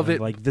 Like I love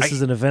it. Like this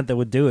is an event that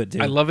would do it,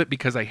 dude. I love it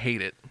because I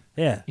hate it.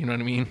 Yeah. You know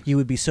what I mean? You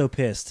would be so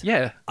pissed.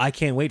 Yeah. I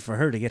can't wait for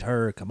her to get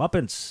her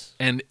comeuppance.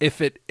 And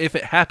if it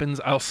happens,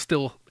 I'll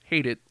still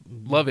hate it,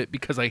 love it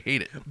because I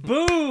hate it.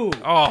 Boo!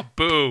 Oh,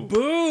 boo.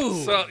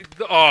 Boo!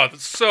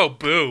 So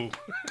boo.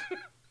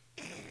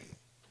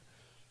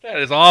 That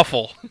is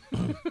awful.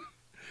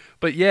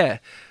 But yeah,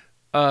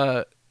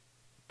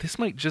 this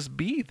might just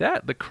be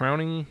the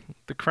crowning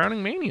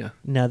Mania.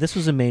 Now, this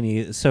was a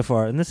Mania so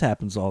far, and this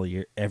happens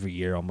every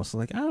year almost.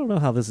 Like, I don't know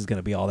how this is going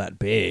to be all that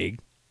big.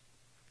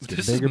 It's getting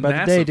This is bigger by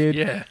massive, the day, dude.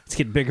 yeah. It's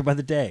getting bigger by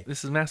the day.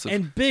 This is massive.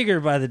 And bigger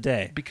by the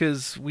day.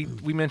 Because we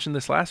mentioned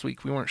this last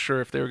week, we weren't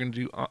sure if they were going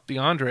to do the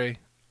Andre.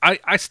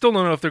 I still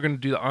don't know if they're going to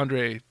do the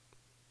Andre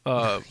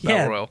Battle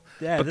Royal,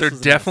 yeah, but this they're was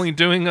a definitely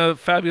doing a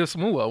Fabulous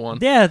Moolah one.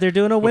 Yeah, they're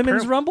doing a women's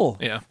apparently- rumble.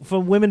 Yeah.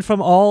 From women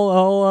from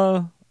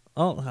all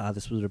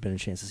this would have been a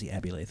chance to see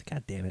Abby Lathe.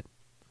 God damn it.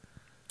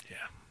 Yeah.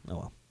 Oh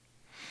well.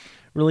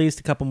 Released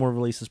a couple more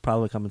releases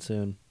probably coming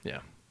soon. Yeah.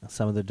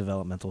 Some of the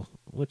developmental,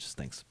 which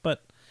stinks.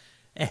 But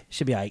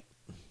should be alright.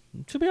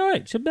 Should be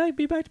alright. Should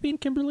be back to being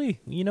Kimberly.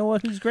 You know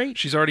what? Who's great?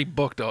 She's already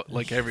booked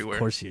like everywhere. Of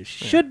course you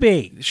should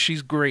be.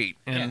 She's great,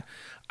 and Yeah.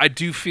 I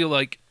do feel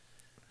like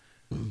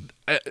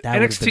That would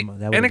NXT have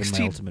been my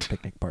NXT ultimate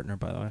picnic partner,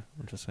 by the way.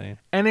 I'm just saying.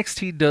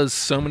 NXT does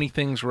so many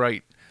things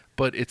right,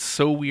 but it's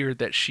so weird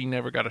that she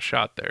never got a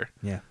shot there.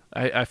 Yeah.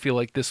 I feel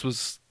like this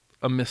was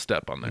a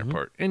misstep on Mm-hmm. their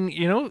part, and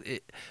you know,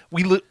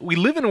 we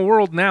live in a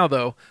world now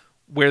though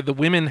where the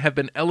women have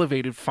been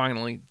elevated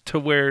finally to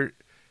where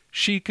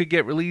she could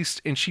get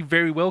released, and she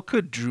very well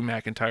could. Drew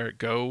McIntyre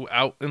go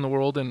out in the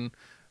world and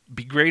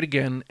be great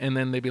again, and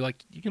then they'd be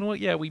like, you know what?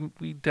 Yeah, we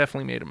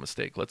definitely made a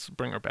mistake. Let's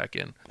bring her back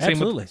in.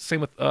 Absolutely. Same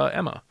with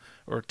Emma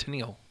or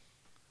Tennille.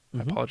 Mm-hmm.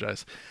 I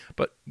apologize,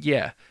 but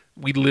yeah,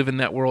 we live in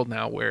that world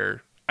now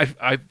where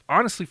I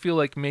honestly feel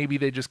like maybe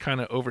they just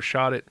kind of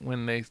overshot it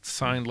when they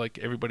signed like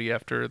everybody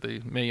after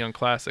the Mae Young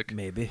Classic.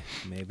 Maybe.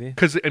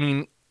 Because I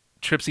mean,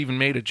 Trips even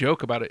made a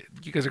joke about it.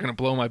 You guys are gonna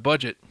blow my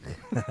budget.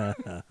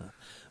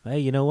 Hey,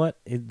 you know what?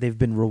 They've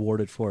been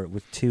rewarded for it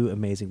with 2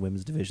 amazing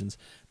women's divisions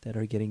that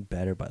are getting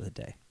better by the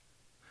day.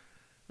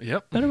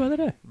 Yep. Better by the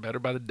day. Better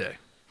by the day.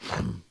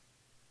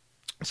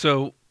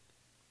 So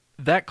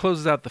that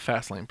closes out the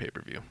Fastlane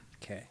pay-per-view.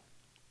 Okay.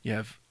 You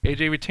have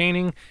AJ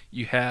retaining.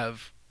 You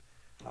have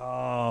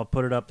Oh,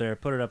 put it up there.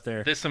 Put it up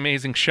there. this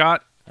amazing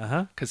shot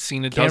Uh-huh. because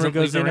Cena Camera doesn't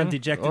goes leave the in on ring.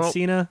 dejected Oh,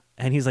 Cena,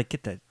 and he's like,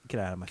 get out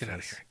of my Get face. out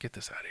of here. Get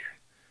this out of here.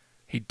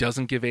 He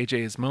doesn't give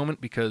AJ his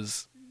moment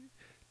because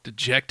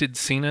dejected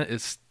Cena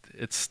it's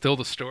still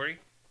the story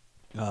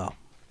Oh.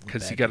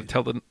 because you bad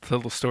got to dude. tell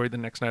the story the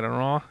next night on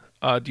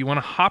Raw. Do you want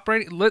to hop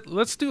right?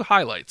 Let's do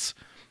highlights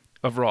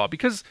of Raw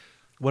because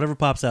Whatever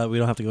pops out, we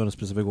don't have to go in a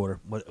specific order.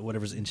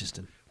 Whatever's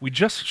interesting. we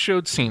just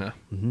showed Cena,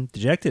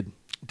 Dejected.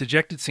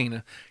 dejected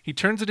Cena. He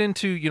turns it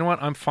into, you know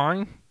what? I'm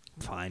fine.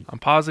 Fine. I'm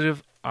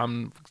positive.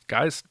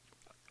 Guys,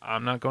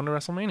 I'm not going to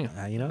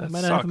WrestleMania. You know, I That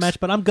might not have a sucks. match,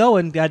 but I'm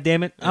going. God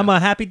damn it! I'm a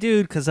happy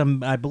dude because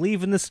I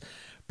believe in this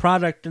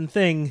product and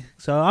thing.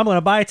 So I'm gonna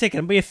buy a ticket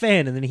and be a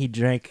fan. And then he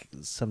drank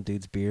some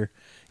dude's beer.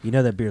 You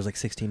know that beer's like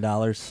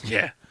 $16.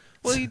 Yeah.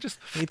 Well, he just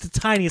It's the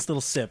tiniest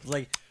little sip. It's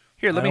like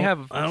Here, let me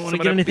have. I don't some want to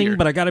of get that anything, beer.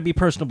 but I got to be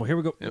personable. Here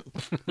we go.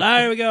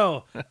 There we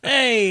go.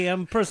 Hey,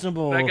 I'm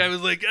personable. That guy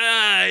was like,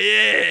 yeah.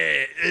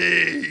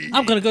 Hey.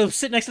 I'm gonna go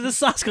sit next to the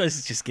sauce guy.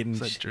 He's just getting Is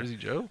that Jersey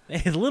Joe?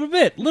 a little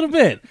bit.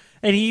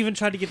 And he even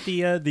tried to get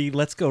the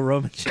 "Let's Go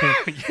Roman" chant.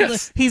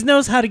 Yes. He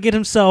knows how to get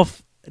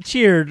himself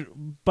cheered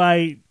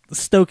by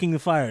stoking the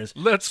fires.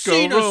 Let's go,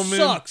 Cena Roman.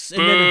 sucks. And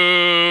Boo.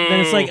 then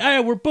it's like, hey,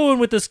 we're booing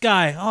with this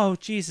guy. Oh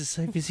Jesus,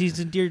 he's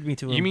endeared me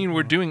to him. You mean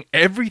we're doing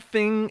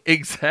everything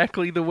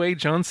exactly the way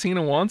John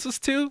Cena wants us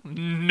to?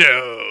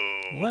 No.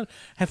 What?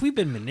 Have we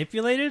been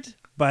manipulated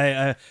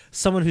by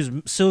someone who's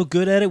so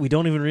good at it we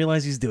don't even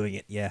realize he's doing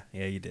it? Yeah,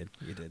 you did.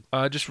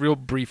 Just real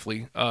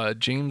briefly,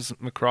 James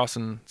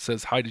McCrossan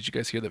says, hi, did you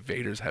guys hear that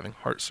Vader's having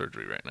heart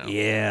surgery right now?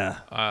 Yeah.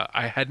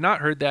 I had not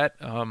heard that.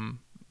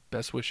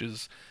 Best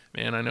wishes.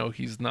 Man, I know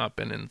he's not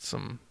been in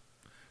some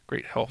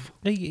great health.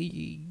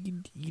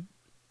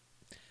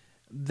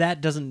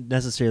 That doesn't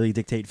necessarily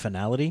dictate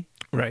finality.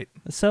 Right.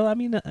 So, I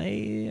mean,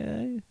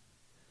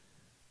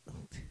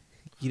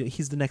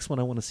 he's the next one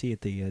I want to see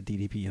at the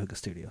DDP Yoga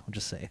Studio. I'm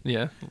just saying.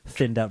 Yeah.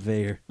 Thinned out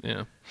Vader.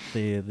 Yeah.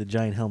 The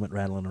giant helmet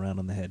rattling around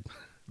on the head.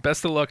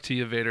 Best of luck to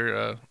you,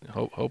 Vader.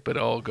 Hope it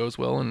all goes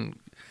well and,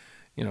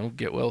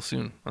 get well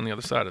soon on the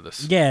other side of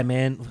this. Yeah,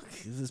 man. Look,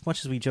 as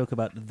much as we joke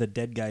about the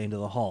dead guy into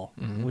the hall,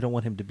 we don't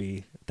want him to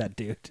be that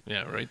dude.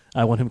 Yeah, right.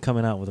 I want him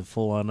coming out with a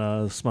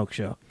full-on smoke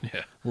show.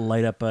 Yeah.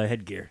 Light up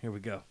headgear. Here we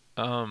go.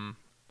 I'm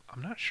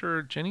not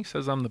sure. Jenny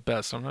says I'm the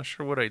best. I'm not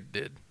sure what I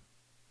did.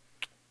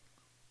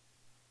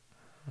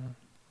 I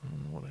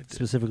don't know what I did.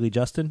 Specifically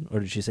Justin, or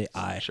did she say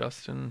I?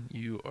 Justin,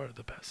 you are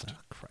the best. Oh,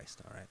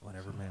 Christ. All right.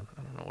 Whatever, man.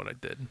 I don't know what I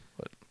did,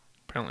 but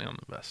apparently I'm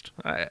the best.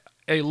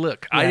 Hey,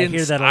 look. Yeah, I didn't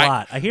hear that a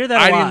lot. I hear that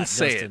a I lot, didn't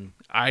say Justin.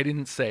 it. I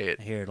didn't say it.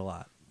 I hear it a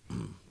lot.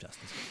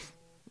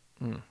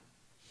 Justin's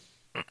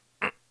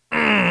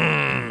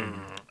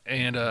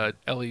And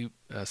Ellie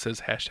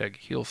says hashtag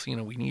heel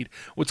Cena we need.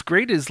 What's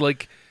great is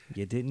like,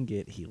 You didn't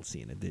get heel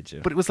Cena, did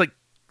you? but it was like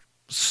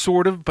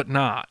sort of, but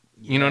not.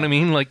 You know what I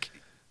mean? Like,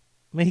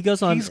 I mean, he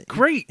goes on. he's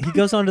great. He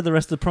goes on to the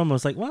rest of the promo.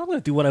 It's like, well, I'm going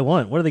to do what I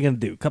want. What are they going to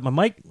do? Cut my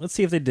mic? Let's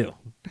see if they do.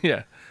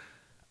 Yeah.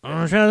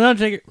 I'm trying to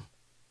take it.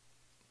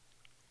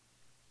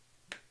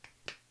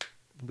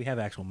 We have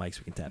actual mics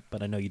we can tap,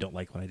 but I know you don't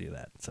like when I do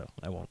that, so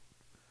I won't.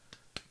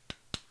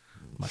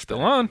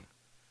 Still on.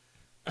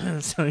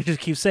 So you just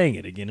keep saying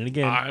it again and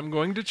again. I'm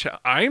going to.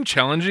 I am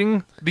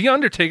challenging the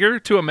Undertaker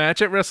to a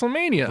match at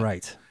WrestleMania.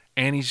 Right.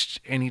 And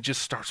he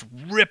just starts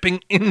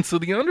ripping into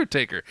the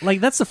Undertaker.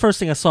 Like, that's the first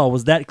thing I saw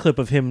was that clip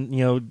of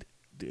him,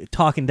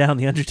 talking down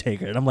the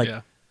Undertaker, and I'm like,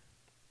 Yeah.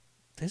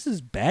 this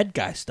is bad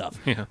guy stuff.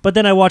 Yeah. But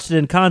then I watched it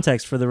in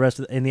context for the rest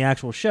of in the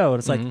actual show, and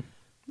it's like,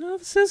 no,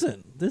 this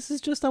isn't. This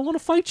is just I want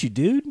to fight you,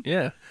 dude.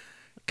 Yeah.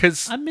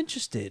 Because I'm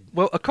interested.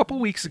 well, a couple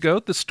weeks ago,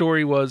 the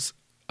story was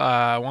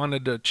I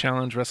wanted to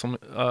challenge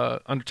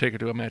Undertaker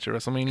to a match at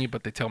WrestleMania,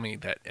 but they tell me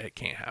that it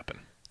can't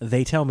happen.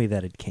 They tell me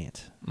that it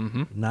can't.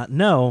 Mm-hmm. Not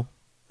no.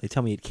 They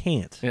tell me it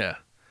can't. Yeah.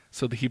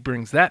 So he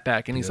brings that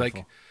back, and he's like,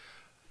 Beautiful.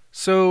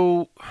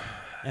 so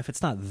If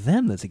it's not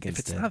them that's against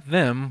if it's it, not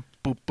them,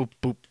 boop, boop,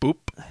 boop, boop.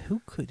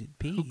 who could it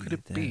be? Who could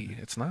it then? be?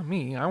 It's not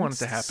me. I want it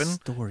to What's the happen.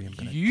 story I'm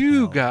gonna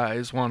You tell?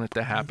 guys want it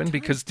to happen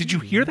because did you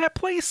hear that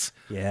place?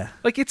 Yeah.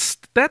 Like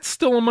that's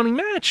still a money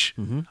match.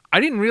 I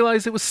didn't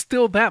realize it was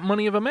still that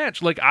money of a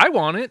match. Like I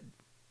want it,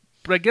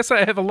 but I guess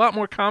I have a lot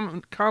more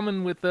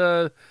common with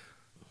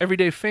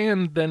everyday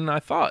fan than I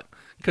thought.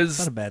 Because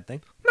Not a bad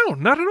thing. no,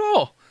 not at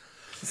all.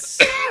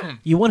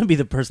 You want to be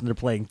the person they're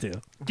playing to.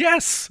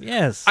 Yes,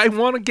 Yes. I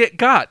want to get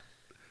got.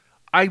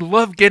 I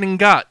love getting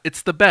got.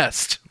 It's the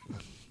best.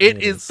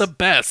 It is the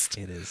best.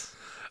 It is.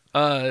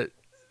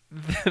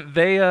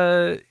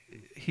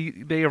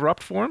 They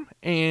erupt for him,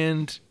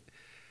 and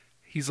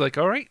he's like,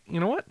 "All right, you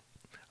know what?"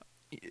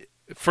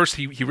 First,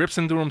 he rips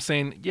into him,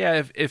 saying,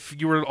 "Yeah, if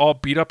you were all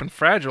beat up and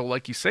fragile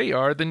like you say you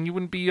are, then you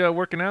wouldn't be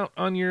working out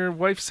on your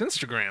wife's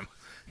Instagram."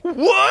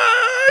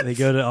 What? They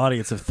go to an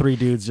audience of 3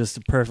 dudes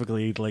just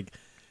perfectly like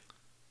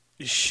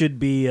should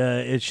be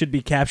it should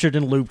be captured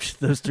and looped.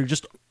 Those 3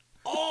 just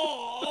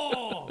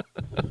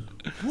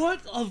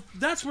what?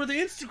 That's where the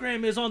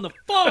Instagram is on the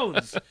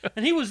phones,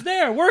 and he was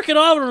there working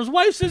on his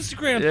wife's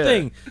Instagram Yeah.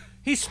 thing.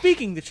 He's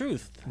speaking the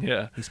truth.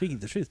 Yeah. He's speaking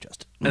the truth,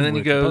 Justin. And then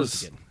We're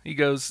composed again. he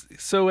goes,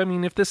 so, I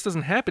mean, if this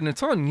doesn't happen,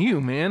 it's on you,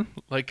 man.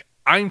 Like,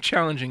 I'm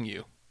challenging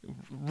you.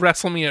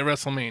 Wrestle me at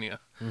WrestleMania.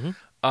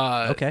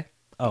 Okay.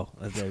 Oh,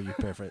 you're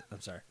perfect.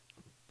 I'm sorry.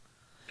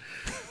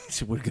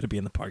 So we're going to be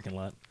in the parking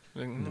lot.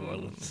 New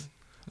Orleans.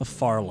 A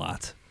far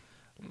lot.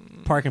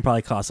 Parking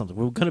probably costs something.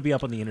 We're going to be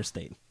up on the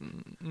interstate.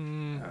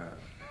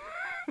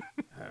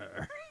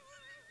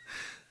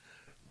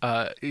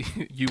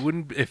 You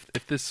wouldn't, if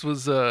this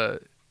was,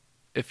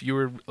 if you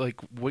were like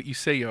what you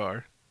say you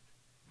are,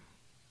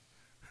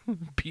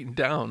 beaten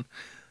down,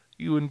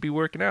 you wouldn't be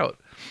working out.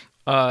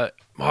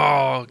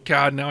 Oh,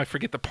 God, now I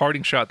forget the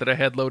parting shot that I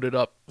had loaded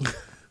up.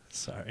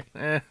 Sorry.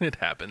 It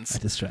happens. I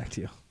distract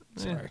you.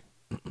 Sorry.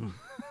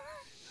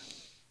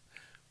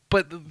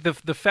 But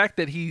the fact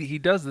that he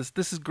does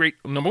this is great.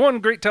 Number 1,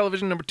 great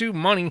television. Number 2,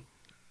 money.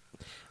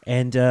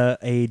 and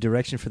a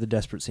direction for the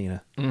desperate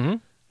Cena, Mm-hmm.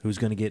 who's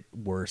going to get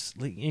worse.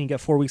 Like, you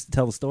got 4 weeks to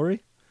tell the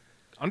story.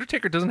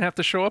 Undertaker doesn't have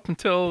to show up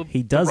until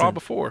He the Raw doesn't.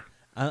 before.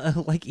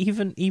 Not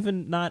even.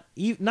 Yeah,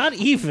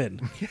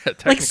 Like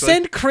technically.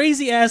 send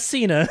crazy ass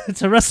Cena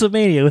to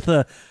WrestleMania with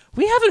a.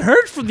 We haven't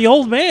heard from the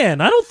old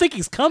man. I don't think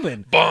he's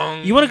coming.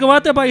 Bong. You want to go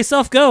out there by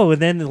yourself? Go. And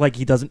then like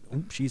he doesn't.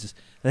 Oh, Jesus.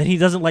 And then he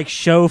doesn't like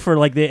show for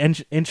like the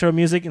intro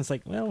music. And it's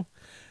like, well,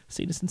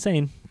 Cena's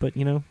insane, but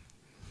you know.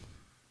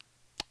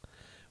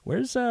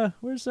 Where's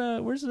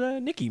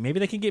Nikki? Maybe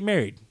they can get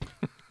married.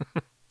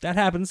 That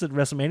happens at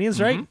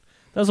WrestleManias, right?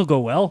 Those will go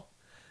well.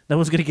 No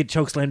one's gonna get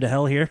chokeslammed to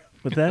hell here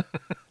with that.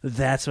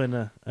 That's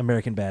when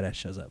American Badass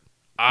shows up.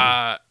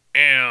 I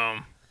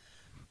am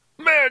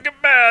American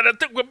Bad. I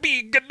think we'll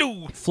be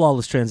gadoo.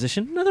 Flawless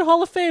transition. Another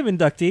Hall of Fame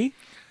inductee.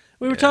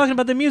 We were talking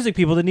about the music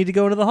people that need to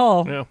go into the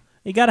hall. Yeah.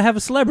 You got to have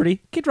a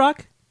celebrity. Kid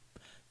Rock.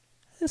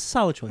 It's a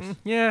solid choice.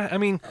 Yeah, I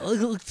mean,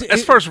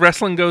 as far as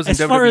wrestling goes, As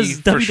in far WWE,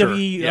 as for WWE sure.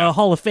 Yeah.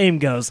 Hall of Fame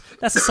goes,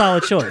 that's a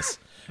solid choice.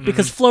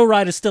 Because Flo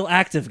Rida is still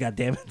active,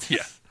 goddammit.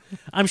 Yeah.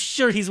 I'm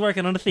sure he's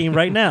working on a theme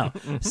right now.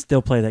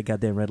 Still play that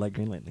goddamn red light,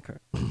 green light in the car.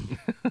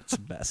 It's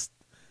the best.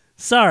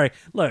 Sorry.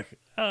 Look,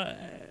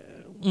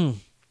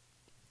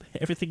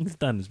 everything he's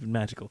done has been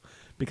magical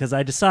because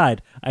I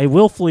decide I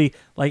willfully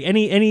like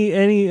any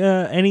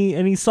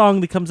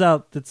song that comes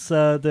out that's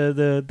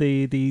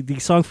the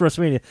song for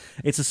WrestleMania.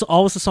 It's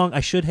always a song I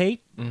should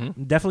hate.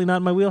 Definitely not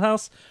in my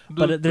wheelhouse.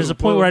 But there's a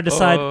point where I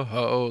decide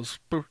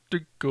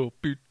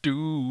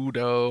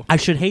I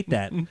should hate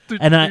that,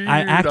 and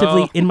I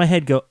actively in my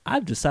head go,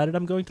 I've decided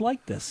I'm going to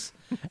like this,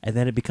 and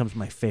then it becomes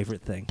my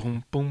favorite thing.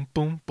 Boom, boom,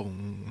 boom,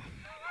 boom.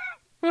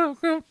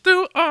 Welcome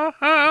to our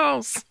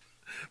house.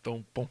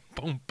 Boom, boom,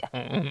 boom,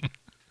 boom.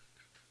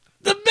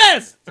 The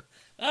best,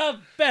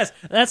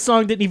 That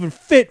song didn't even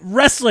fit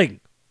wrestling,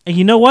 and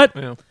you know what?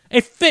 Yeah.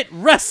 It fit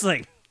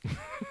wrestling,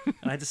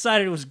 and I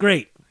decided it was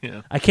great.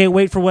 Yeah. I can't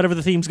wait for whatever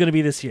the theme's going to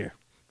be this year.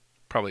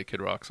 Probably a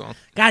Kid Rock song.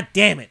 God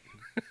damn it!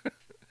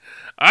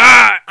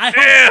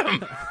 I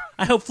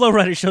hope Flo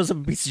Rida shows up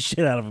and beats the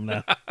shit out of him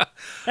now.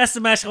 That's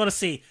the match I want to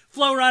see.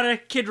 Flo Rida,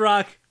 Kid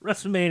Rock,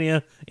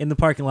 WrestleMania in the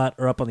parking lot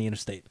or up on the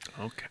interstate.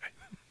 Okay.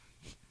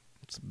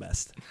 It's the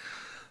best.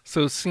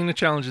 So Cena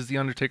challenges The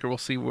Undertaker. We'll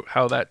see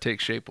how that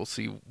takes shape. We'll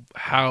see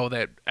how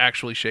that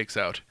actually shakes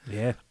out.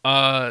 Yeah.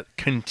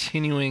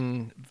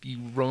 Continuing the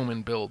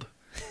Roman build.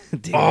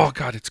 Dude. Oh,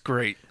 God, it's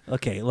great.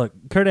 Okay, look,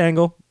 Kurt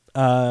Angle,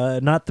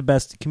 not the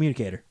best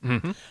communicator.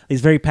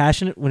 He's very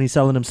passionate when he's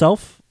selling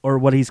himself or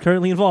what he's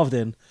currently involved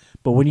in.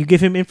 But when you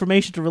give him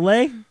information to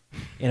relay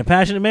in a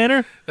passionate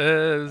manner,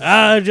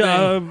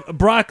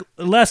 Brock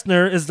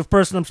Lesnar is the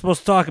person I'm supposed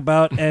to talk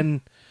about,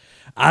 and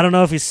I don't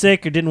know if he's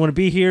sick or didn't want to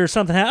be here or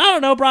something. I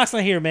don't know. Brock's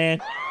not here, man.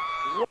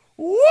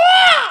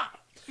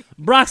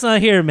 Brock's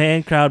not here,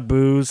 man. Crowd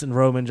boos, and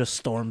Roman just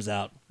storms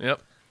out.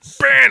 Yep.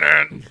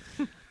 Bannon.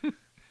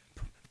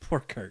 Poor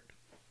Kurt.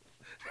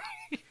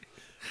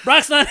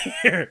 Brock's not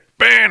here.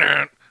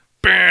 Bannon.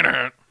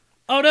 Bannon.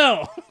 Oh,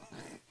 no.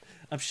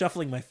 I'm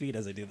shuffling my feet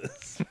as I do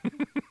this.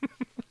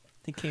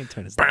 He can't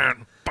turn his neck.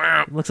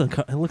 Bam. It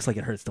looks like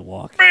it hurts to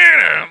walk.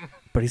 Bannon.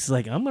 But he's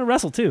like, I'm going to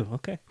wrestle too.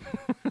 Okay.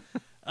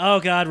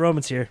 Oh, God,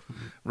 Roman's here.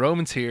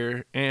 Roman's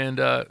here, and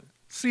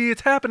see,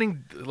 it's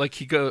happening. Like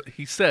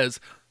he says,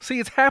 see,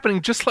 it's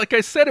happening just like I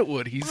said it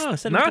would. He's I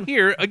said it not was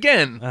here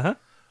again. Uh-huh.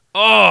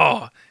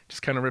 Oh,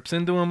 just kind of rips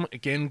into him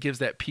again. Gives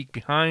that peek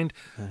behind.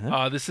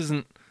 This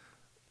isn't.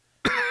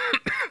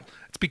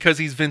 It's because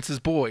he's Vince's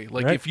boy.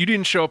 Like Right. if you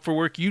didn't show up for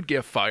work, you'd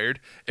get fired.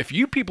 If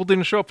you people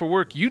didn't show up for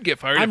work, you'd get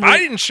fired. I'm If I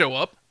didn't show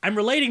up, I'm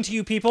relating to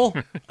you people.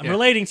 I'm Yeah.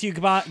 relating to you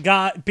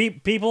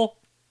people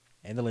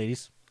and the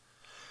ladies.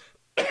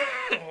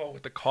 oh,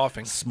 with the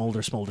coughing.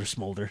 Smolder, smolder,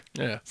 smolder,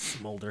 Yeah.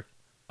 smolder.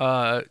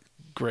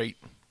 Great.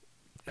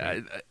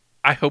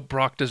 I hope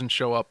Brock doesn't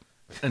show up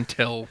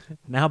until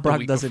Now the Brock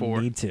week doesn't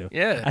before. need to.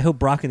 Yeah. I hope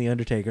Brock and The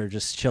Undertaker are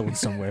just chilling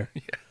somewhere.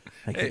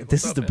 Like, Hey, this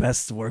what's is up, the man?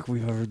 best work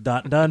we've ever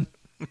done.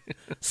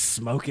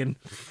 Smoking.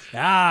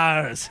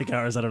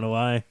 Cigars, I don't know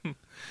why.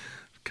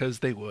 Because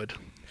they would.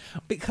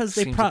 Because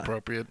they Seems probably...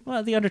 appropriate.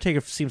 Well, The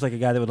Undertaker seems like a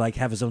guy that would like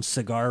have his own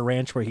cigar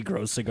ranch where he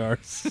grows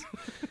cigars.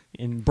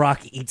 And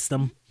Brock eats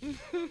them.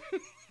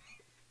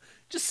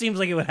 Just seems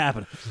like it would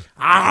happen.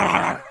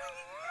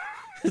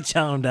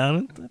 Chow him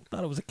down. I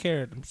thought it was a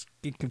carrot. I'm just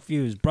getting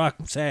confused. Brock,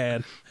 I'm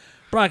sad.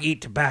 Brock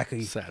eat tobacco.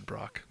 Sad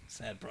Brock.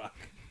 Sad Brock.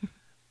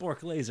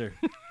 Bork laser.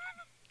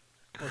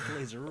 Bork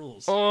laser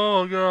rules.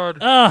 Oh God.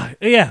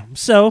 Yeah.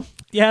 So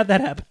yeah, that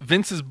happened.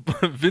 Vince's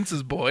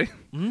boy,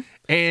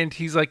 and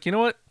he's like, you know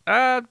what?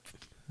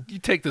 You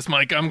take this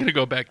mic. I'm gonna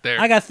go back there.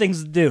 I got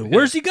things to do.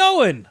 Where's he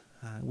going?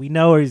 We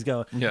know where he's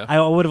going. Yeah. I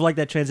would have liked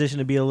that transition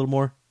to be a little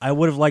more. I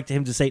would have liked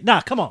him to say,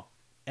 "Nah, come on,"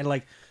 and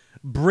like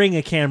bring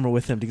a camera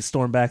with him to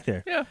storm back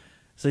there. Yeah.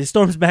 So he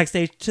storms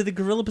backstage to the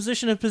gorilla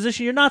position, a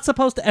position you're not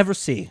supposed to ever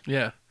see.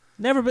 Yeah.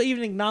 Never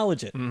even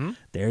acknowledge it.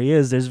 There he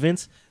is. There's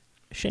Vince.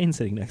 Shane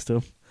sitting next to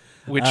him.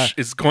 Which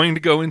is going to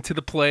go into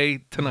the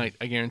play tonight.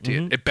 I guarantee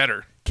it. It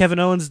better. Kevin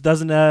Owens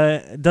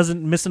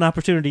doesn't miss an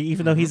opportunity,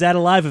 even though he's at a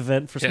live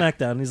event for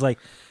SmackDown. He's like,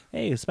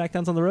 "Hey,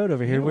 SmackDown's on the road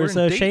over here. Yeah, Where's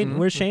we're in Shane? Dayton.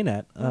 Where's Shane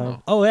at? Oh.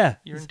 Oh yeah,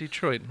 You're in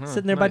Detroit. Oh,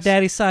 sitting there by nice.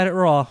 Daddy's side at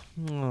Raw.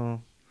 Oh,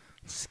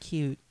 it's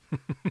cute.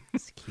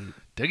 It's cute.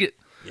 Dig it.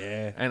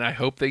 Yeah. And I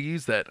hope they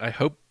use that.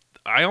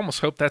 I almost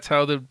hope that's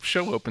how the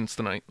show opens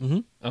tonight. Mm-hmm.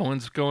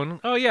 Owens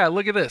going, oh yeah,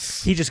 look at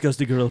this. He just goes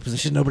to gorilla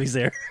position. Nobody's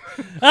there.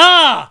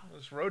 Ah,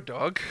 This Road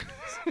Dogg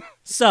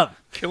sup?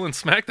 killing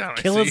SmackDown.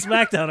 Killing I see.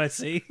 SmackDown. I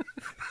see.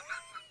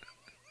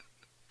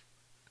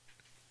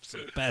 It's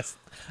the best.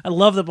 I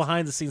love the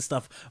behind the scenes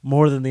stuff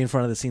more than the in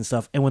front of the scenes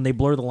stuff. And when they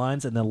blur the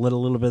lines and then let a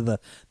little bit of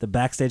the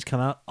backstage come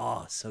out,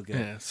 oh, so good.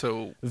 Yeah.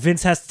 So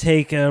Vince has to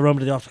take Roman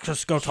to the office.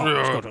 Just go talk.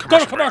 Let's go to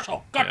commercial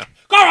commercial. Go break. to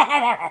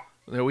commercial.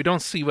 no, we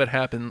don't see what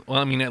happened. Well,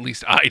 I mean, at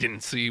least I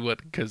didn't see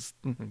what because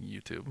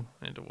YouTube.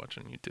 I had to watch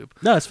on YouTube.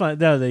 No, it's fine.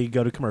 No, they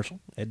go to commercial.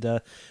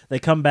 And they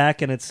come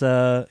back and it's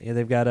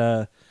they've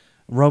got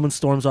Roman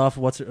storms off.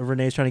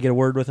 Renee's trying to get a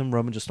word with him.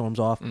 Roman just storms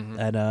off,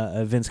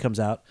 and Vince comes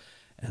out.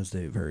 Has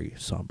the very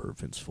somber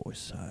Vince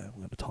voice. I'm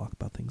going to talk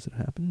about things that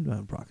happened.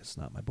 Brock is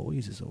not my boy;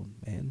 he's his own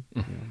man.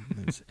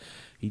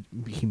 You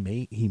know,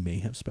 he may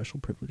have special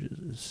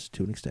privileges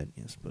to an extent,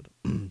 yes. But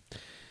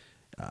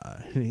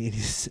he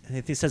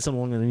said something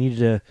along that I needed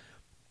to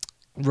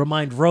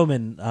remind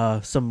Roman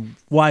some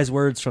wise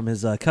words from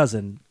his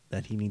cousin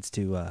that he needs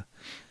to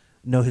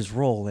know his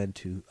role and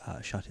to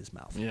shut his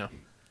mouth. Yeah.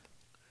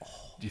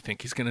 Do you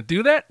think he's gonna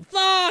do that?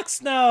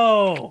 Fox,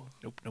 no.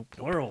 Nope.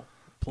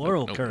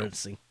 Plural Nope.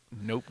 currency.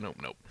 Nope.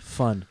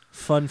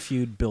 Fun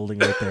feud building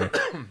right there.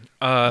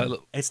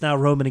 It's now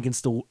Roman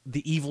against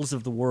the evils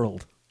of the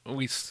world.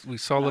 We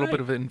saw a little bit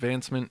of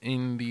advancement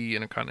in the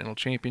Intercontinental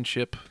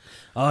Championship.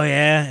 Oh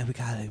yeah, we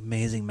got an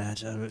amazing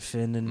match out of it,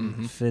 Finn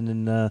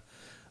and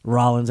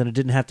Rollins, and it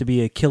didn't have to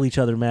be a kill each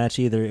other match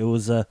either. It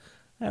was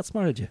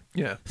outsmarted you.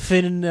 Yeah.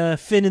 Finn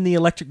in the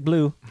electric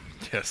blue.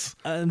 Yes.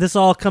 This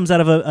all comes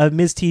out of a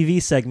Miz TV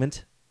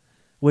segment,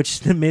 which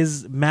the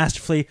Miz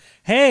masterfully,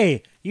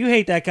 hey, you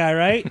hate that guy,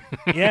 right?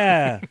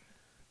 Yeah.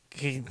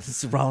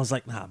 Rollins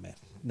like, nah, man.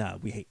 Nah,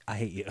 I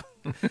hate you.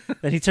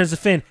 Then he turns to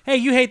Finn, hey,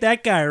 you hate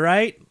that guy,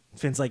 right?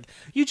 Finn's like,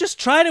 you just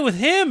tried it with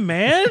him,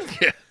 man.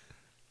 Yeah.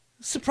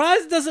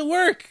 Surprised it doesn't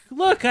work.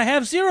 Look, I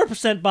have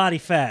 0% body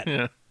fat.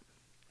 Yeah.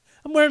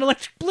 I'm wearing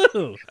electric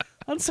blue.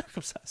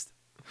 Uncircumcised.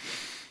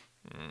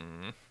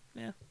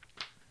 Yeah.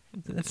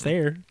 That's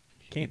there.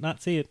 Can't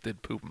not see it.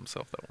 Did poop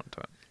himself that one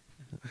time.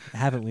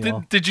 Haven't we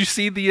all? Did you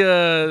see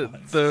the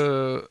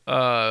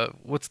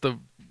what's the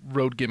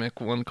road gimmick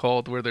one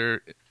called where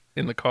they're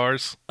in the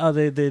cars? Oh,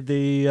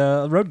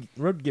 the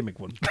road gimmick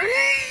one.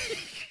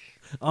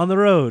 On the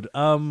road.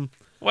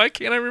 Why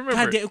can't I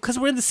remember? Because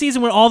we're in the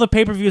season where all the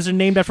pay-per-views are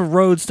named after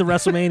roads to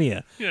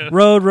WrestleMania. Yeah.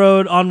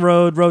 Road, on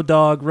road, Road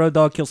Dog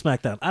kill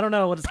SmackDown. I don't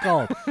know what it's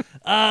called.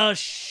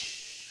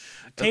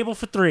 Table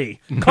for three.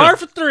 Car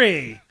for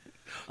three.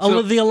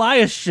 The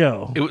Elias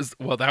show. It was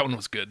that one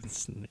was good.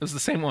 It was the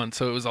same one.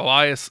 So it was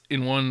Elias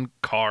in one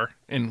car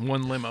in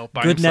one limo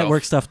by Good himself.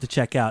 network stuff to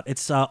check out.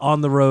 It's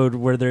on the road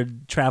where they're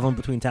traveling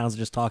between towns and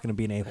just talking and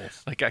being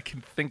a-holes. Like I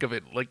can think of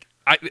it. Like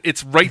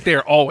it's right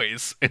there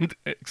always, and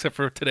except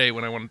for today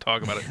when I want to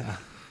talk about it.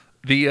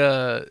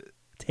 The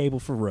Table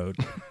for road.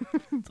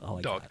 That's all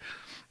I dog.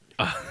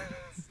 got.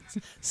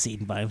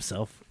 Seated by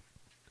himself.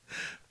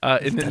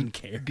 And then Doesn't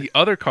care. the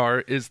other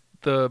car is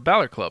the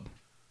Balor Club.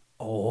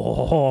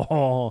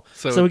 Oh,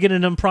 So- so we get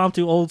an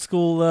impromptu old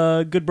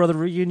school Good Brother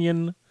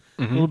reunion,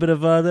 a little bit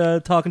of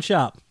the talking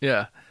shop.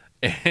 Yeah.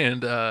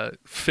 And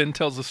Finn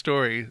tells a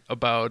story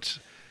about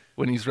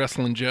when he's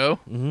wrestling Joe.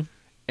 Mm-hmm.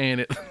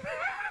 And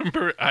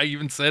remember, I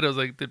even said, I was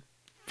like, did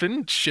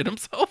Finn shit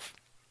himself?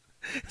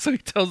 So he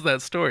tells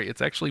that story.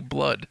 It's actually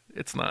blood.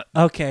 It's not.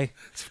 Okay.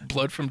 It's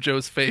blood from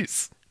Joe's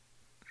face.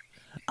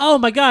 Oh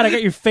my God, I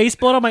got your face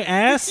blood on my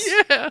ass?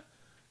 Yeah.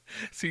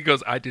 So he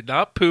goes, I did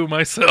not poo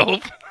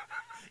myself.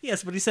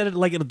 Yes, but he said it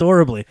like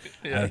adorably.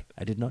 Yeah.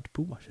 I did not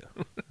poo myself.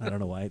 I don't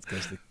know why it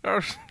goes to...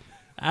 Or-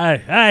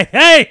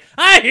 I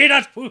did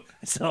not poo...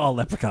 It's all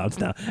leprechauns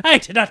now. I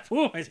did not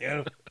poo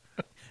myself.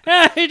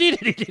 I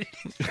did.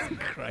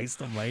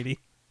 Christ almighty.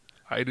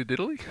 Hi to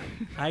Diddley?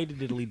 I did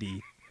diddly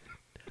dee.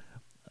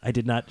 I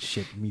did not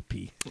shit me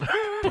pee.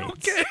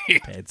 Pants. Okay.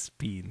 Pants,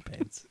 pee and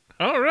pants.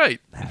 All right.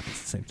 It happens at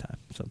the same time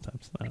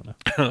sometimes. I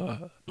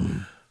don't know.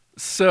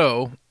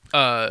 So,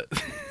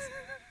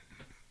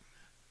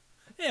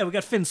 Yeah, we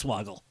got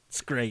Finswoggle.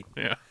 It's great.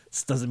 yeah.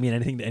 This doesn't mean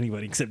anything to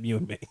anybody except you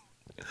and me.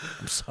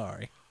 I'm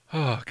sorry.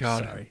 Oh,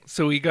 God. Sorry.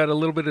 So we got a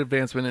little bit of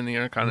advancement in the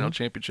Intercontinental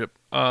Championship.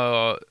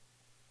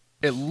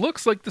 It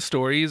looks like the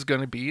story is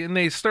going to be, and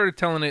they started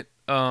telling it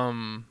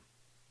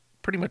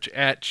pretty much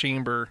at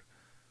Chamber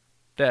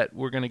that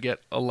we're going to get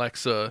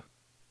Alexa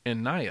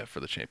and Nia for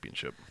the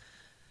championship.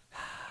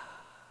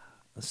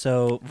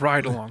 So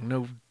Ride along.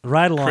 No,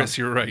 right along. Chris,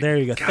 you're right. There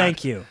you go. God.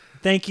 Thank you.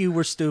 Thank you.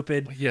 We're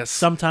stupid. Yes.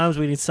 Sometimes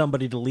we need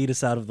somebody to lead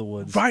us out of the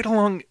woods. Ride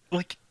along.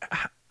 Like,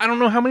 I don't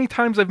know how many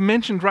times I've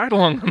mentioned Ride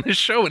Along on this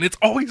show, and it's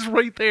always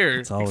right there.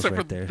 It's always except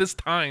right for there. this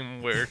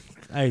time where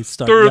I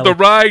start they're the yelling,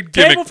 ride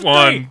table gimmick for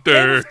one. three!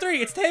 Table for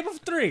three! It's table for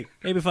three!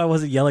 Maybe if I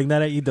wasn't yelling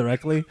that at you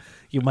directly,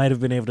 you might have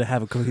been able to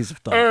have a cohesive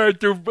thought.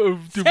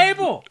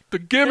 Table! The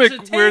There's gimmick a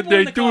where table they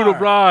in the do the car.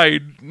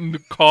 ride in the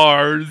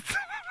cars.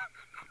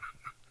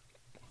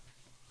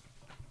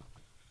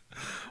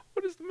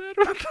 What is the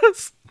matter with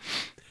this?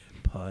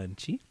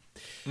 Punchy.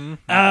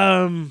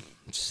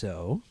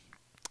 So,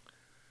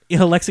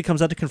 Alexa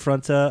comes out to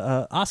confront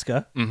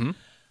Asuka. Mm-hmm.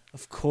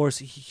 Of course,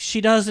 she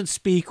doesn't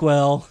speak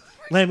well.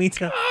 Let me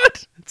tell. God,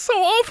 it's so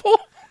awful.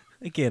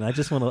 Again, I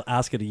just want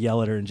Asuka to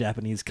yell at her in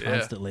Japanese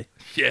constantly,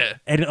 Yeah.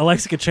 and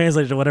Alexa can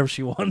translate it to whatever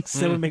she wants.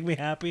 That would make me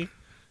happy.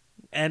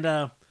 And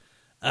so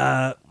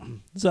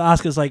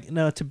Asuka's like,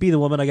 "No, to be the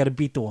woman, I got to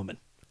beat the woman.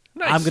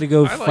 Nice. I'm gonna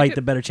go I like fight it.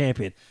 the better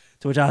champion."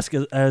 To which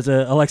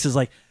Alexa's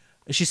like,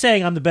 she's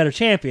saying I'm the better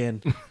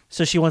champion,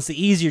 so she wants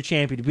the easier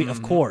champion to beat.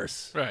 Of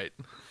course, Right.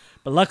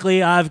 but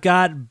luckily I've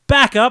got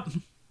backup.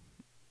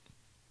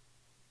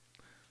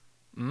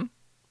 What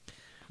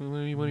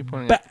are you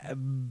pointing at?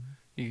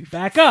 You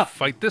Back up.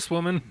 Fight this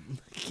woman.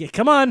 Yeah,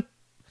 come on.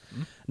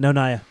 No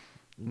Nia.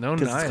 No,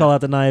 Because Nia. it's called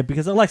out the Nia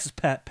because Alexis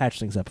patched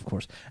things up, of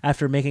course,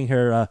 after making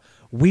her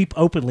weep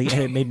openly, and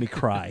it made me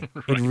cry.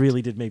 It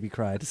really did make me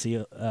cry to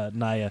see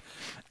Nia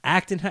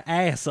acting her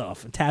ass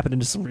off and tapping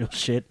into some real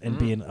shit and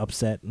being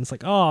upset. And it's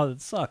like, oh,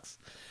 it sucks.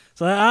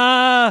 So,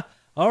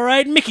 all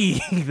right,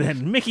 Mickey.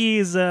 Then Mickey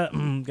is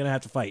going to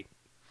have to fight.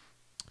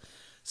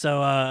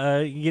 So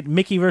you get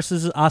Mickey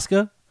versus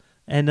Asuka,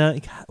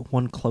 and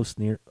one close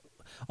near.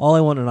 All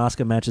I want in an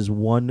Asuka match is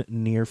one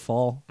near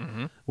fall,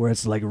 where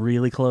it's like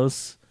really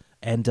close.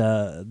 And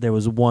there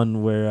was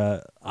one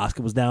where Asuka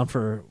was down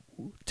for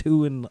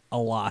 2 and a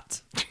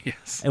lot.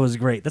 Yes. It was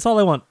great. That's all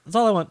I want. That's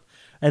all I want.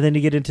 And then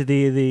you get into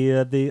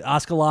the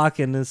Asuka lock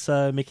and this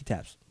Mickey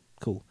taps.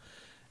 Cool.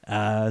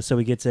 So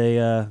we get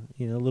a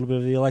little bit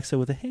of the Alexa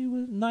with a hey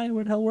Nia,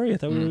 where the hell were you? I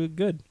thought we were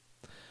good.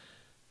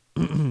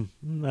 I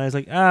was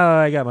like, oh,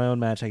 I got my own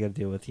match I got to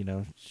deal with.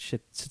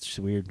 Shit, it's just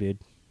weird, dude.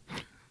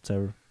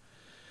 So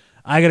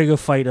I got to go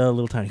fight a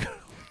little tiny girl.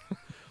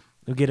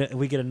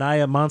 we get a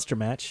Nia monster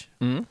match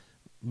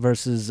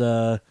versus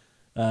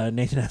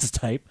Nathan has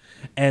type,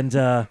 and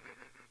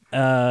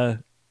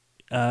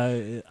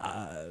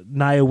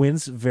Nia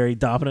wins very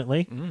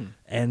dominantly,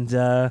 and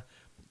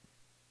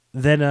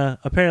then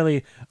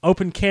apparently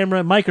open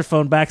camera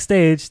microphone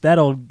backstage. That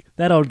old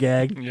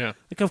gag. Yeah.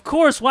 Like, of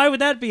course, why would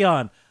that be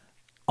on?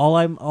 All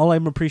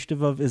I'm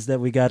appreciative of is that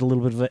we got a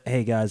little bit of a,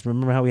 hey guys,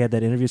 remember how we had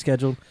that interview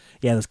scheduled?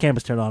 Yeah, those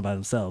cameras turned on by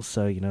themselves,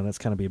 so that's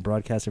kind of being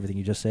broadcast. Everything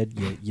you just said,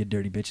 you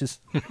dirty bitches.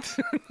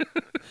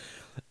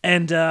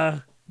 And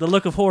the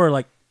look of horror,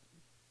 like,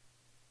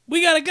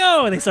 we gotta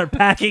go, and they start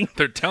packing.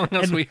 They're telling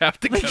us we have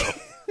to go.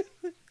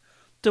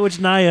 To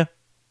which Nia,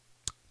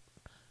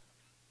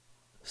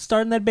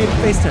 starting that baby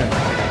face turn.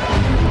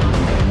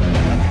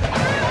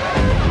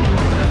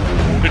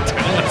 They're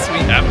telling us we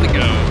have to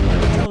go.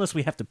 Telling us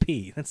we have to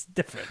pee. That's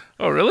different.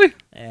 Oh, really?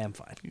 I'm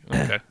fine.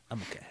 Okay.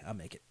 I'm okay. I'll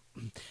make it.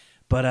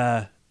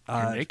 But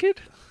You're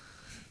naked?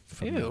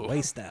 from the Ew.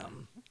 waist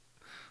down.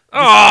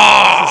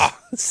 Oh!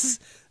 This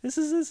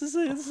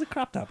is a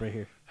crop top right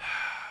here.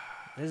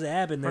 There's an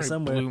ab in there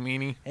somewhere. Blue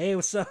meanie. Hey,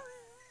 what's up?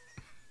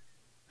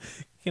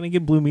 Can I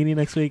get Blue Meanie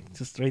next week?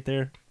 Just right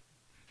there.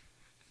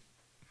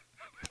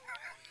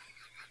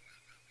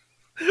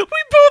 We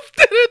both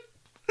did it!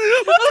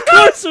 Of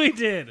course we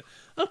did.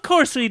 Of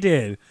course we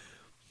did.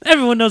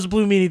 Everyone knows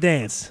Blue Meanie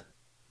dance.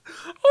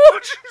 Oh,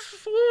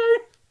 Jesus.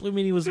 Blue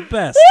Meanie was the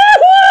best.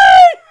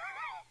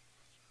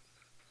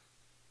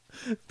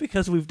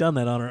 Because we've done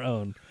that on our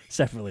own,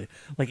 separately.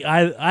 Like,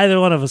 either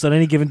one of us on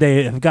any given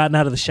day have gotten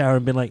out of the shower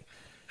and been like,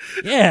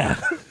 yeah.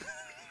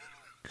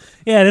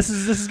 Yeah, this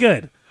is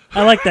good.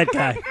 I like that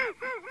guy.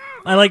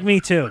 I like me,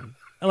 too.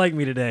 I like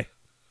me today.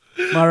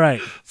 I'm all right.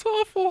 It's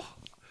awful.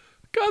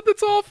 God,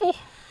 that's awful.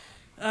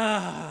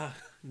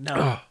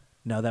 No.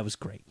 No, that was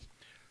great.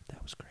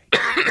 That was great.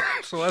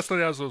 So last night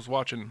as I was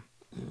watching,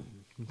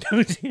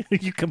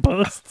 You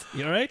composed?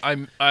 You all right?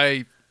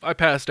 I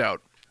passed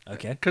out.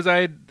 Okay. Because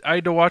I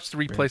had to watch the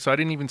replay, so I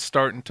didn't even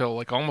start until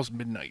like almost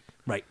midnight.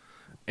 Right.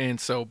 And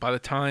so by the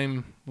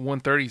time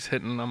 1:30's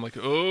hitting, I'm like,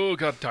 oh,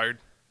 God, tired.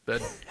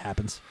 Bed.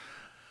 Happens.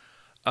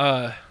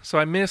 So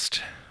I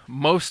missed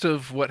most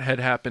of what had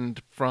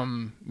happened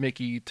from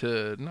Mickey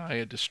to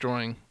Nia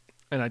destroying,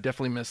 and I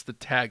definitely missed the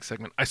tag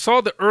segment. I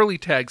saw the early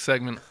tag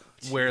segment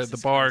where the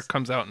bar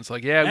comes out and it's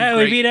like, yeah,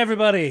 We beat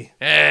everybody.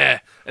 and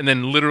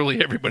then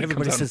literally everybody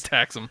comes out says- and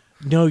attacks them.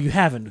 No, you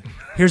haven't.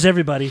 Here's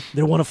everybody.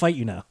 They want to fight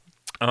you now.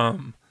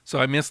 So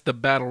I missed the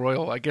battle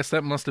royal. I guess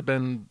that must have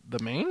been the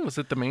main. Was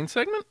it the main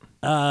segment?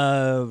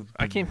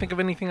 I can't think of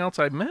anything else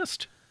I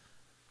missed.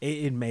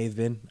 It may have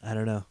been. I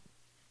don't know.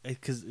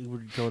 Because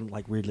we're going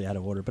like weirdly out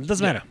of order, but it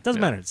doesn't matter. It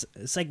doesn't matter. It's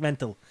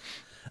segmental.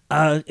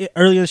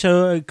 Early in the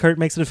show, Kurt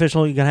makes it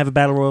official. You're going to have a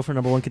battle royal for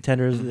number one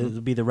contenders.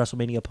 It'll be the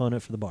WrestleMania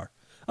opponent for the bar.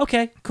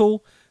 Okay,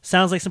 cool.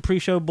 Sounds like some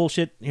pre-show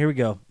bullshit. Here we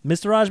go.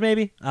 Mr. Raj,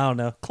 maybe? I don't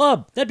know.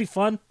 Club. That'd be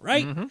fun,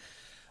 right?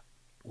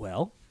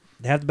 Well,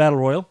 they have the battle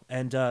royal,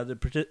 and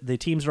the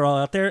teams are all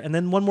out there, and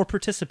then one more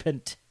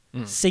participant,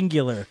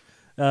 singular,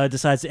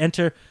 decides to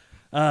enter.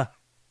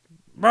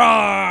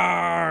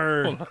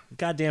 Rawr!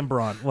 Goddamn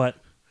Braun. What?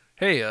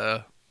 Hey,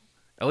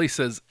 Ellie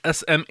says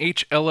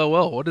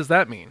SMHLOL. What does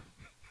that mean?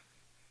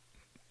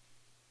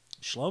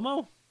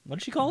 Shlomo? What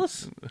did she call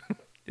us?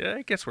 Yeah,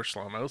 I guess we're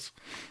Shlomos.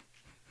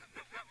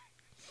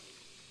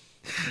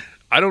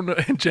 I don't know,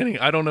 Jenny.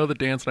 I don't know the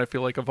dance, and I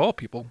feel like of all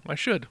people, I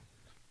should.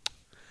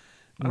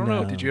 I don't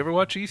know. Did you ever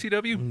watch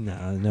ECW? No,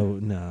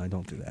 I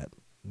don't do that.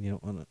 You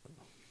don't want to.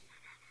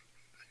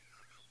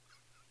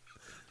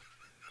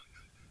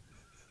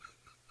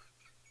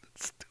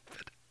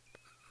 Stupid.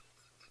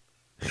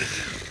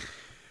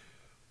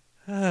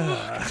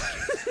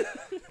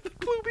 The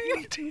Blue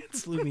Meanie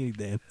dance. Blue Meanie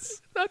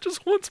dance. Not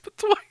just once, but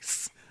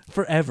twice.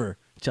 Forever,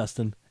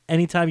 Justin.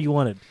 Anytime you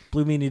want it,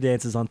 Blue Meanie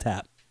dance is on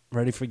tap,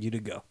 ready for you to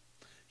go.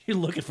 You're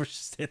looking for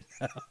shit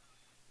now.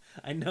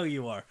 I know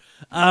you are.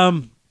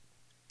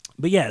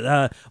 But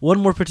yeah, one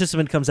more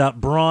participant comes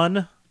out.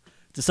 Braun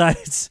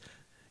decides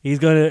he's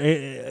going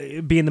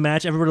to be in the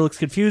match. Everybody looks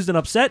confused and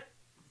upset.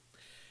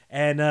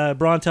 And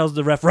Braun tells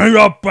the ref, "Ring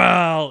up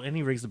bell," and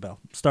he rings the bell.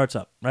 Starts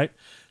up, right?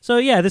 So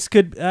yeah, this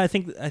could. I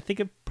think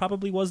it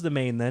probably was the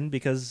main then,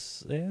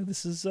 because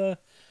this is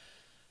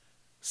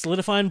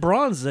solidifying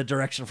Braun's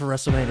direction for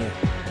WrestleMania.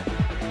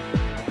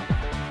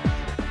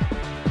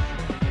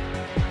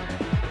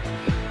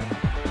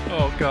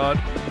 Oh God.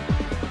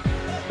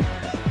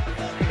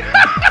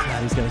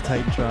 God, he's got a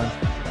Titantron.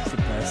 It's the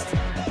best.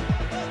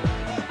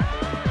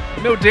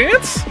 No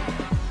dance?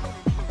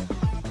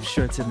 I'm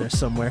sure it's in there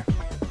somewhere.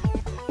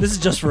 This is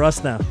just for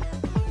us now.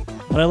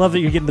 But I love that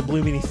you're getting the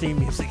Blue Meanie theme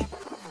music.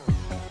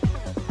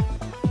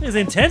 It's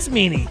intense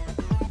meanie.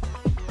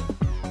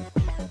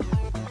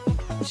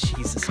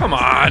 Jesus. Come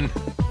on.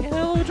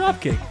 Yeah, a little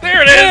drop kick.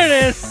 There it is. There it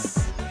is.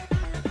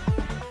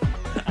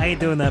 I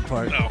ain't doing that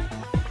part. No.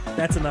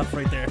 That's enough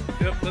right there.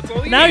 Yep, that's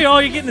all you Now need.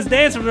 you're getting is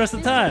dance for the rest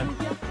of the time.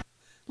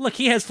 Look,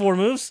 he has 4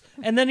 moves,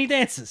 and then he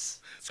dances.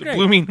 It's The great.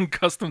 Blue Meanie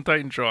custom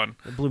Titantron.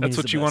 Blue That's Meanie's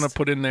what the you want to best.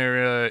 put in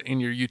there in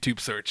your YouTube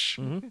search.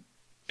 Mm-hmm.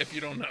 If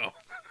you don't know.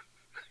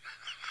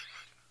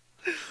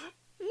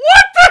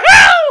 What the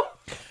hell?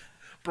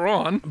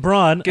 Braun.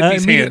 Get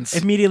these hands.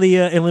 Immediately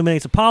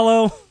eliminates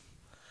Apollo.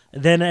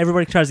 Then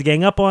everybody tries to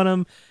gang up on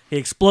him. He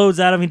explodes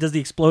at him. He does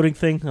the exploding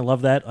thing. I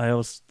love that.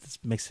 This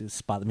makes a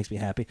spot that makes me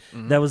happy.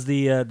 Mm-hmm. That was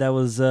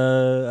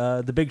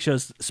the Big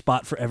Show's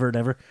spot forever and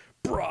ever.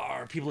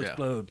 Brawr, people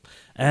explode,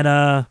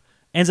 and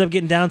ends up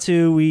getting down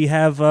to, we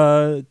have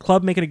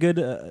Club making a good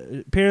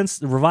appearance.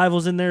 The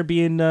Revival's in there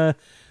being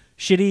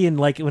shitty, and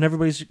like when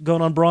everybody's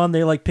going on Braun,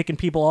 they're like picking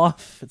people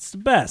off. It's the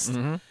best.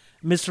 Mm-hmm.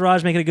 Mr.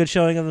 Raj making a good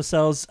showing of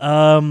themselves.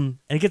 And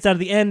it gets down to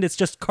the end. It's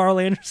just Carl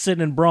Anderson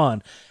and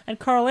Braun. And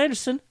Carl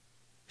Anderson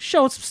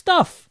showing some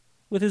stuff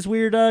with his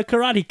weird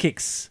karate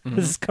kicks, with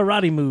his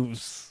karate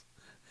moves.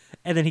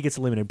 And then he gets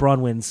eliminated.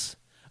 Braun wins.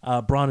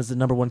 Braun is the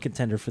number 1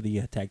 contender for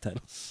the tag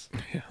titles.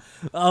 Yeah.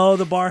 Oh,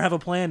 the Bar have a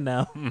plan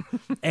now.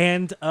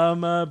 And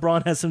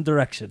Braun has some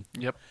direction.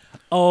 Yep.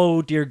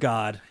 Oh, dear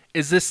God.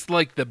 Is this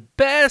like the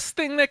best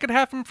thing that could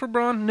happen for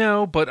Braun?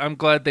 No, but I'm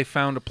glad they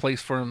found a place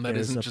for him that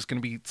There's isn't just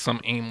going to be some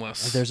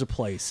aimless. There's a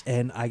place.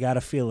 And I got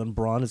a feeling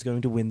Braun is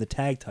going to win the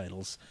tag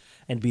titles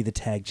and be the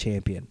tag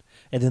champion.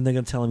 And then they're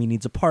going to tell him he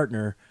needs a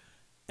partner.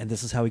 And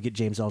this is how we get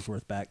James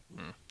Ellsworth back.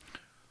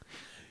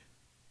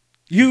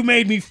 You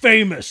made me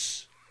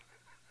famous.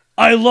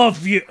 I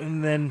love you.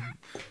 And then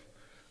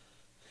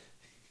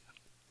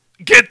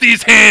Get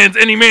these hands,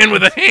 any man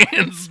with a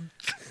hands.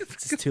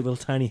 it's just 2 little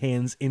tiny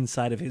hands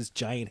inside of his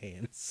giant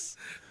hands.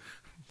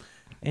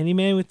 Any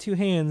man with 2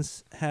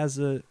 hands has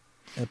a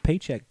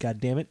paycheck,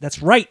 goddammit.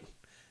 That's right.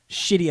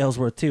 Shitty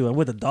Ellsworth, too. And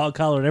with a dog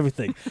collar and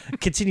everything.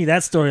 Continue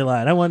that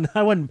storyline.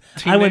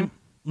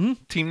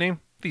 Team name?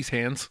 These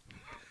hands.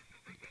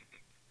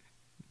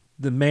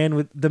 The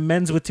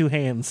men's with 2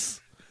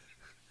 hands.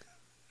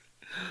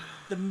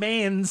 The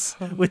man's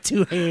with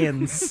 2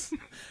 hands.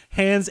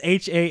 Hands,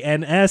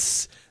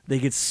 H-A-N-S. They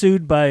get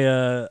sued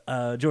by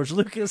George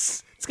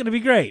Lucas. It's going to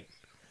be great.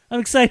 I'm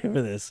excited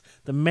for this.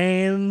 The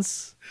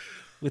man's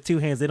with 2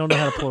 hands. They don't know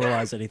how to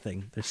pluralize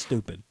anything. They're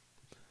stupid.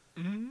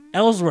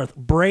 Ellsworth,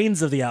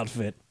 brains of the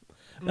outfit.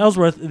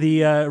 Ellsworth,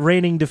 the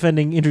reigning,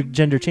 defending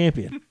intergender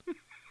champion.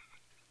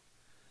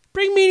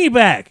 Bring Meanie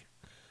back.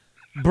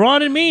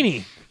 Braun and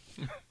Meanie.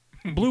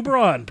 Blue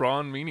Braun.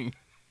 Braun Meanie.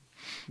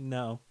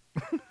 No.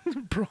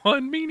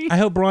 Braun Meanie. I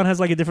hope Braun has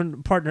like a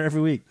different partner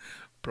every week.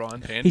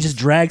 Braun Panties. He just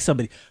drags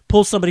somebody,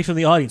 pulls somebody from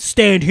the audience.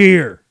 Stand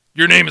here.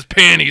 Your name is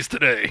Panties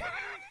today.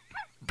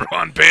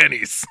 Braun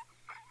Panties.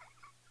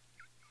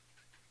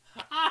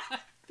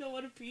 Don't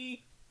want to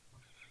pee.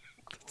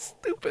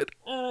 Stupid.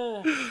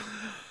 Oh.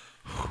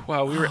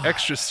 Wow, we were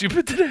extra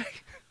stupid today.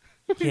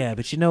 Yeah,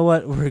 but you know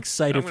what? We're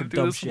excited I'm for going to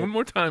do dumb this shit. one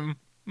more time.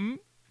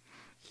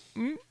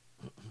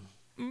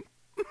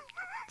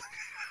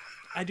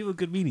 I do a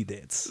good meanie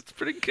dance. It's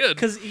pretty good.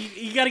 Because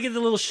you got to get the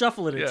little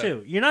shuffle in it, Yeah.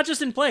 too. You're not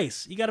just in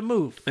place. You got to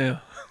move. Yeah.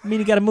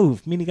 Meanie got to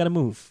move. Meanie got to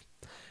move.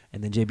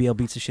 And then JBL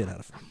beats the shit out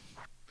of him.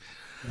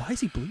 Why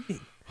is he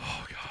bleeding?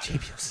 Oh God,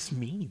 JBL's is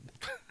mean.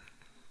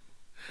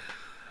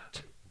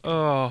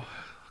 Oh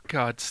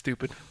God,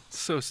 stupid.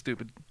 So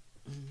stupid.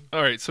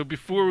 All right, so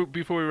before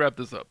we wrap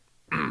this up,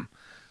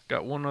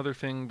 got one other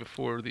thing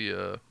before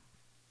the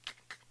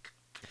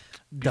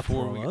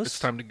it's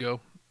time to go.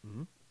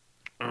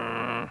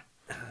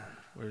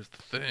 Where's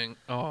the thing?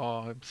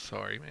 Oh, I'm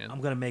sorry, man.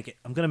 I'm gonna make it.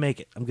 I'm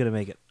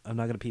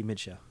not gonna pee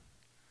mid-show.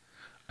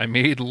 I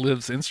made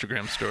Liv's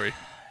Instagram story.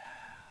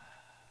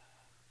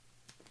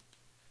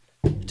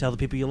 Tell the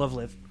people you love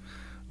Liv.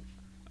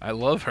 I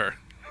love her.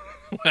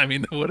 I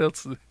mean, what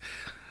else?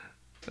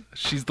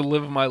 She's the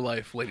Liv of my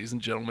life, ladies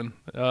and gentlemen.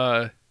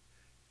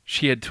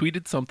 She had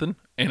tweeted something,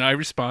 and I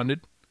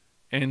responded,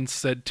 and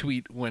said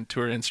tweet went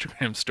to her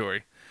Instagram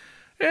story.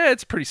 Yeah,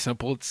 it's pretty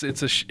simple.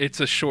 It's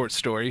a short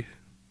story,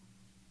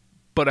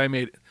 but I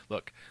made it.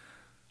 Look,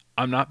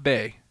 I'm not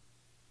bae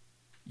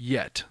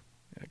yet.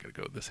 I gotta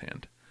go with this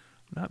hand.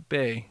 I'm not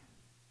bae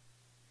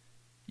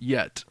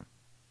yet,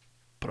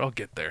 but I'll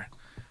get there.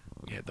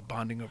 We had the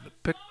bonding over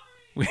the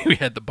We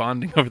had the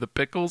bonding over the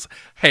pickles.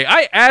 Hey,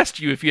 I asked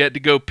you if you had to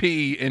go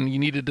pee and you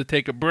needed to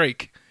take a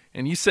break,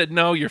 and you said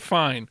no, you're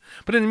fine.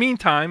 But in the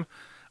meantime,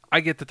 I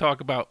get to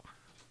talk about.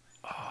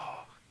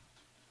 Oh,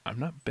 I'm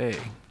not bae.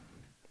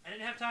 I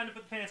didn't have time to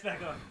put the pants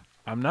back on.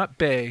 I'm not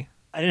bae.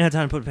 I didn't have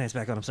time to put the pants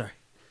back on. I'm sorry.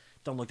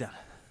 Don't look down.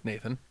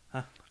 Nathan.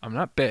 Huh? I'm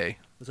not bae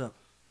What's up?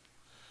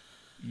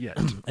 yet.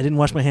 I didn't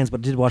wash my hands,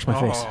 but I did wash my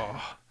face.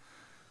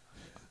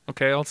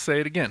 Okay, I'll say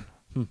it again.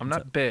 I'm what's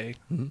not bae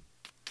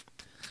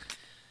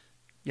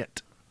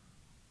yet.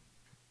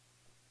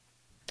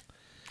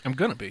 I'm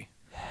gonna be.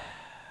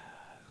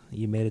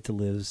 You made it to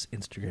Liv's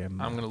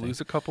Instagram. I'm gonna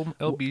lose a couple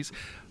lbs.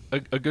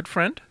 A good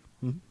friend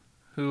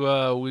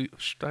who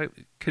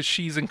because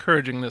she's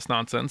encouraging this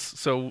nonsense,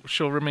 so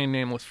she'll remain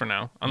nameless for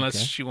now unless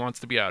she wants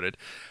to be outed.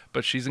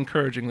 But she's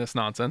encouraging this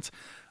nonsense.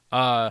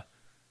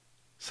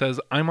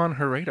 Says I'm on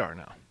her radar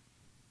now.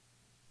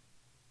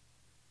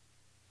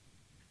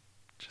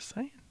 Just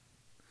saying.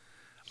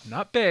 I'm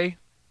not bae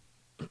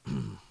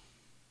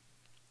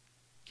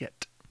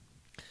yet.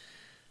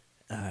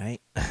 All right.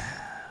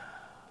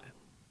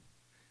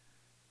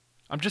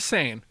 I'm just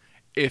saying,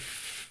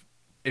 if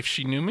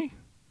she knew me,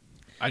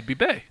 I'd be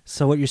bae.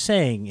 So what you're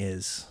saying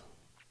is,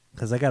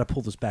 because I got to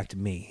pull this back to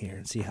me here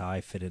and see how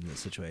I fit in this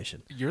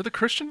situation. You're the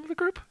Christian of the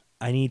group?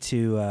 I need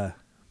to. What?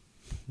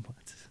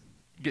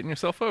 Getting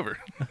yourself over.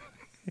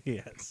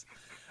 Yes.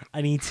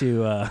 I need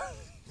to.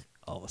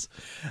 Always.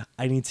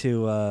 I need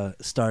to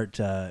start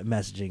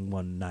messaging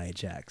one Nia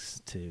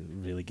Jax to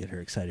really get her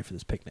excited for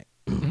this picnic.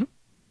 I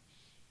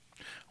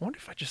wonder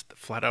if I just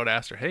flat out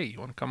asked her, hey, you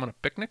want to come on a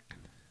picnic?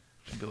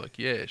 She'd be like,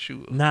 yeah,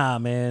 sure. Nah,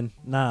 man.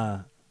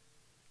 Nah.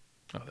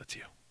 Oh, that's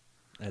you.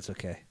 That's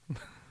okay.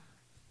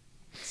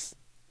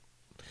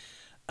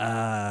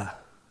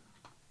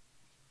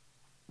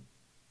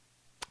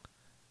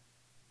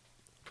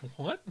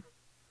 What?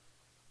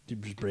 Did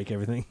you just break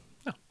everything?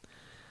 No.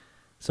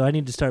 So I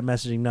need to start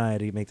messaging Nia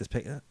to make this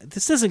pic.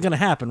 This isn't going to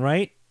happen,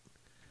 right?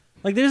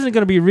 Like, there isn't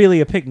going to be really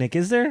a picnic,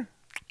 is there?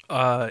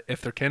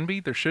 If there can be,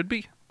 there should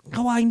be.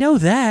 Oh, I know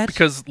that.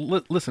 Because,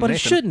 listen, but Nathan. it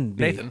shouldn't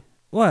be. Nathan.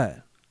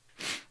 What?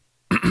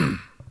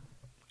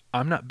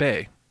 I'm not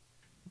bae.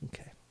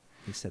 Okay.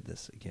 He said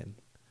this again.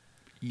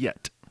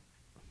 Yet.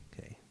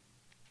 Okay.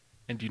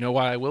 And do you know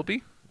why I will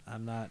be?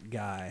 I'm not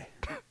guy.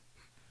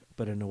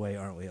 But in a way,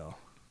 aren't we all?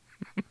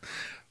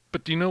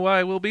 But do you know why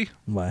I will be?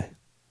 Why?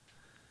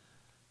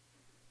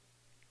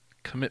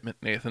 Commitment,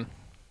 Nathan.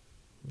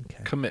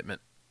 Okay.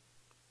 Commitment.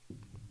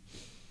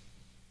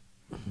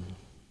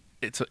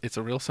 It's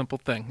a real simple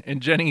thing.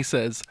 And Jenny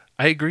says,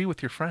 I agree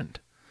with your friend.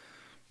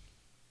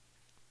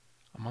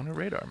 I'm on her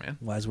radar, man.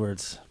 Wise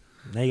words.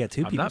 Now you got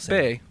two I'm people not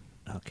saying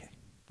bae. Okay.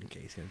 Okay,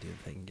 he's going to do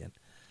the thing again.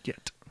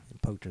 Yet.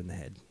 And poked her in the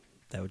head.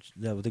 That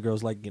what the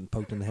girls like, getting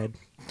poked in the head?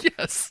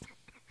 Yes.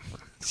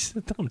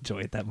 Don't enjoy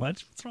it that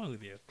much. What's wrong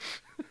with you?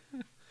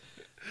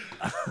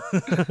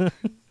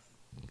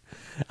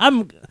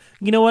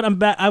 You know what? I'm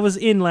back. I was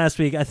in last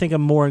week. I think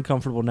I'm more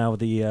uncomfortable now with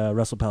the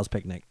Russell Pals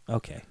picnic.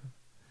 Okay.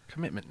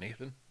 Commitment,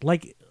 Nathan.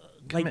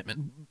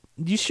 Commitment.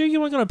 You sure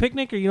you want to go on a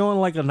picnic, or you don't want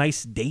like a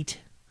nice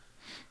date,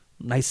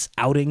 nice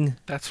outing?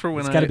 That's for when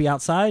it's got to be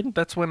outside.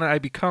 That's when I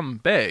become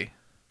bae.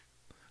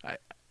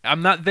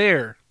 I'm not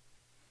there.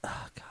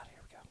 Oh God,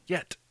 here we go.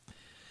 Yet.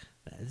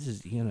 This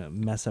is gonna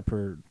mess up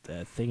her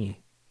thingy.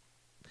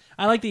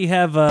 I like that you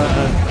have.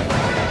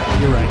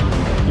 You're right.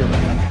 You're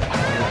right.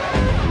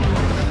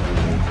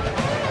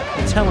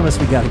 You're telling us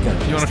we gotta go.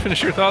 You want to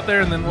finish your thought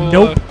there, and then we'll.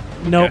 Nope.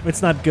 Nope. Okay.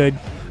 It's not good.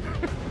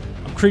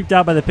 I'm creeped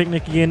out by the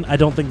picnic again. I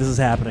don't think this is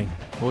happening.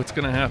 What's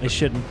gonna happen? It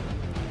shouldn't.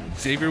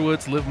 Xavier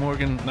Woods, Liv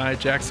Morgan, Nia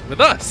Jax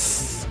with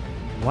us.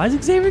 Why is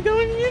Xavier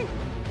going again?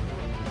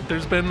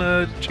 There's been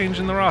a change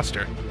in the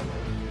roster.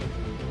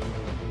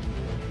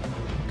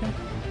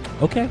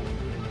 Okay.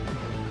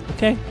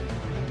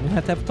 We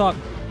have to have a talk.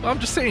 Well, I'm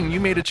just saying, you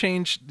made a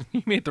change.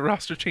 You made the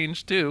roster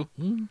change too.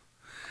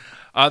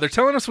 They're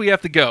telling us we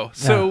have to go.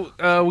 So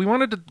we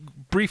wanted to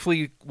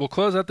briefly, we'll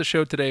close out the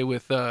show today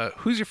with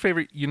who's your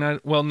favorite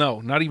United... Well, no,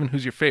 not even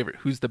who's your favorite.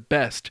 Who's the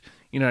best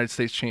United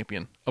States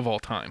champion of all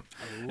time?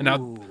 Ooh. And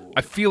now,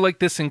 I feel like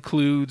this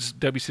includes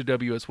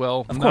WCW as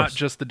well, not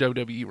just the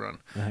WWE run.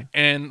 Right.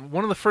 And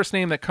one of the first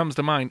name that comes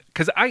to mind,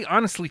 because I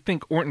honestly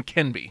think Orton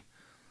can be,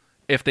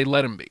 if they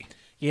let him be.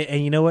 Yeah,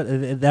 and you know what?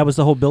 That was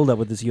the whole build-up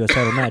with this U.S.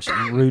 title match.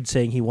 Rude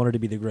saying he wanted to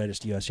be the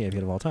greatest U.S.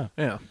 champion of all time.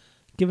 Yeah.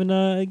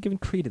 Giving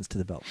credence to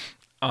the belt.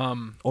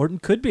 Orton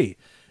could be.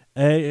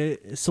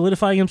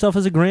 Solidifying himself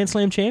as a Grand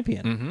Slam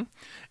champion. Mm-hmm.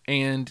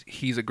 And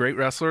he's a great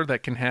wrestler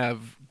that can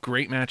have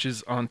great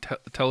matches on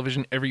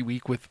television every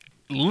week with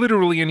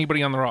literally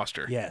anybody on the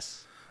roster.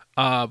 Yes.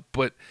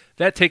 But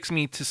that takes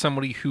me to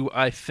somebody who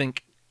I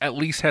think at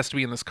least has to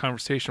be in this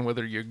conversation,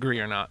 whether you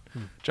agree or not.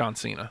 John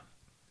Cena.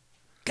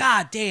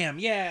 God damn,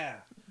 yeah.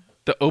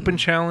 The Open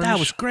Challenge that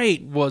was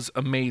great. Was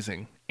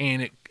amazing.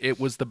 And it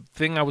was the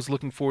thing I was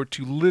looking forward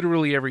to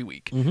literally every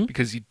week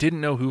because you didn't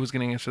know who was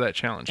going to answer that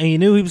challenge. And you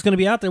knew he was going to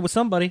be out there with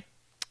somebody.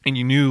 And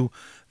you knew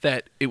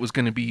that it was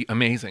going to be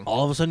amazing.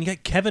 All of a sudden, you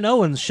got Kevin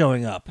Owens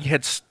showing up. He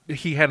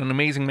had an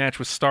amazing match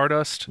with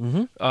Stardust.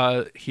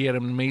 He had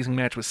an amazing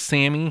match with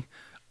Sammy.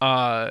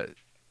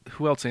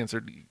 Who else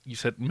answered? You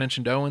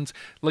mentioned Owens.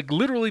 Like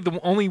literally, the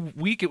only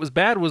week it was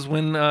bad was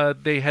when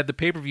they had the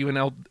pay-per-view and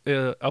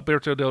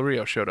Alberto Del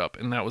Rio showed up,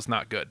 and that was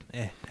not good.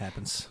 It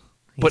happens.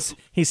 But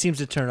he seems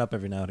to turn up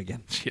every now and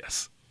again.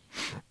 Yes.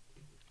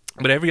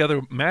 But every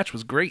other match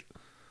was great.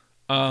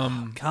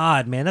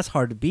 God, man, that's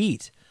hard to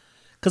beat.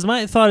 Because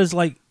my thought is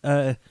like,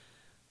 I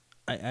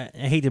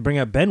hate to bring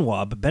up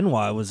Benoit, but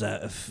Benoit was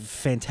a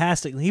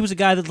fantastic. He was a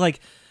guy that like,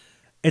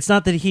 it's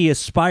not that he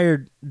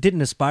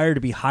didn't aspire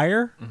to be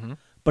higher,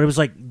 but it was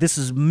like, this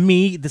is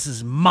me, this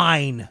is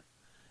mine.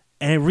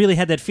 And it really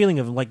had that feeling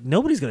of like,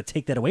 nobody's going to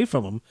take that away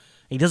from him.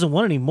 He doesn't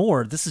want any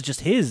more. This is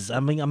just his.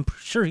 I mean, I'm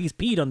sure he's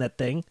peed on that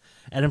thing,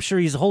 and I'm sure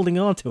he's holding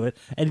on to it,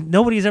 and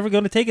nobody's ever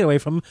going to take it away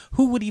from him.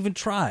 Who would even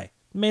try?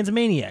 The man's a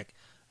maniac.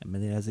 I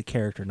mean, as a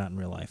character, not in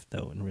real life,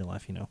 though. In real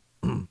life, you know.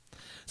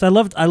 So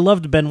I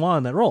loved Benoit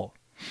in that role.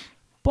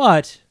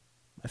 But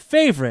my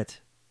favorite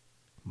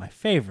was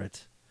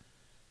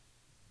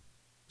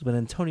when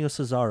Antonio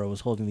Cesaro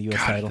was holding the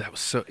U.S. title. That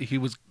was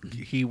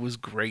he was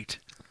great.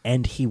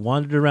 And he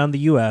wandered around the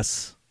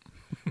U.S.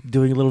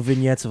 doing little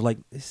vignettes of like,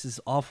 this is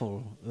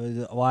awful.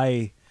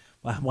 Why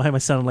am I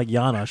sounding like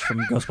Janosch from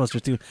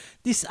Ghostbusters 2?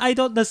 The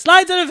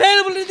slides are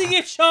available in the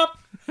gift shop.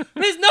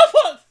 There's no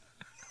fun.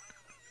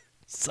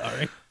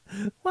 Sorry.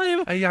 Why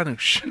am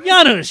Janosch.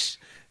 Janosch.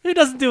 Who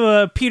doesn't do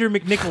a Peter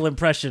McNichol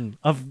impression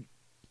of...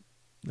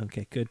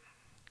 Okay,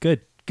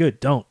 good.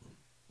 Don't.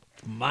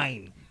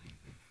 Mine.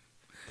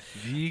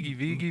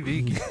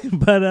 Vigi.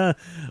 But,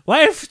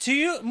 wife to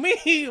you,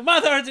 me,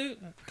 mother to...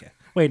 Okay.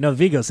 Wait, no,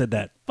 Vigo said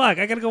that. Fuck,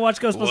 I gotta go watch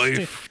Ghostbusters 2.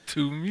 Wife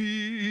to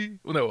me.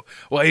 No,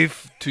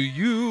 wife to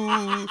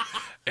you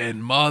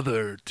and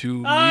mother to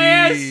me.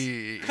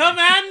 Yes!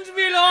 Command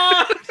me,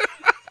 Lord!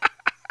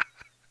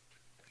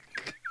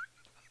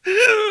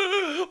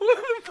 One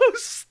of the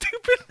most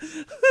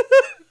stupid...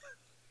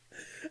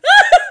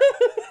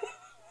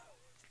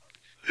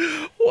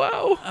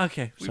 Wow.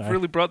 Okay, We've sorry.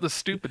 really brought the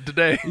stupid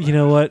today. You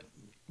know what?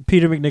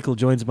 Peter McNichol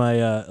joins my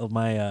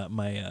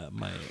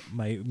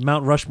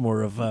Mount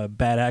Rushmore of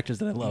bad actors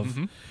that I love.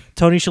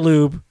 Tony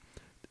Shalhoub,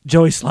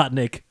 Joey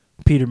Slotnick,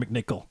 Peter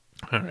McNichol.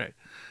 All right.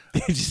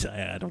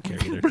 I don't care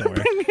either. Don't worry.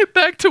 Bringing it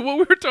back to what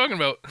we were talking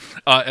about.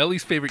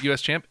 Ellie's favorite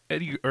U.S. champ,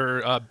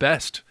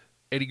 best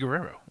Eddie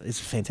Guerrero. It's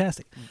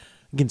fantastic.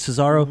 Again,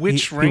 Cesaro.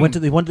 Which he ring? went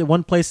to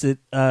one place that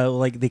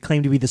like they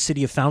claimed to be the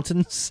city of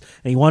fountains,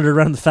 and he wandered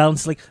around the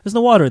fountains. Like, there's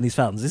no water in these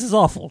fountains. This is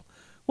awful.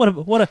 What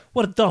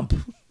a dump.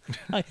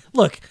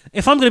 Look,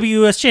 if I'm going to be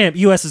U.S. champ,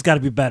 U.S. has got to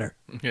be better.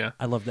 Yeah.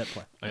 I love that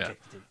play. Yeah.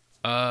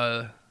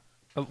 Okay.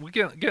 We're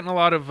getting a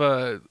lot of...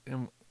 I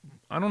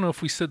don't know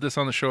if we said this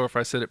on the show or if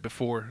I said it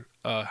before,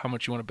 how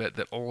much you want to bet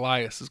that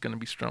Elias is going to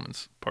be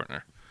Strowman's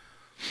partner.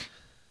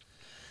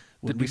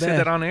 Did we say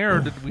that on air or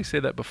did we say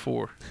that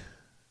before?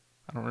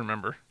 I don't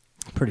remember.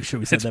 Pretty sure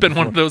we said It's that been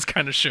before. one of those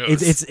kind of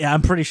shows.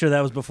 I'm pretty sure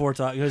that was before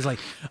talking. It was like,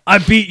 I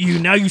beat you,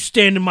 now you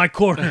stand in my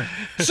corner.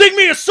 Sing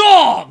me a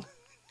song!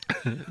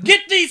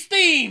 Get these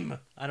theme!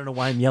 I don't know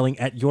why I'm yelling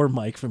at your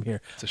mic from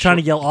here. I'm trying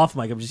to yell off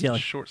mic, I'm just A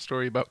yelling. short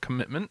story about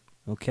commitment.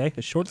 Okay,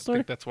 a short I story?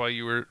 think that's why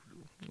you were...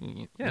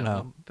 Yeah,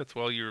 No. that's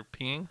why you were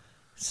peeing.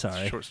 Sorry.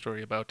 It's a short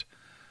story about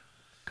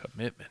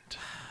commitment.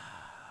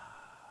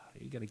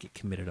 You gotta get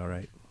committed, all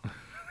right.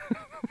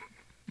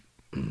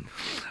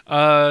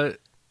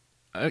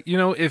 You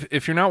know,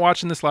 if you're not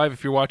watching this live,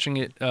 if you're watching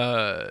it,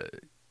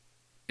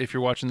 if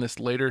you're watching this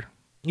later,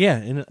 Yeah,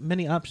 and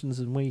many options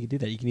and way you can do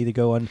that. You can either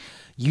go on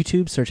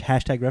YouTube, search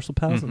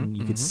 #WrestlePals, and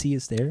you can see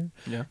us there.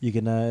 Yeah. You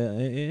can,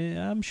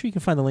 I'm sure you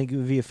can find the link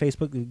via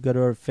Facebook. Go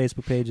to our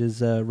Facebook page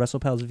is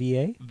WrestlePals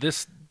VA.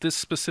 this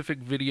specific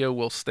video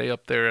will stay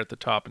up there at the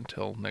top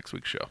until next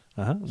week's show.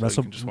 So you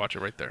can just watch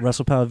it right there.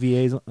 WrestlePal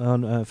VA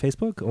on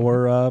Facebook,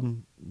 or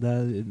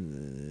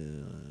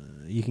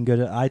you can go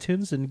to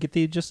iTunes and get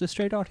just a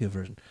straight audio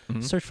version.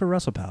 Search for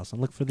Wrestle Pals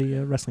and look for the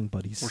Wrestling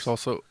Buddies.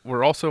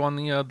 We're also on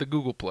the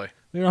Google Play.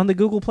 We're on the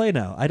Google Play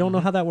now. I don't know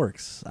how that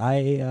works.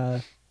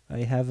 I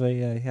have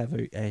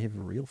a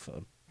real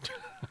phone.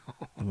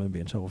 I'm gonna be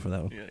in trouble for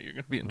that one. Yeah, you're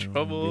gonna be in I'm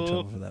trouble. gonna be in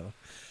trouble for that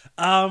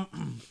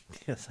one.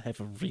 Yes, I have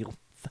a real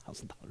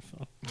 $1,000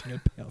 phone. I'm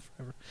gonna pay out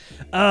forever.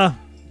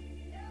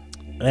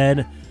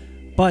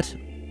 But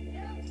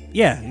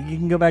yeah, you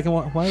can go back and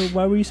watch.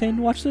 Why were you saying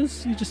to watch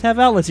this? You just have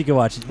outlets you can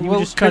watch it. You were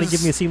just trying to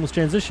give me a seamless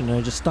transition, and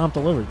I just stomped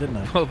all over it, didn't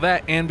I? Well,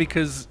 that and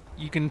because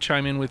you can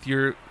chime in with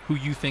who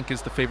you think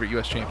is the favorite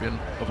U.S. champion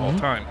of all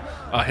time.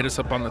 Hit us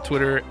up on the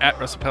Twitter at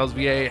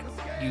WrestlePalsVA.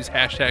 Use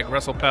hashtag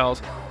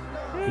WrestlePals.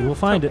 You will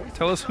find it.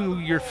 Tell us who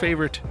your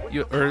favorite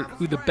or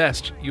who the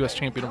best U.S.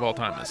 champion of all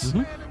time is,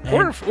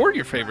 Mm-hmm. or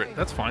your favorite.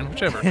 That's fine,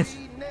 whichever.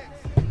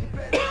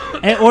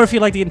 Or if you'd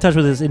like to get in touch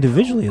with us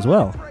individually as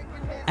well,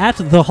 at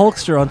the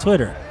Hulkster on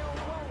Twitter.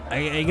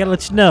 I gotta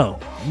let you know,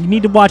 you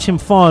need to watch him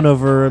fawn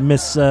over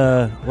Miss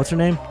what's her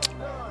name?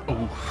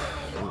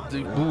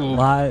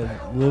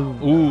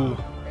 Ooh.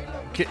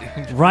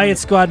 Riot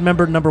Squad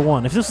member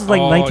 #1. If this was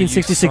like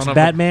 1966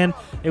 Batman,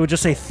 it would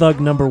just say Thug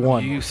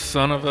 #1. You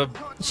son of a...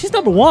 She's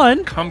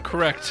 #1. Come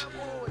correct.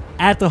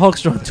 At the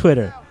Hulkster on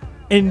Twitter.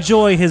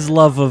 Enjoy his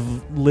love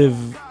of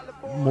Liv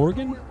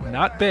Morgan?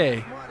 Not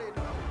Bay.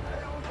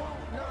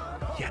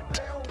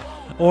 Yet.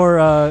 Or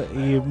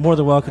you're more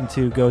than welcome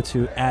to go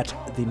to at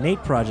the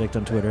Nate Project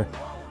on Twitter.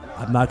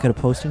 I'm not going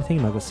to post anything.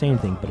 I'm not going to say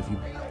anything. But if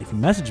you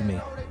message me,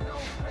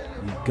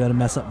 you're going to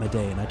mess up my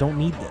day. And I don't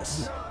need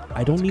this.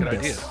 I don't need this.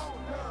 Idea.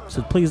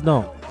 So please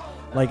don't.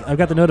 Like, I've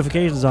got the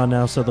notifications on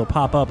now, so they'll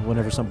pop up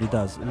whenever somebody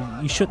does.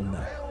 You shouldn't,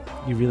 though.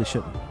 You really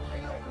shouldn't.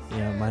 You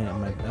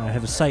know, I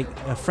have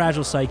a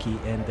fragile psyche,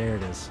 and there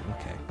it is.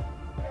 Okay.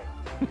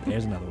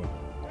 There's another one.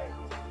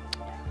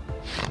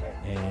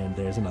 And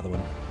there's another one.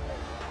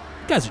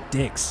 You guys are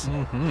dicks.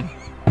 Mm-hmm.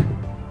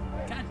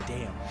 God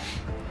damn.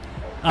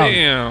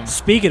 Damn.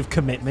 Speaking of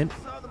commitment,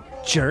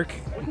 jerk.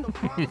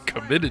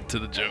 Committed to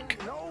the joke.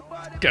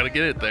 Gotta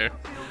get it there.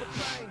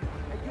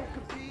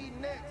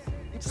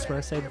 Is this where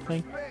I say the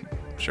thing?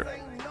 Sure.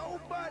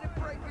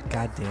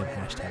 Goddamn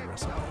hashtag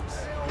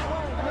WrestlePals.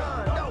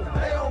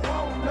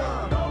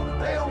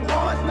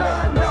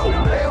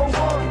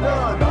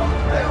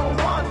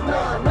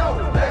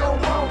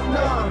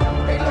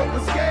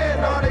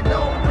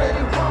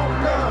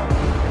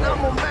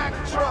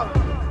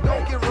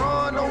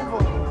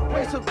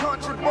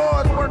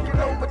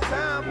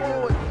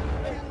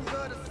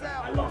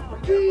 I lost my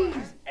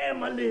keys and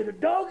my little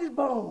dog is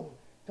bone.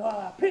 So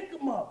I pick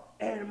him up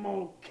and I'm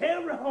gonna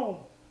carry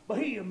home.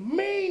 But he a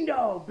mean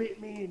dog,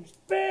 bit me in the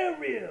spare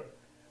rib.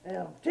 And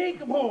I'll take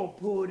him home,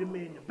 put him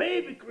in the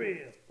baby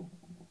crib.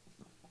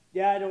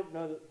 Yeah, I don't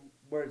know the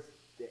words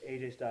to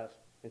AJ Styles.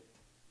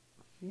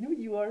 You know what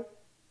you are?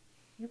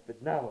 You're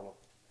phenomenal.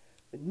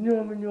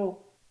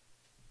 Phenomenal.